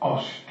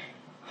 Azt,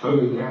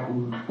 földre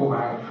húlt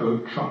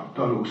povárföld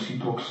csattanó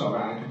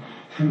szitokszavád,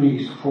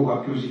 fűrész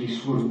foga közé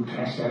szorult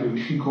reszelő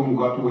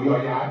sikongató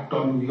jaját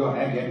tanulja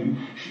hegerű,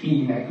 s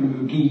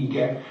éneklő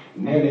gége,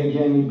 ne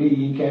legyen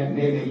béke,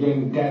 ne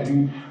legyen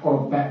derű, a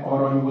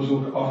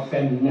bearanyozott a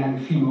fennen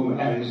finom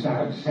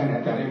elzárt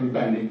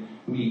szeneteremben,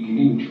 míg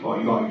nincs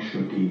a jaj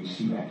sötét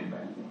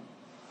szívekben.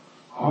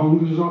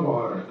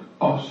 Hangzavart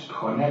azt,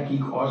 ha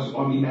nekik az,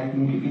 ami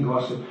nekünk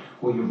igaz,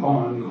 hogy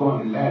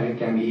van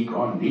lelke még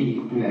a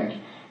népnek,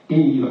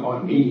 él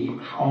a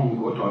nép, s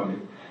hangot ad.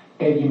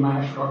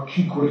 Egymásra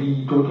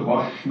csikorított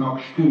vasnak,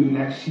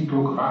 stőnek,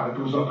 szitok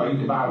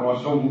változatait vár a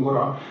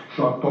zongora, s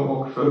a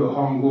tavak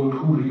fölhangolt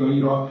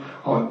hurjaira,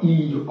 ha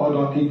így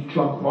adatik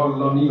csak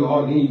vallani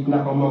a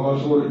népnek a maga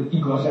zord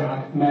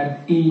igazát,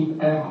 mert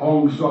épp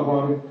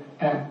hangzavar,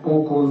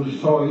 pokol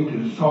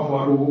zajt,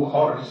 zavaró,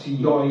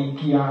 harszi jaj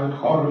kiált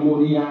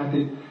harmóniát,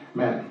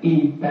 mert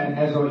éppen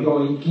ez a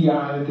jaj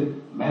kiált,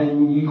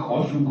 mennyi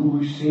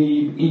hazugul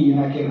szép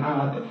éneken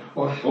át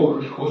a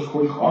sorshoz,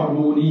 hogy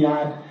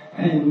harmóniát,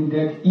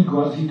 rendet,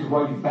 igazit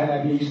vagy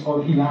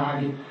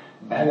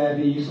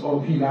belevész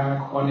a világ,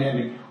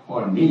 hanem a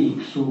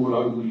nép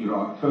szólal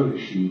újra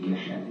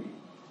fölségesen.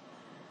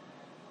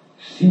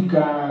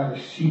 Szikár,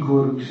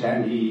 szigorú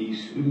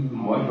zenész, ő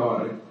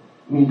magyar,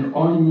 mint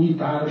annyi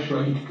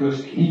társait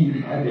közt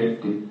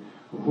hírhedett,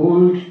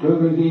 volt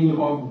törvény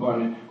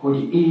abban,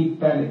 hogy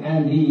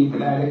éppen nép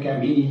lelke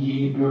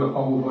mélyéből,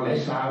 ahova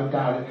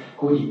leszálltál,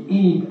 hogy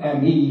épp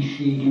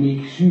mélység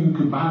még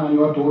szűk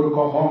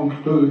bányatorka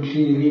hang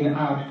töltsérén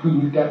át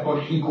küldte a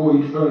sikoly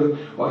föl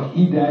a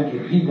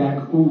hideg,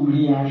 rideg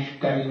óriás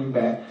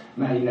terembe,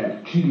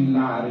 melynek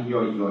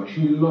csillárjai a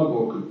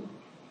csillagok.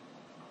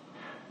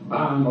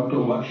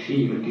 Bánatomat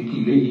sérti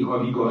ki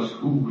léha igaz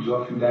húz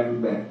a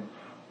fülembe,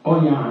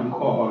 anyánk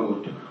a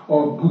halott,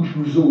 a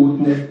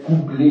búcsúzótnek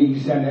kuplé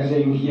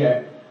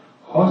zenezengje,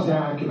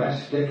 hazák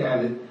vesztek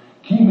el,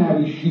 ki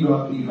mer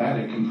siratni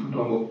lelki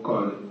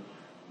futamokkal.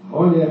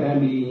 Van-e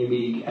remény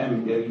még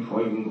emberi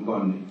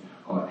fajunkban,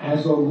 ha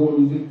ez a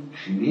gond,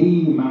 s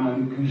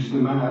némán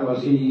küzd már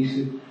az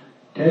ész,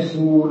 te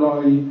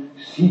szólalj,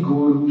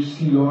 szigorú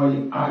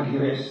szilaj,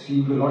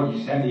 agresszív nagy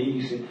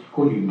zenész,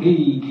 hogy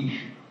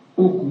mégis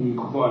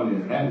okunk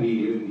van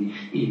remélni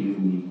s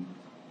élni.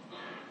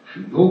 S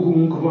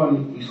jogunk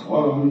van, hisz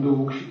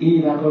halandók, s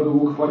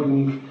életadók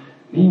vagyunk,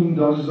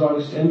 mindazzal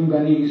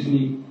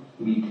szembenézni,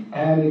 mit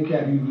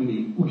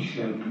elkerülni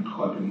úgysem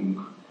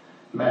tudhatunk,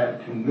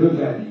 mert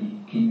növeli,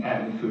 ki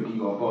elfödi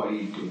a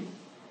bajt.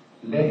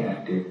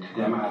 Lehetett,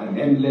 de már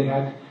nem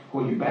lehet,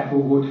 hogy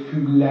befogott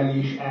füllel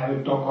és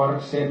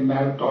eltakart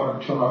szemmel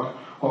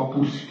tartsanak, ha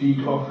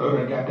pusztít a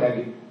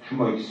förgeteg, s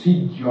majd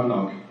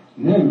szidjanak,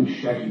 nem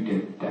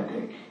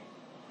segítettetek.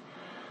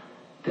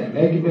 Te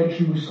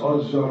megbecsülsz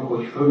azzal,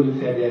 hogy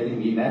fölfeded,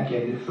 mi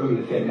neked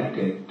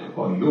fölfedetett,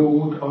 a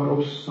jót, a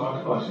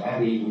rosszat, az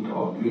erényt,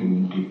 a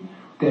bűnt.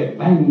 Te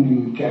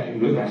bennünket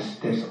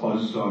növesztesz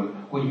azzal,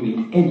 hogy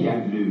mint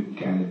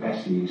egyenlőkkel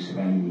beszélsz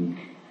velünk.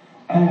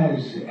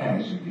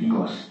 Ez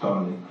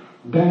vigasztal,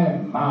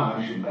 de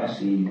más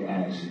beszéd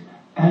ez,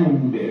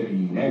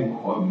 emberi, nem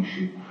hamis.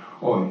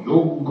 A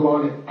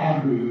joggal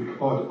erőt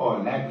ad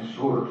a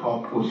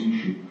legzordhabbhoz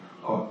is,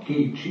 a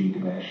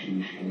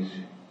kétségbeeséshez.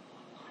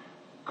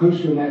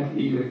 Köszönet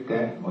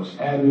érte az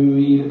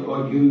erőért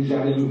a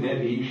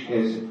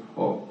győzelemvevéshez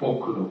a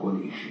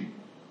poklokon is.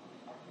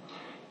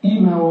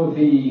 Ime a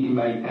vég,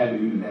 mely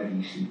előre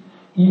viszi.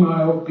 Ime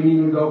a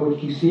példa, hogy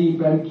ki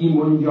szépen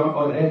kimondja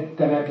a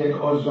retteneket,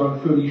 azzal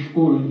föl is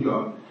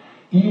oldja.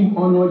 Im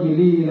a nagy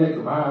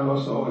lélek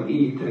válasza a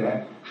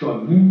létre, s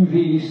a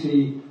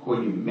művészé,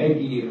 hogy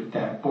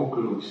megérte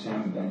poklot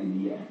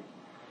szenvednie.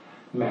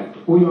 Mert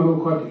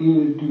olyanokat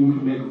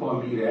éltünk meg,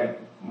 amire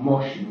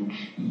ma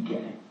sincs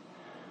ige.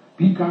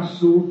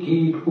 Picasso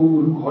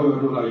képórú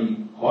hajrolai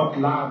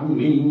hatlábú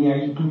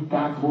lényei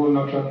tudták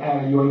volna csak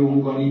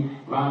eljajongani,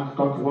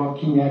 vágtatva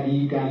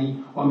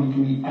kinyeríteni, amit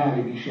mi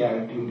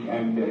elviseltünk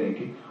emberek,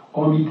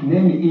 amit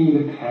nem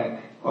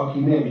érthet, aki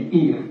nem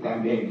érte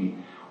meg,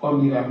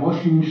 amire ma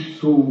sincs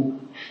szó,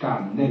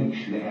 stán nem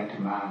is lehet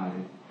már.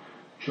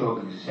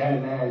 Csak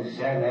zene,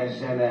 zene,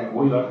 zene,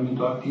 olyan, mint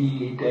a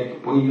tiétek,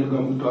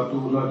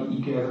 példamutató nagy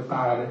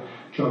ikerpár,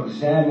 csak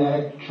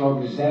zene,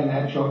 csak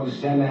zene, csak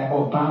zene,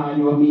 a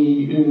bánya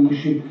mély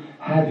ős,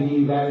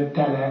 hevével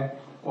tele,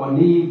 a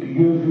nép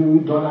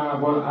jövő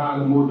dalával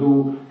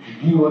álmodó,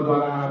 s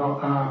diadalára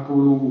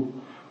ápoló,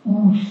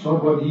 úgy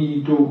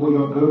szabadító, hogy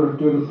a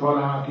börtön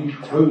falát is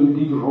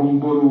földig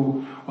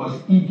romboló,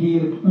 az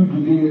ígért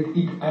üdvért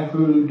itt e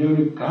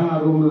földön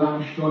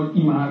káromlással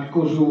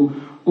imádkozó,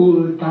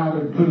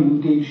 oltár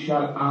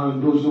döntéssel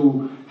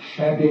áldozó,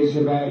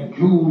 sebezve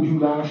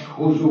gyógyulást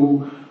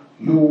hozó,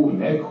 jó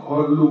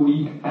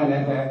meghallóig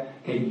eleve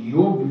egy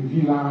jobb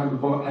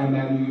világba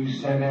emelő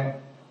zene.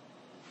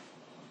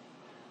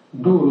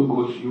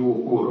 Dolgozz,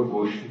 jó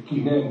orvos, ki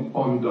nem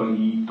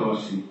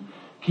andalítasz,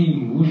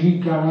 ki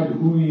muzsikál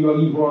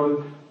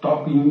ujjaival,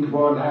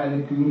 tapintva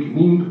lelkünk,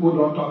 mind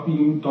oda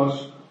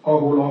tapintasz,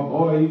 ahol a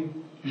baj,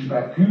 s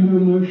be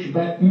különös,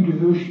 be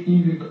üdvös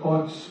írt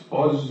adsz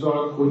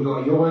azzal, hogy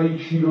a jaj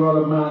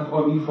siralmát,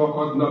 ami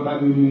fakadna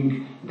belőlünk,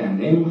 de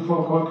nem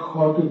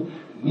fakadhat,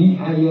 mi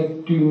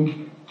helyettünk,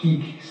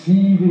 kik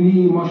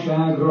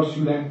szívnémaságra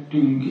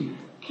születtünk,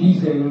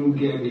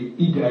 kizenged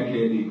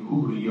ideged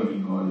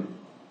ujjaival.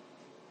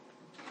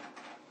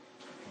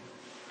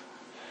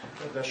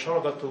 Kedves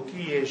hallgatók,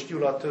 Illyés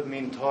Gyula több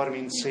mint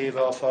 30 éve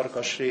a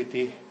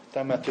Farkasréti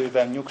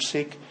temetőben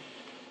nyugszik.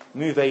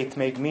 Műveit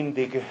még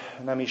mindig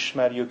nem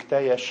ismerjük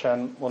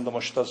teljesen, mondom,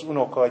 most az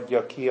unoka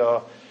adja ki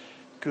a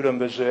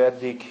különböző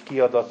eddig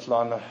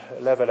kiadatlan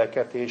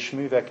leveleket és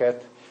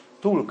műveket.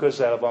 Túl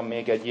közel van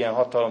még egy ilyen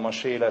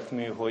hatalmas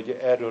életmű, hogy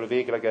erről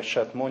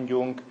véglegeset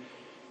mondjunk.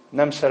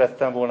 Nem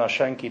szerettem volna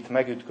senkit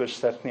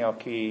megütköztetni,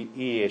 aki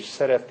Illyést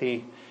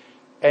szereti.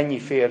 Ennyi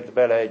fért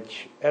bele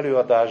egy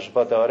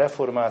előadásba, de a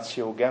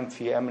reformáció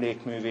genfi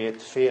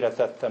emlékművét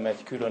félretettem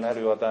egy külön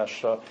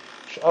előadásra,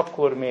 és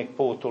akkor még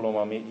pótolom,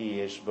 ami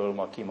Illyésből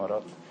ma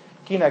kimaradt.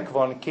 Kinek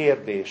van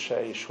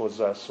kérdése és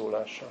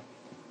hozzászólása?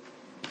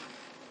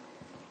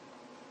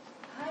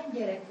 Hány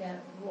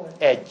gyereke volt?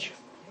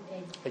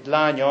 Egy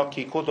lánya,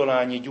 aki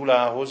Kodolányi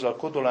Gyulához, a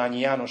Kodolányi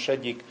János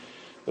egyik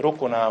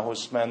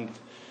rokonához ment,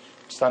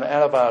 aztán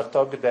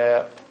elváltak,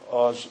 de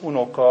az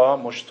unoka,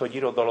 most, hogy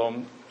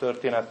irodalom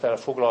történettel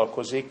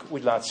foglalkozik,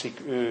 úgy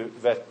látszik, ő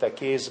vette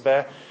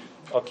kézbe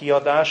a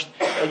kiadást.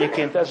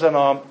 Egyébként ezen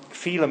a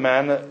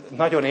filmen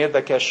nagyon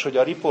érdekes, hogy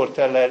a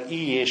riporterrel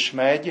Illyés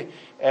megy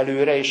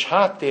előre, és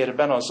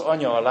háttérben az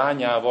anya a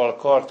lányával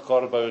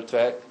kart-karba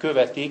öltve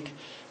követik.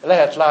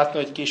 Lehet látni,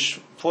 hogy kis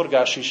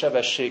forgási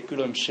sebesség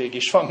különbség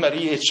is van, mert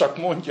Illyés csak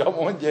mondja,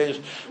 és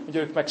hogy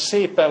ők meg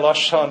szépen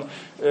lassan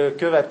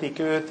követik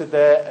őt,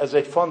 de ez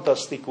egy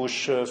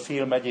fantasztikus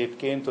film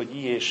egyébként, hogy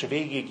Illyés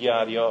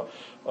végigjárja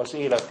az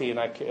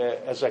életének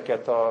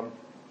ezeket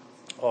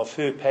a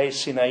főbb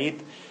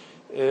helyszíneit,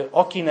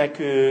 akinek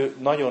ő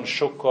nagyon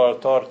sokkal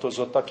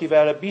tartozott,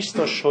 akivel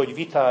biztos, hogy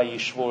vitái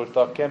is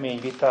voltak, kemény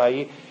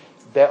vitái,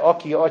 de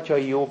aki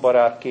atyai jó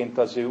barátként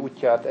az ő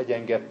útját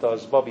egyengedte,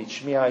 az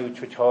Babics Mihály,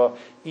 úgyhogy ha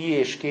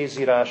Illyés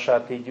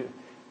kézírását így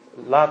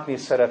látni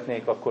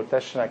szeretnék, akkor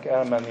tessenek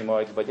elmenni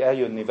majd, vagy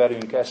eljönni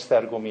velünk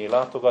esztergomi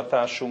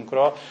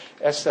látogatásunkra.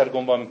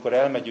 Esztergomban, amikor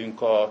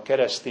elmegyünk a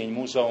Keresztény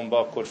Múzeumba,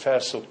 akkor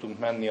felszoktunk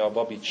menni a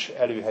Babics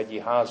előhegyi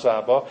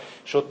házába,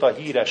 és ott a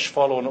híres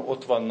falon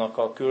ott vannak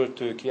a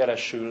költők,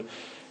 jelesül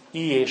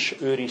Illyés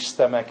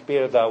őrizte meg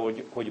például,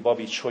 hogy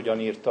Babics hogyan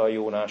írta a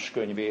Jónás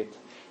könyvét.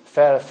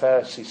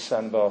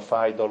 Felszisszenve a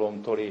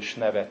fájdalomtól és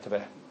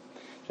nevetve.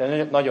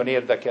 Nagyon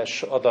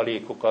érdekes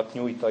adalékokat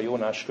nyújt a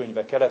Jónás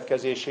könyve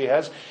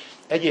keletkezéséhez.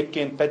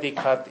 Egyébként pedig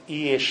hát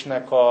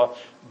Illyésnek a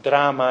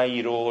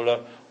drámáiról,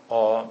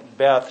 a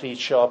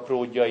Beatrice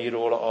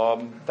apródjairól,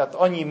 tehát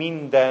annyi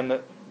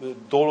minden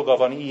dolga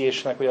van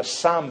Illyésnek, hogy a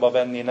számba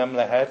venni nem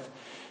lehet.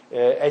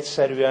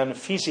 Egyszerűen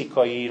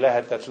fizikai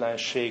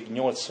lehetetlenség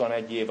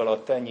 81 év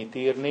alatt ennyit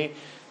írni,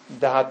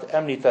 de hát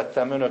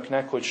említettem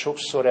önöknek, hogy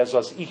sokszor ez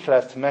az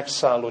ihlet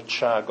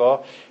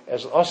megszállottsága,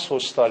 ez azt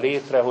hozta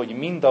létre, hogy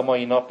mind a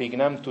mai napig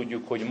nem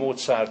tudjuk, hogy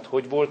Mozart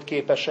hogy volt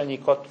képes ennyi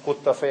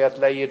kottafejet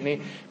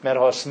leírni, mert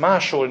ha azt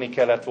másolni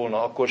kellett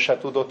volna, akkor se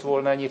tudott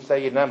volna ennyit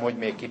leírni, nemhogy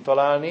még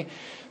kitalálni.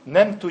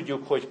 Nem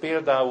tudjuk, hogy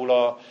például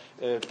a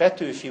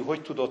Petőfi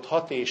hogy tudott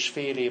 6,5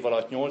 év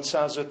alatt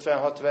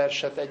 856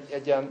 verset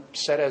egyen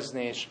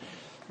szerezni, és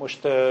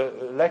most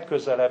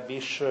legközelebb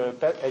is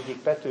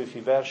egyik Petőfi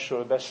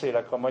versről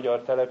beszélek a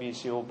magyar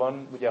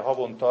televízióban, ugye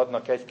havonta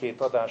adnak 1-2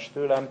 adást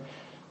tőlem,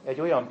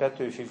 egy olyan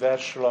Petőfi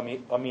versről,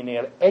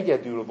 aminél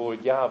egyedül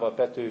volt gyáva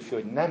Petőfi,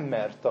 hogy nem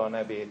merte a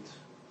nevét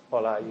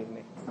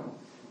aláírni.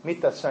 Mit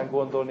tetszen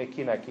gondolni,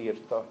 kinek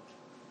írta?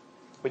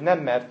 Hogy nem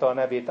merte a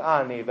nevét,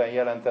 álnéven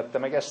jelentette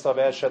meg. Ezt a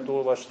verset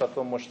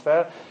olvastatom most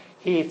fel.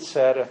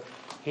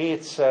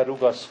 Hétszer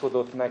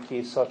rugaszkodott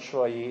neki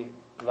Szacsvai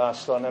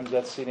László, a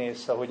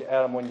nemzetszínésze, hogy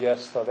elmondja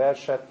ezt a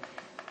verset.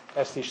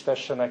 Ezt is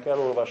tessenek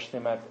elolvasni,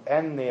 mert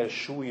ennél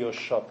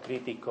súlyosabb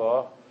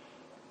kritika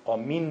a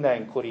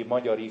mindenkori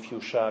magyar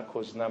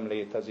ifjúsághoz nem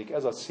létezik.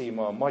 Ez a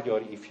címe a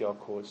magyar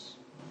ifjakhoz.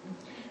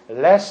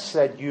 Lesz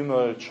egy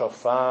gyümölcs a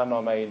fán,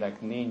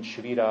 amelynek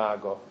nincs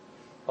virága,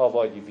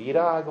 avagy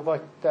virág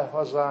vagy te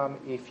hazám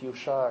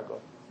ifjúsága.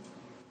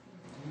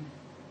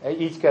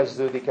 Így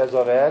kezdődik ez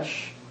a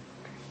vers,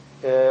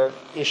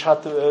 és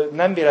hát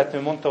nem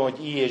véletlenül mondtam,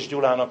 hogy Illyés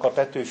Gyulának a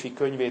Petőfi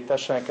könyvét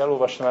tessenek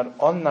elolvasni, mert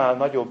annál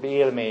nagyobb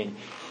élmény.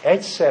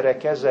 Egyszerre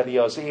kezeli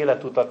az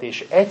életutat,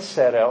 és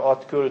egyszerre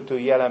ad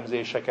költői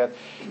elemzéseket.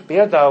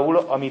 Például,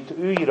 amit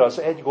ő ír, az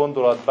Egy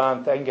gondolat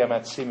bánt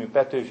engemet című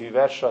Petőfi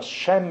vers, az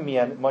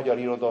semmilyen magyar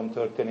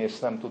irodalomtörténész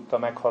nem tudta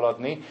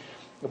meghaladni.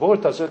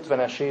 Volt az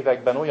 50-es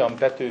években olyan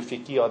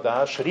Petőfi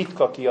kiadás,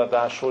 ritka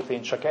kiadás volt,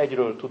 én csak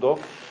egyről tudok,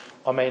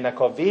 amelynek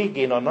a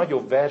végén a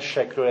nagyobb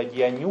versekről egy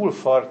ilyen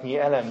nyúlfartnyi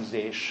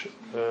elemzés,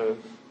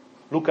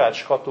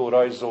 Lukács Kató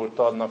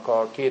rajzolta annak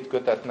a 2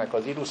 kötetnek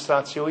az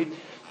illusztrációit,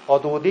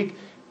 adódik,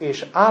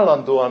 és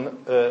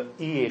állandóan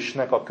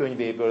Illyésnek a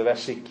könyvéből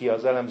veszik ki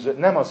az elemző,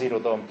 nem az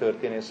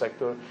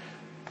irodalomtörténészektől.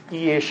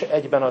 Illyés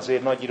egyben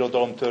azért nagy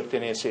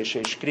irodalomtörténész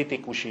és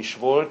kritikus is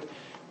volt,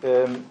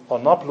 a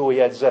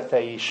naplójegyzete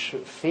is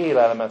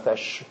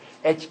félelmetes,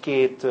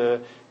 1-2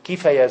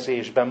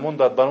 kifejezésben,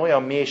 mondatban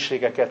olyan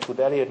mélységeket tud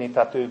elérni,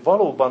 tehát ő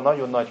valóban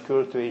nagyon nagy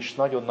költő és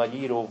nagyon nagy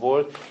író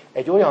volt,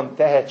 egy olyan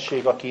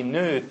tehetség, aki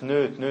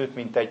nőtt,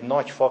 mint egy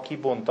nagy fa,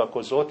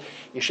 kibontakozott,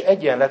 és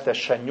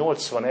egyenletesen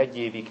 81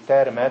 évig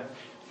termett.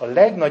 A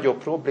legnagyobb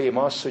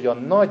probléma az, hogy a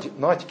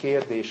nagy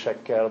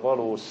kérdésekkel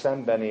való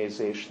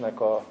szembenézésnek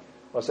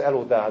az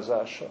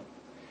elodázása.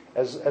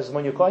 Ez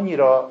mondjuk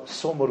annyira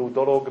szomorú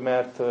dolog,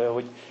 mert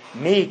hogy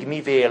még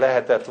mivé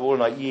lehetett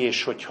volna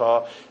Illyés,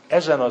 hogyha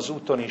ezen az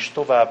úton is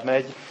tovább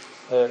megy,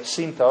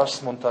 szinte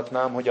azt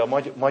mondhatnám, hogy a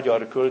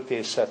magyar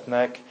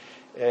költészetnek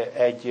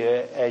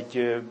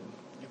egy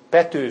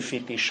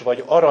Petőfit is,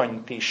 vagy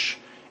Aranyt is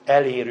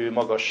elérő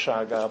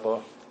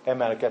magasságába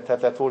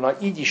emelkedhetett volna.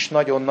 Így is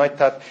nagyon nagy,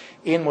 tehát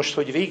én most,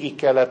 hogy végig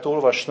kellett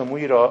olvasnom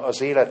újra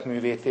az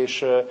életművét,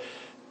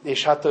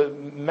 és hát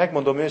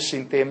megmondom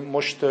őszintén,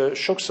 most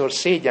sokszor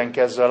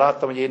szégyenkezzel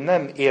láttam, hogy én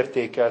nem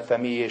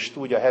értékeltem Illyést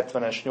úgy a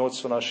 70-es,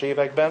 80-as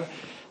években,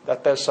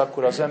 tehát persze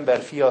akkor az ember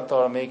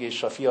fiatal még,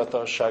 és a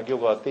fiatalság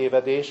joga a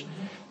tévedés.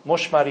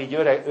 Most már így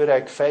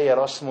öreg fejjel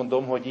azt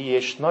mondom, hogy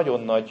Illyés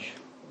nagyon nagy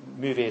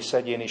művész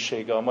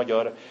egyénisége a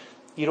magyar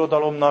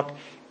irodalomnak.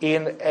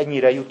 Én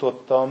ennyire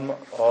jutottam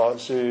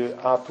az ő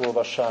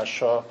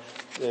átolvasása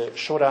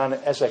során,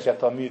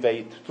 ezeket a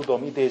műveit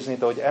tudom idézni,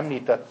 de ahogy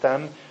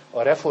említettem,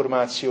 a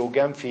Reformáció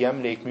Genfi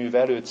Emlékműve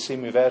előtt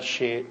című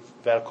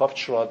versével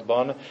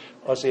kapcsolatban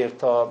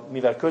azért,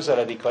 mivel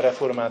közeledik a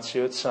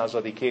reformáció 500.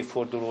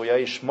 évfordulója,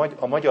 és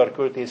a magyar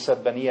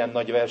költészetben ilyen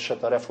nagy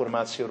verset a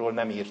reformációról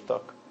nem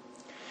írtak.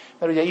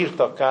 Mert ugye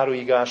írtak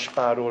Károlyi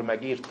Gáspárról,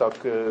 meg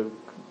írtak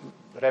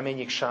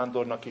Reményik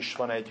Sándornak is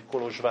van egy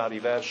kolozsvári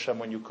verse,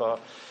 mondjuk a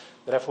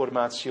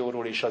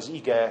reformációról és az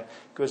ige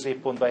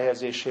középpontba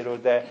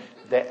helyezéséről,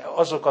 de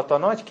azokat a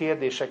nagy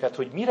kérdéseket,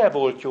 hogy mire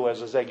volt jó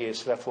ez az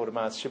egész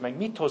reformáció, meg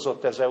mit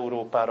hozott ez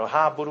Európára,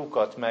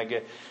 háborúkat,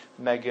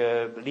 meg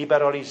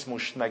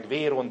liberalizmust, meg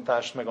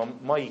vérontást, meg a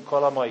mai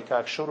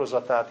kalamajkák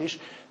sorozatát is.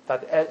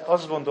 Tehát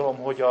azt gondolom,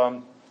 hogy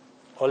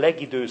a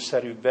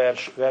legidőszerűbb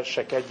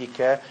versek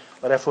egyike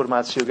a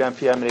Reformáció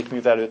Genfi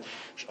Emlékműve előtt.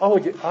 És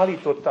ahogy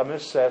állítottam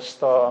össze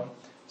ezt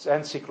az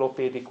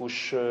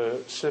enciklopédikus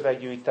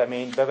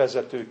szöveggyűjteményt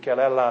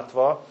bevezetőkkel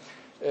ellátva,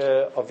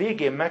 a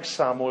végén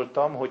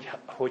megszámoltam,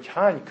 hogy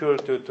hány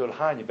költőtől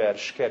hány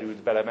vers került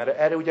bele, mert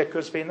erre ugye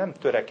közben nem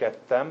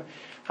törekedtem.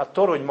 Hát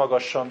torony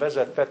magasan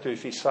vezet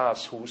Petőfi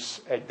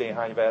 120 egy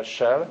néhány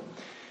verssel,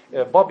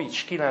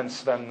 Babics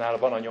 90-nel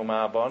van a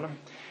nyomában,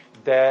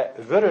 de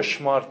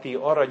Vörösmarty,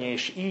 Arany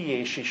és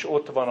Illyés is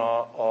ott van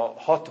a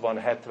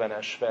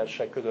 60-70-es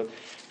versek között.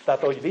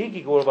 Tehát ahogy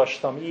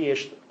végigolvastam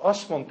Illyést,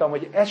 azt mondtam,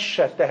 hogy ezt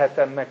se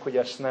tehetem meg, hogy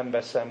ezt nem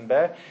veszem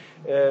be.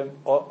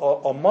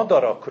 A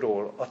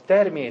madarakról, a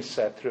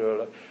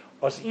természetről,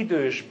 az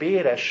idős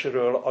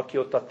béresről, aki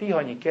ott a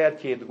Tihanyi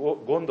kertjét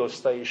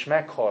gondozta és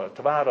meghalt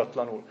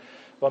váratlanul.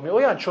 Valami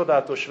olyan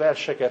csodálatos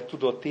verseket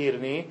tudott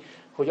írni,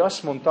 hogy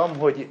azt mondtam,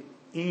 hogy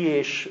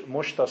Illyés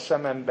most a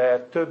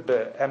szemembe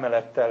több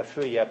emelettel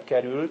följebb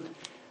került,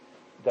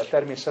 de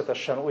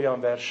természetesen olyan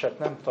verset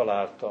nem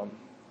találtam,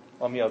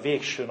 ami a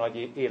végső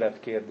nagy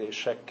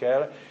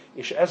életkérdésekkel,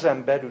 és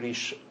ezen belül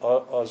is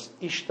az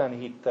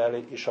Istenhittel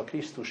és a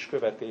Krisztus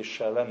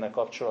követéssel lenne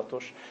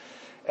kapcsolatos.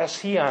 Ez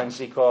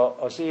hiányzik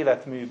az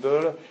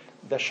életműből,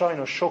 de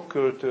sajnos sok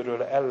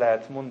költőről el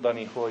lehet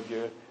mondani,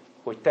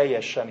 hogy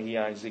teljesen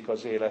hiányzik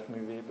az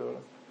életművéből.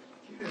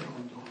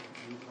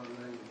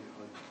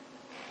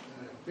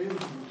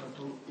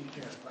 Példamutató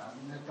Ikerpár,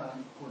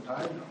 netán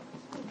Kodályra?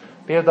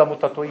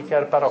 Példamutató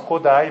Ikerpár a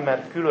Kodály,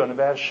 mert külön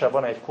verse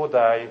van egy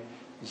Kodály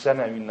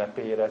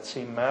zeneünnepére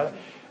címmel.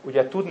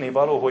 Ugye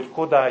tudnivaló, hogy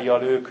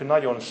Kodállyal ők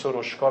nagyon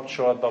szoros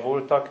kapcsolatban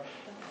voltak.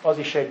 Az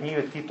is egy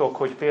nyílt titok,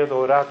 hogy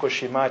például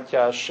Rákosi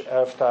Mátyás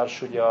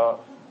elvtárs ugye a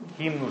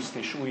himnuszt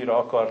is újra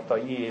akarta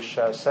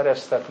Illyéssel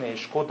szereztetni,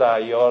 és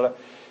Kodállyal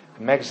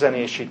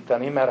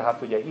megzenésíteni, mert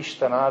hát ugye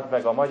Isten áld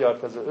meg a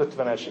magyart, ez az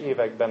 50-es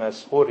években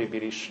ez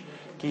horribilis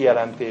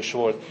kijelentés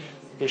volt.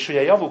 És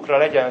ugye javukra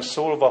legyen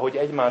szólva, hogy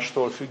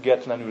egymástól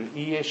függetlenül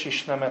Illyés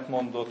is nemet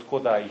mondott,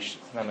 Kodály is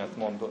nemet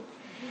mondott.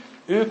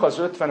 Ők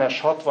az 50-es,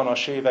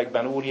 60-as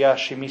években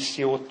óriási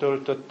missziót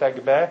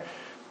töltöttek be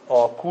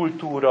a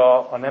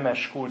kultúra, a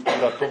nemes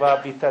kultúra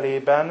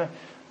továbbvitelében.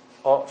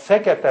 A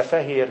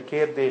fekete-fehér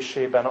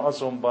kérdésében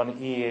azonban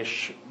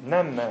Illyés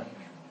nem,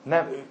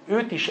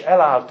 őt is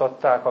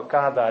eláltatták a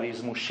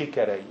kádárizmus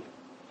sikerei.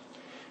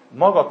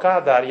 Maga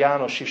Kádár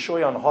János is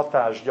olyan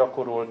hatást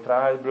gyakorolt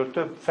rá, ebből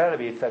több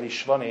felvétel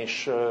is van,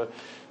 és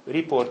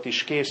riport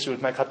is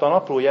készült, meg hát a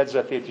napló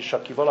jegyzetét is,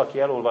 aki valaki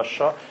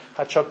elolvassa,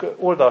 hát csak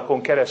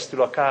oldalkon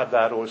keresztül a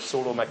Kádárról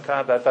szóló, meg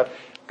Kádár.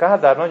 Tehát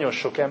Kádár nagyon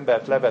sok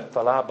embert levett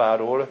a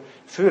lábáról,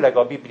 főleg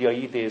a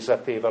bibliai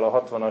idézetével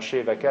a 60-as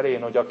évek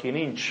elején, hogy aki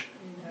nincs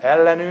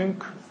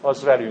ellenünk,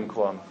 az velünk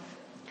van.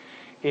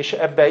 És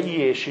ebbe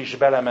Illyés is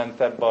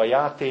belement ebbe a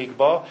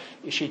játékba,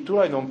 és így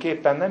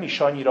tulajdonképpen nem is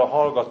annyira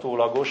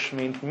hallgatólagos,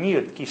 mint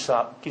nyílt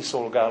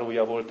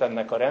kiszolgálója volt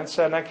ennek a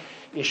rendszernek,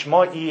 és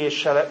ma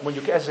Illyéssel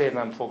mondjuk ezért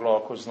nem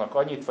foglalkoznak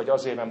annyit, vagy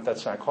azért nem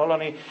tetszenek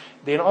hallani,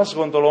 de én azt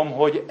gondolom,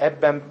 hogy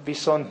ebben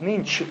viszont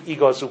nincs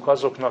igazuk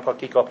azoknak,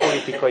 akik a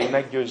politikai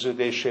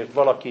meggyőződésért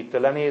valakit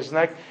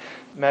lenéznek,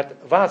 mert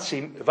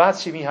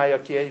Váci Mihály,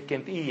 aki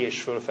egyébként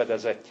Illyés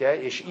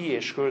fölfedezettje, és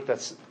Illyés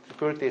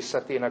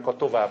költészetének a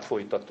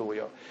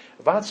továbbfolytatója.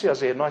 Váci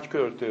azért nagy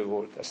költő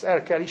volt, ezt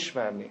el kell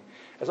ismerni.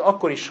 Ez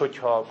akkor is,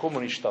 hogyha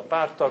kommunista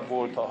párttag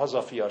volt, ha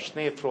hazafias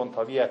népfront,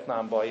 ha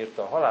Vietnámba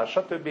érte a halál,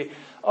 stb.,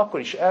 akkor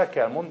is el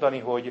kell mondani,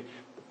 hogy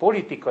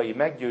politikai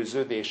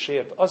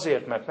meggyőződésért,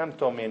 azért, mert nem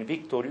tudom én,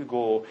 Victor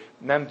Hugo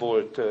nem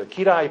volt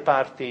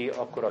királypárti,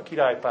 akkor a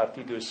királypárti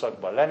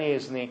időszakban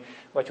lenézni,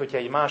 vagy hogyha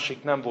egy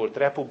másik nem volt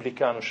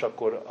republikánus,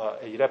 akkor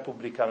egy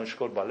republikánus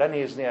korban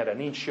lenézni, erre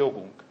nincs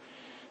jogunk.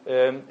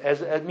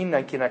 Ez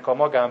mindenkinek a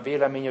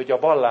magánvéleménye, hogy a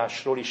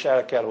vallásról is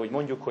el kell, hogy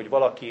mondjuk, hogy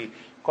valaki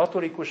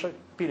katolikus,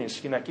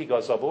 Pilinszkinek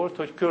igaza volt,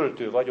 hogy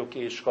költő vagyok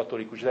és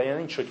katolikus, de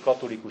nincs, hogy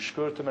katolikus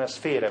költő, mert ez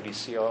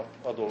félreviszi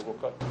a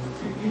dolgokat.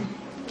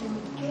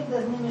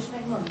 Kérdezném, és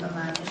megmondtam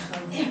már is,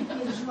 hogy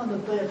Jézus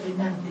mondott olyat, hogy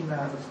nem ti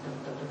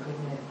választottatok,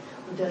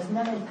 hogy ez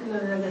nem egy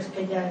különleges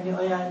kegyelmi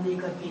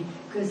ajándék, aki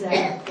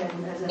közel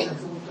kerül ezen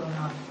az úton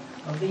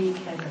a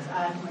véghez, az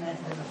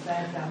átmenethez, a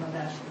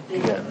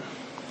feltámadáshoz.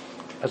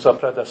 Ez a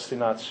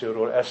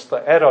predesztinációról,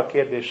 erre a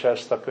kérdésre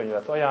ezt a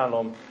könyvet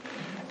ajánlom.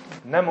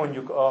 Nem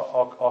mondjuk,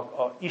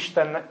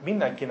 Isten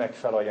mindenkinek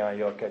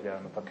felajánlja a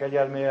kegyelmet. A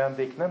kegyelmi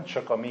ajándék nem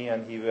csak a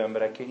mélyen hívő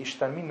embereké,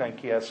 Isten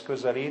mindenkihez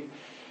közelít,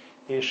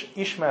 és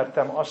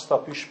ismertem azt a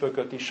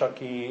püspököt is,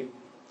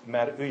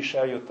 mert ő is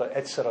eljött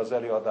egyszer az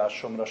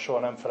előadásomra, soha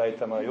nem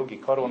felejtem a jogi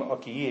karon,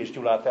 aki Illyés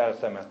Gyulát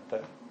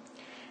eltemette.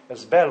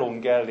 Ez Bellon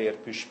Gellért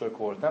püspök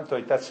volt. Nem tudom,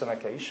 hogy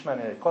tetszenek-e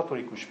ismerni, egy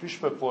katolikus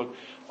püspök volt,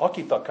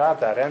 akit a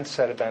Kádár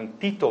rendszerben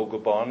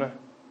titokban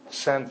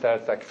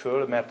szenteltek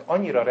föl, mert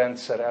annyira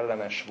rendszer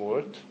ellenes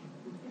volt,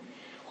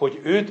 hogy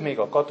őt még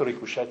a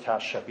katolikus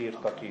egyház se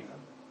bírta ki.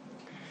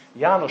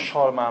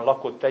 Jánoshalmán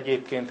lakott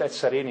egyébként,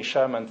 egyszer én is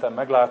elmentem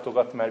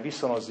meglátogatni, mert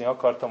viszonozni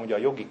akartam, hogy a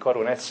jogi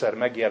karon egyszer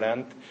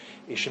megjelent,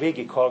 és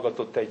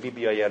végighallgatott egy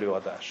bibliai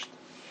előadást.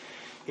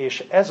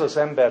 És ez az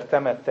ember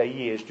temette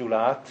Illyés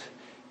Gyulát,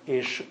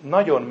 és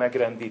nagyon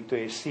megrendítő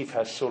és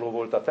szívhez szóló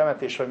volt a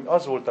temetés, hogy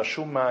az volt a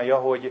summája,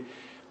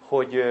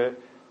 hogy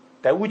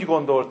te úgy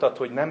gondoltad,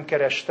 hogy nem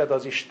kerested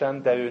az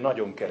Isten, de ő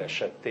nagyon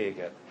keresett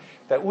téged.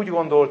 Te úgy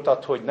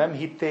gondoltad, hogy nem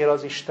hittél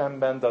az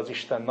Istenben, de az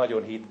Isten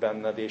nagyon hitt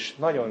benned, és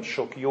nagyon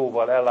sok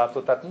jóval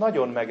ellátott, tehát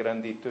nagyon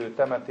megrendítő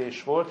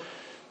temetés volt.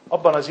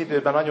 Abban az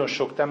időben nagyon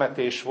sok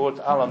temetés volt,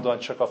 állandóan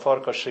csak a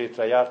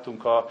Farkasrétre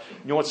jártunk,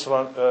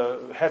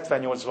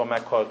 78-ban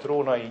meghalt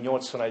Rónai,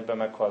 81-ben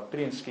meghalt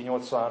Pilinszki,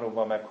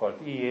 83-ban meghalt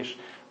Illyés.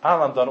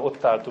 Állandóan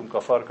ott álltunk a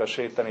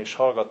Farkasréten, és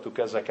hallgattuk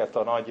ezeket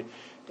a nagy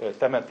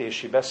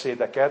temetési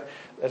beszédeket.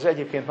 Ez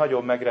egyébként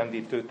nagyon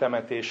megrendítő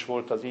temetés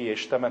volt az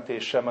Illyés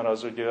temetése, mert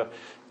az ugye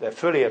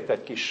fölért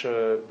egy kis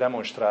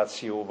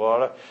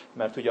demonstrációval,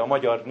 mert ugye a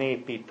magyar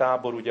népi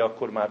tábor, ugye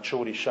akkor már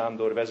Csóri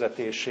Sándor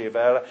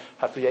vezetésével,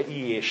 hát ugye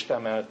Illyést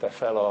emelte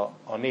fel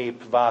a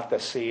nép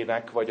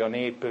váteszének, vagy a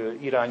nép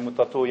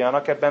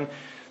iránymutatójának ebben,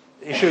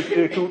 és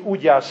ők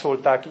úgy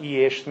jászolták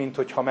Illyést,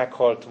 minthogyha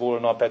meghalt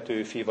volna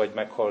Petőfi, vagy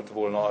meghalt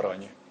volna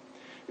Arany.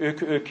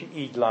 Ők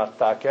így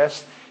látták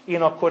ezt.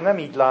 Én akkor nem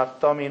így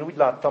láttam, én úgy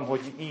láttam, hogy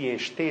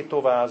Illyés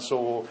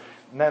tétovázó,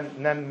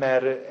 nem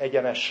mer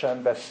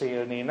egyenesen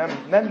beszélni,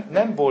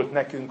 nem volt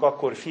nekünk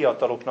akkor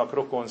fiataloknak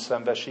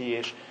rokonszenves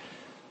Illyés.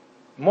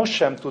 Most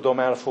sem tudom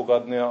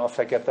elfogadni a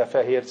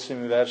Fekete-Fehér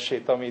című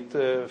versét,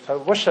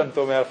 most sem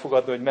tudom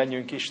elfogadni, hogy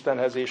menjünk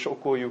Istenhez és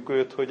okoljuk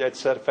őt, hogy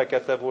egyszer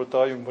fekete volt a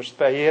hajunk, most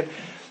fehér.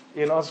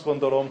 Én azt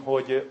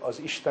hogy az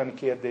Isten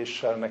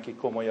kérdéssel neki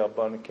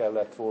komolyabban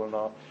kellett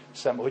volna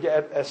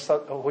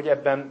hogy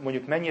ebben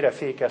mondjuk mennyire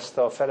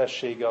fékezte a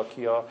felesége,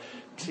 aki a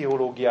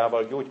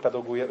pszichológiával,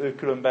 gyógypedagógia, ő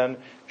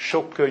különben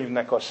sok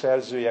könyvnek a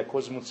szerzője,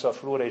 Kozmuca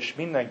Flóra, és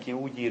mindenki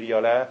úgy írja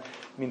le,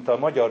 mint a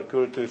magyar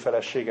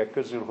költőfeleségek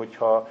közül,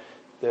 hogyha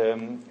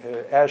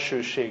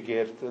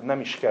elsőségért nem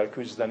is kell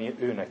küzdeni,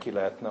 ő neki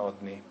lehetne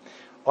adni.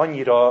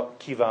 Annyira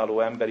kiváló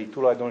emberi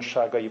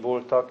tulajdonságai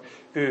voltak,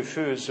 ő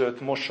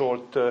főzött,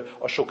 mosolt,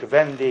 a sok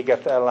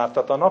vendéget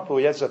elláttat. A napló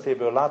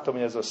jegyzetéből látom,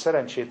 hogy ez a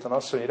szerencsétlen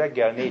asszony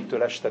reggel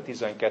 4-től este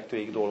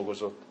 12-ig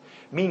dolgozott.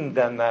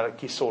 Mindennel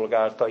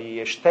kiszolgálta,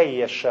 és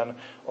teljesen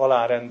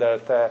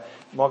alárendelte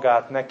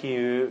magát neki,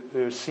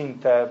 ő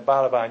szinte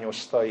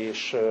bálványozta,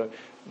 és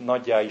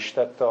nagyjá is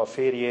tette a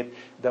férjét,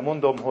 de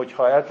mondom, hogy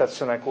ha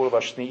eltetszenek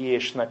olvasni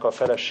Illyésnek a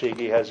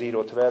feleségéhez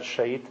írott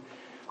verseit,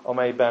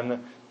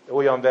 amelyben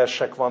olyan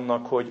versek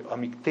vannak,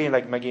 amik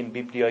tényleg megint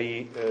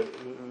bibliai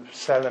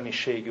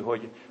szellemiségű,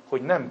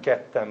 hogy nem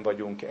ketten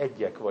vagyunk,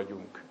 egyek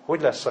vagyunk.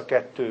 Hogy lesz a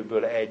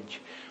kettőből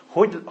egy?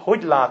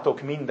 Hogy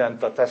látok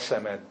mindent a te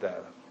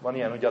szemeddel? Van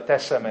ilyen, hogy a te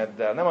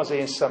szemeddel. Nem az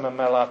én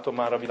szememmel látom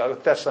már a világot,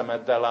 a te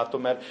szemeddel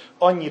látom, mert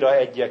annyira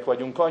egyek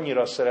vagyunk,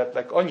 annyira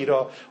szeretlek,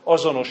 annyira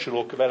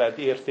azonosulok veled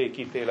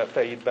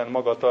értékítéleteidben,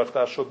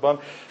 magatartásodban.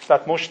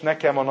 Tehát most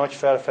nekem a nagy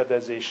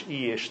felfedezés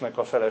Illyésnek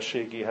a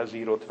feleségéhez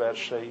írott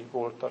versei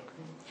voltak.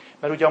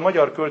 Mert ugye a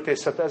magyar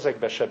költészet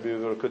ezekbe se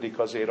bővölködik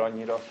azért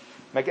annyira.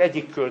 Meg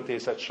egyik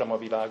költészet sem a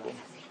világon.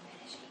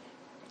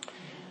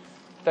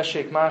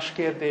 Tessék, más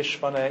kérdés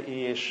van-e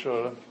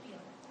Illyésről?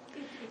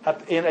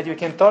 Hát én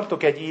egyébként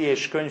tartok egy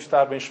Illyés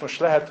könyvtárban, és most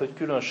lehet, hogy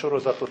külön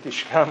sorozatot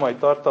is kell majd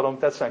tartalom.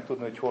 Tetszenek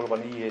tudni, hogy hol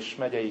van Illyés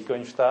Megyei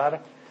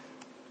Könyvtár.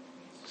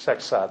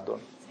 Szexárdon.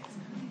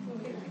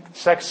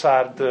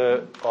 Szexárd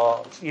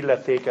az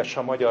illetékes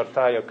a magyar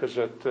tája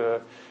között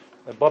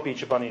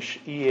Babicsban is,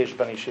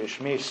 Illyésben is, és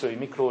Mészői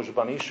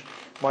Miklósban is.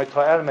 Majd,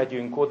 ha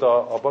elmegyünk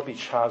oda a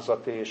Babics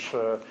házat és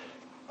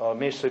a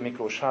Mészői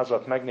Miklós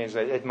házat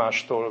megnézni,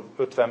 egymástól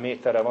 50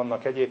 méterre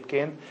vannak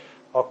egyébként,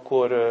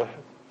 akkor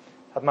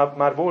hát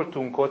már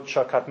voltunk ott,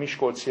 csak hát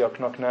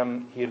miskolciaknak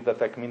nem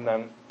hirdetek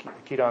minden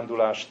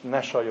kirándulást,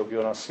 ne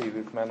sajogjon a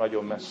szívük, mert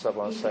nagyon messze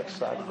van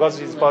Szexárd.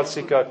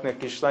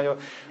 Gazicbalcikaknak is nagyon.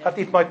 Hát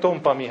itt majd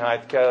Tompa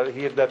Mihályt kell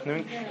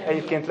hirdetnünk.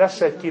 Egyébként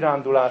lesz egy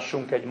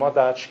kirándulásunk, egy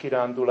madács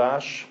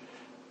kirándulás,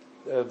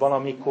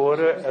 valamikor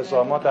ez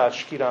a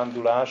madács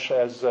kirándulás,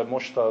 ez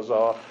most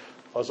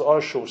az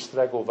alsó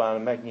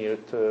Sztregován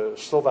megnyílt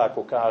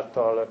szlovákok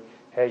által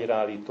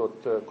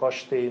helyreállított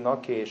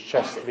kastélynak és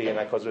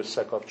Csesztvének az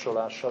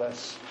összekapcsolása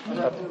lesz.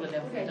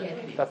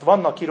 Tehát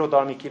vannak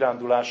irodalmi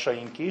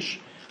kirándulásaink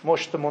is.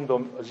 Most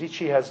mondom, az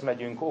Icsihez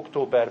megyünk,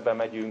 októberben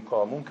megyünk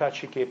a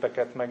munkácsi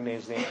képeket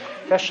megnézni.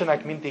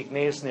 Tessenek mindig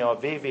nézni a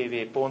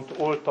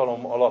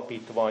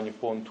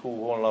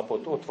www.oltalomalapítvany.hu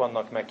honlapot, ott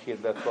vannak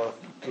meghirdetve a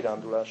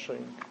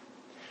kirándulásaink.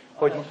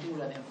 Hogy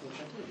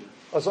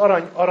az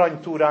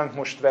aranytúránk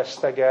most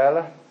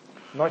vesztegel,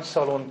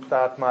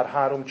 Nagyszalontát már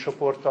 3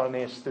 csoporttal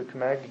néztük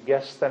meg,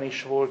 Geszten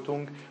is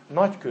voltunk,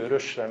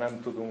 Nagykőrösre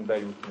nem tudunk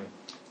bejutni.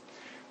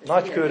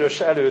 Nagykőrös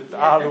előtt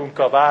állunk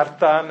a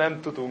vártán,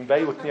 nem tudunk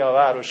bejutni, a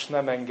város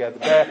nem enged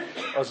be,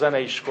 a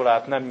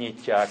zeneiskolát nem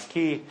nyitják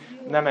ki,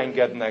 nem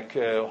engednek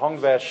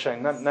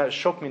hangverseny,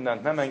 sok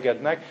mindent nem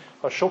engednek.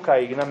 Ha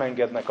sokáig nem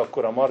engednek,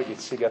 akkor a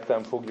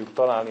Margit-szigeten fogjuk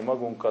találni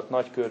magunkat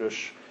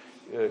Nagykőrös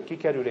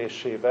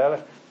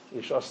kikerülésével,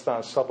 és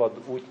aztán szabad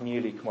út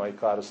nyílik majd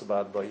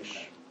Karlsbadba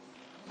is.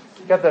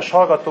 Kedves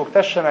hallgatók,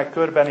 tessenek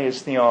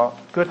körbenézni a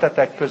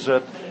kötetek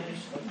között.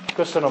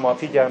 Köszönöm a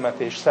figyelmet,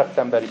 és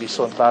szeptemberi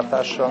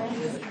viszontlátásra.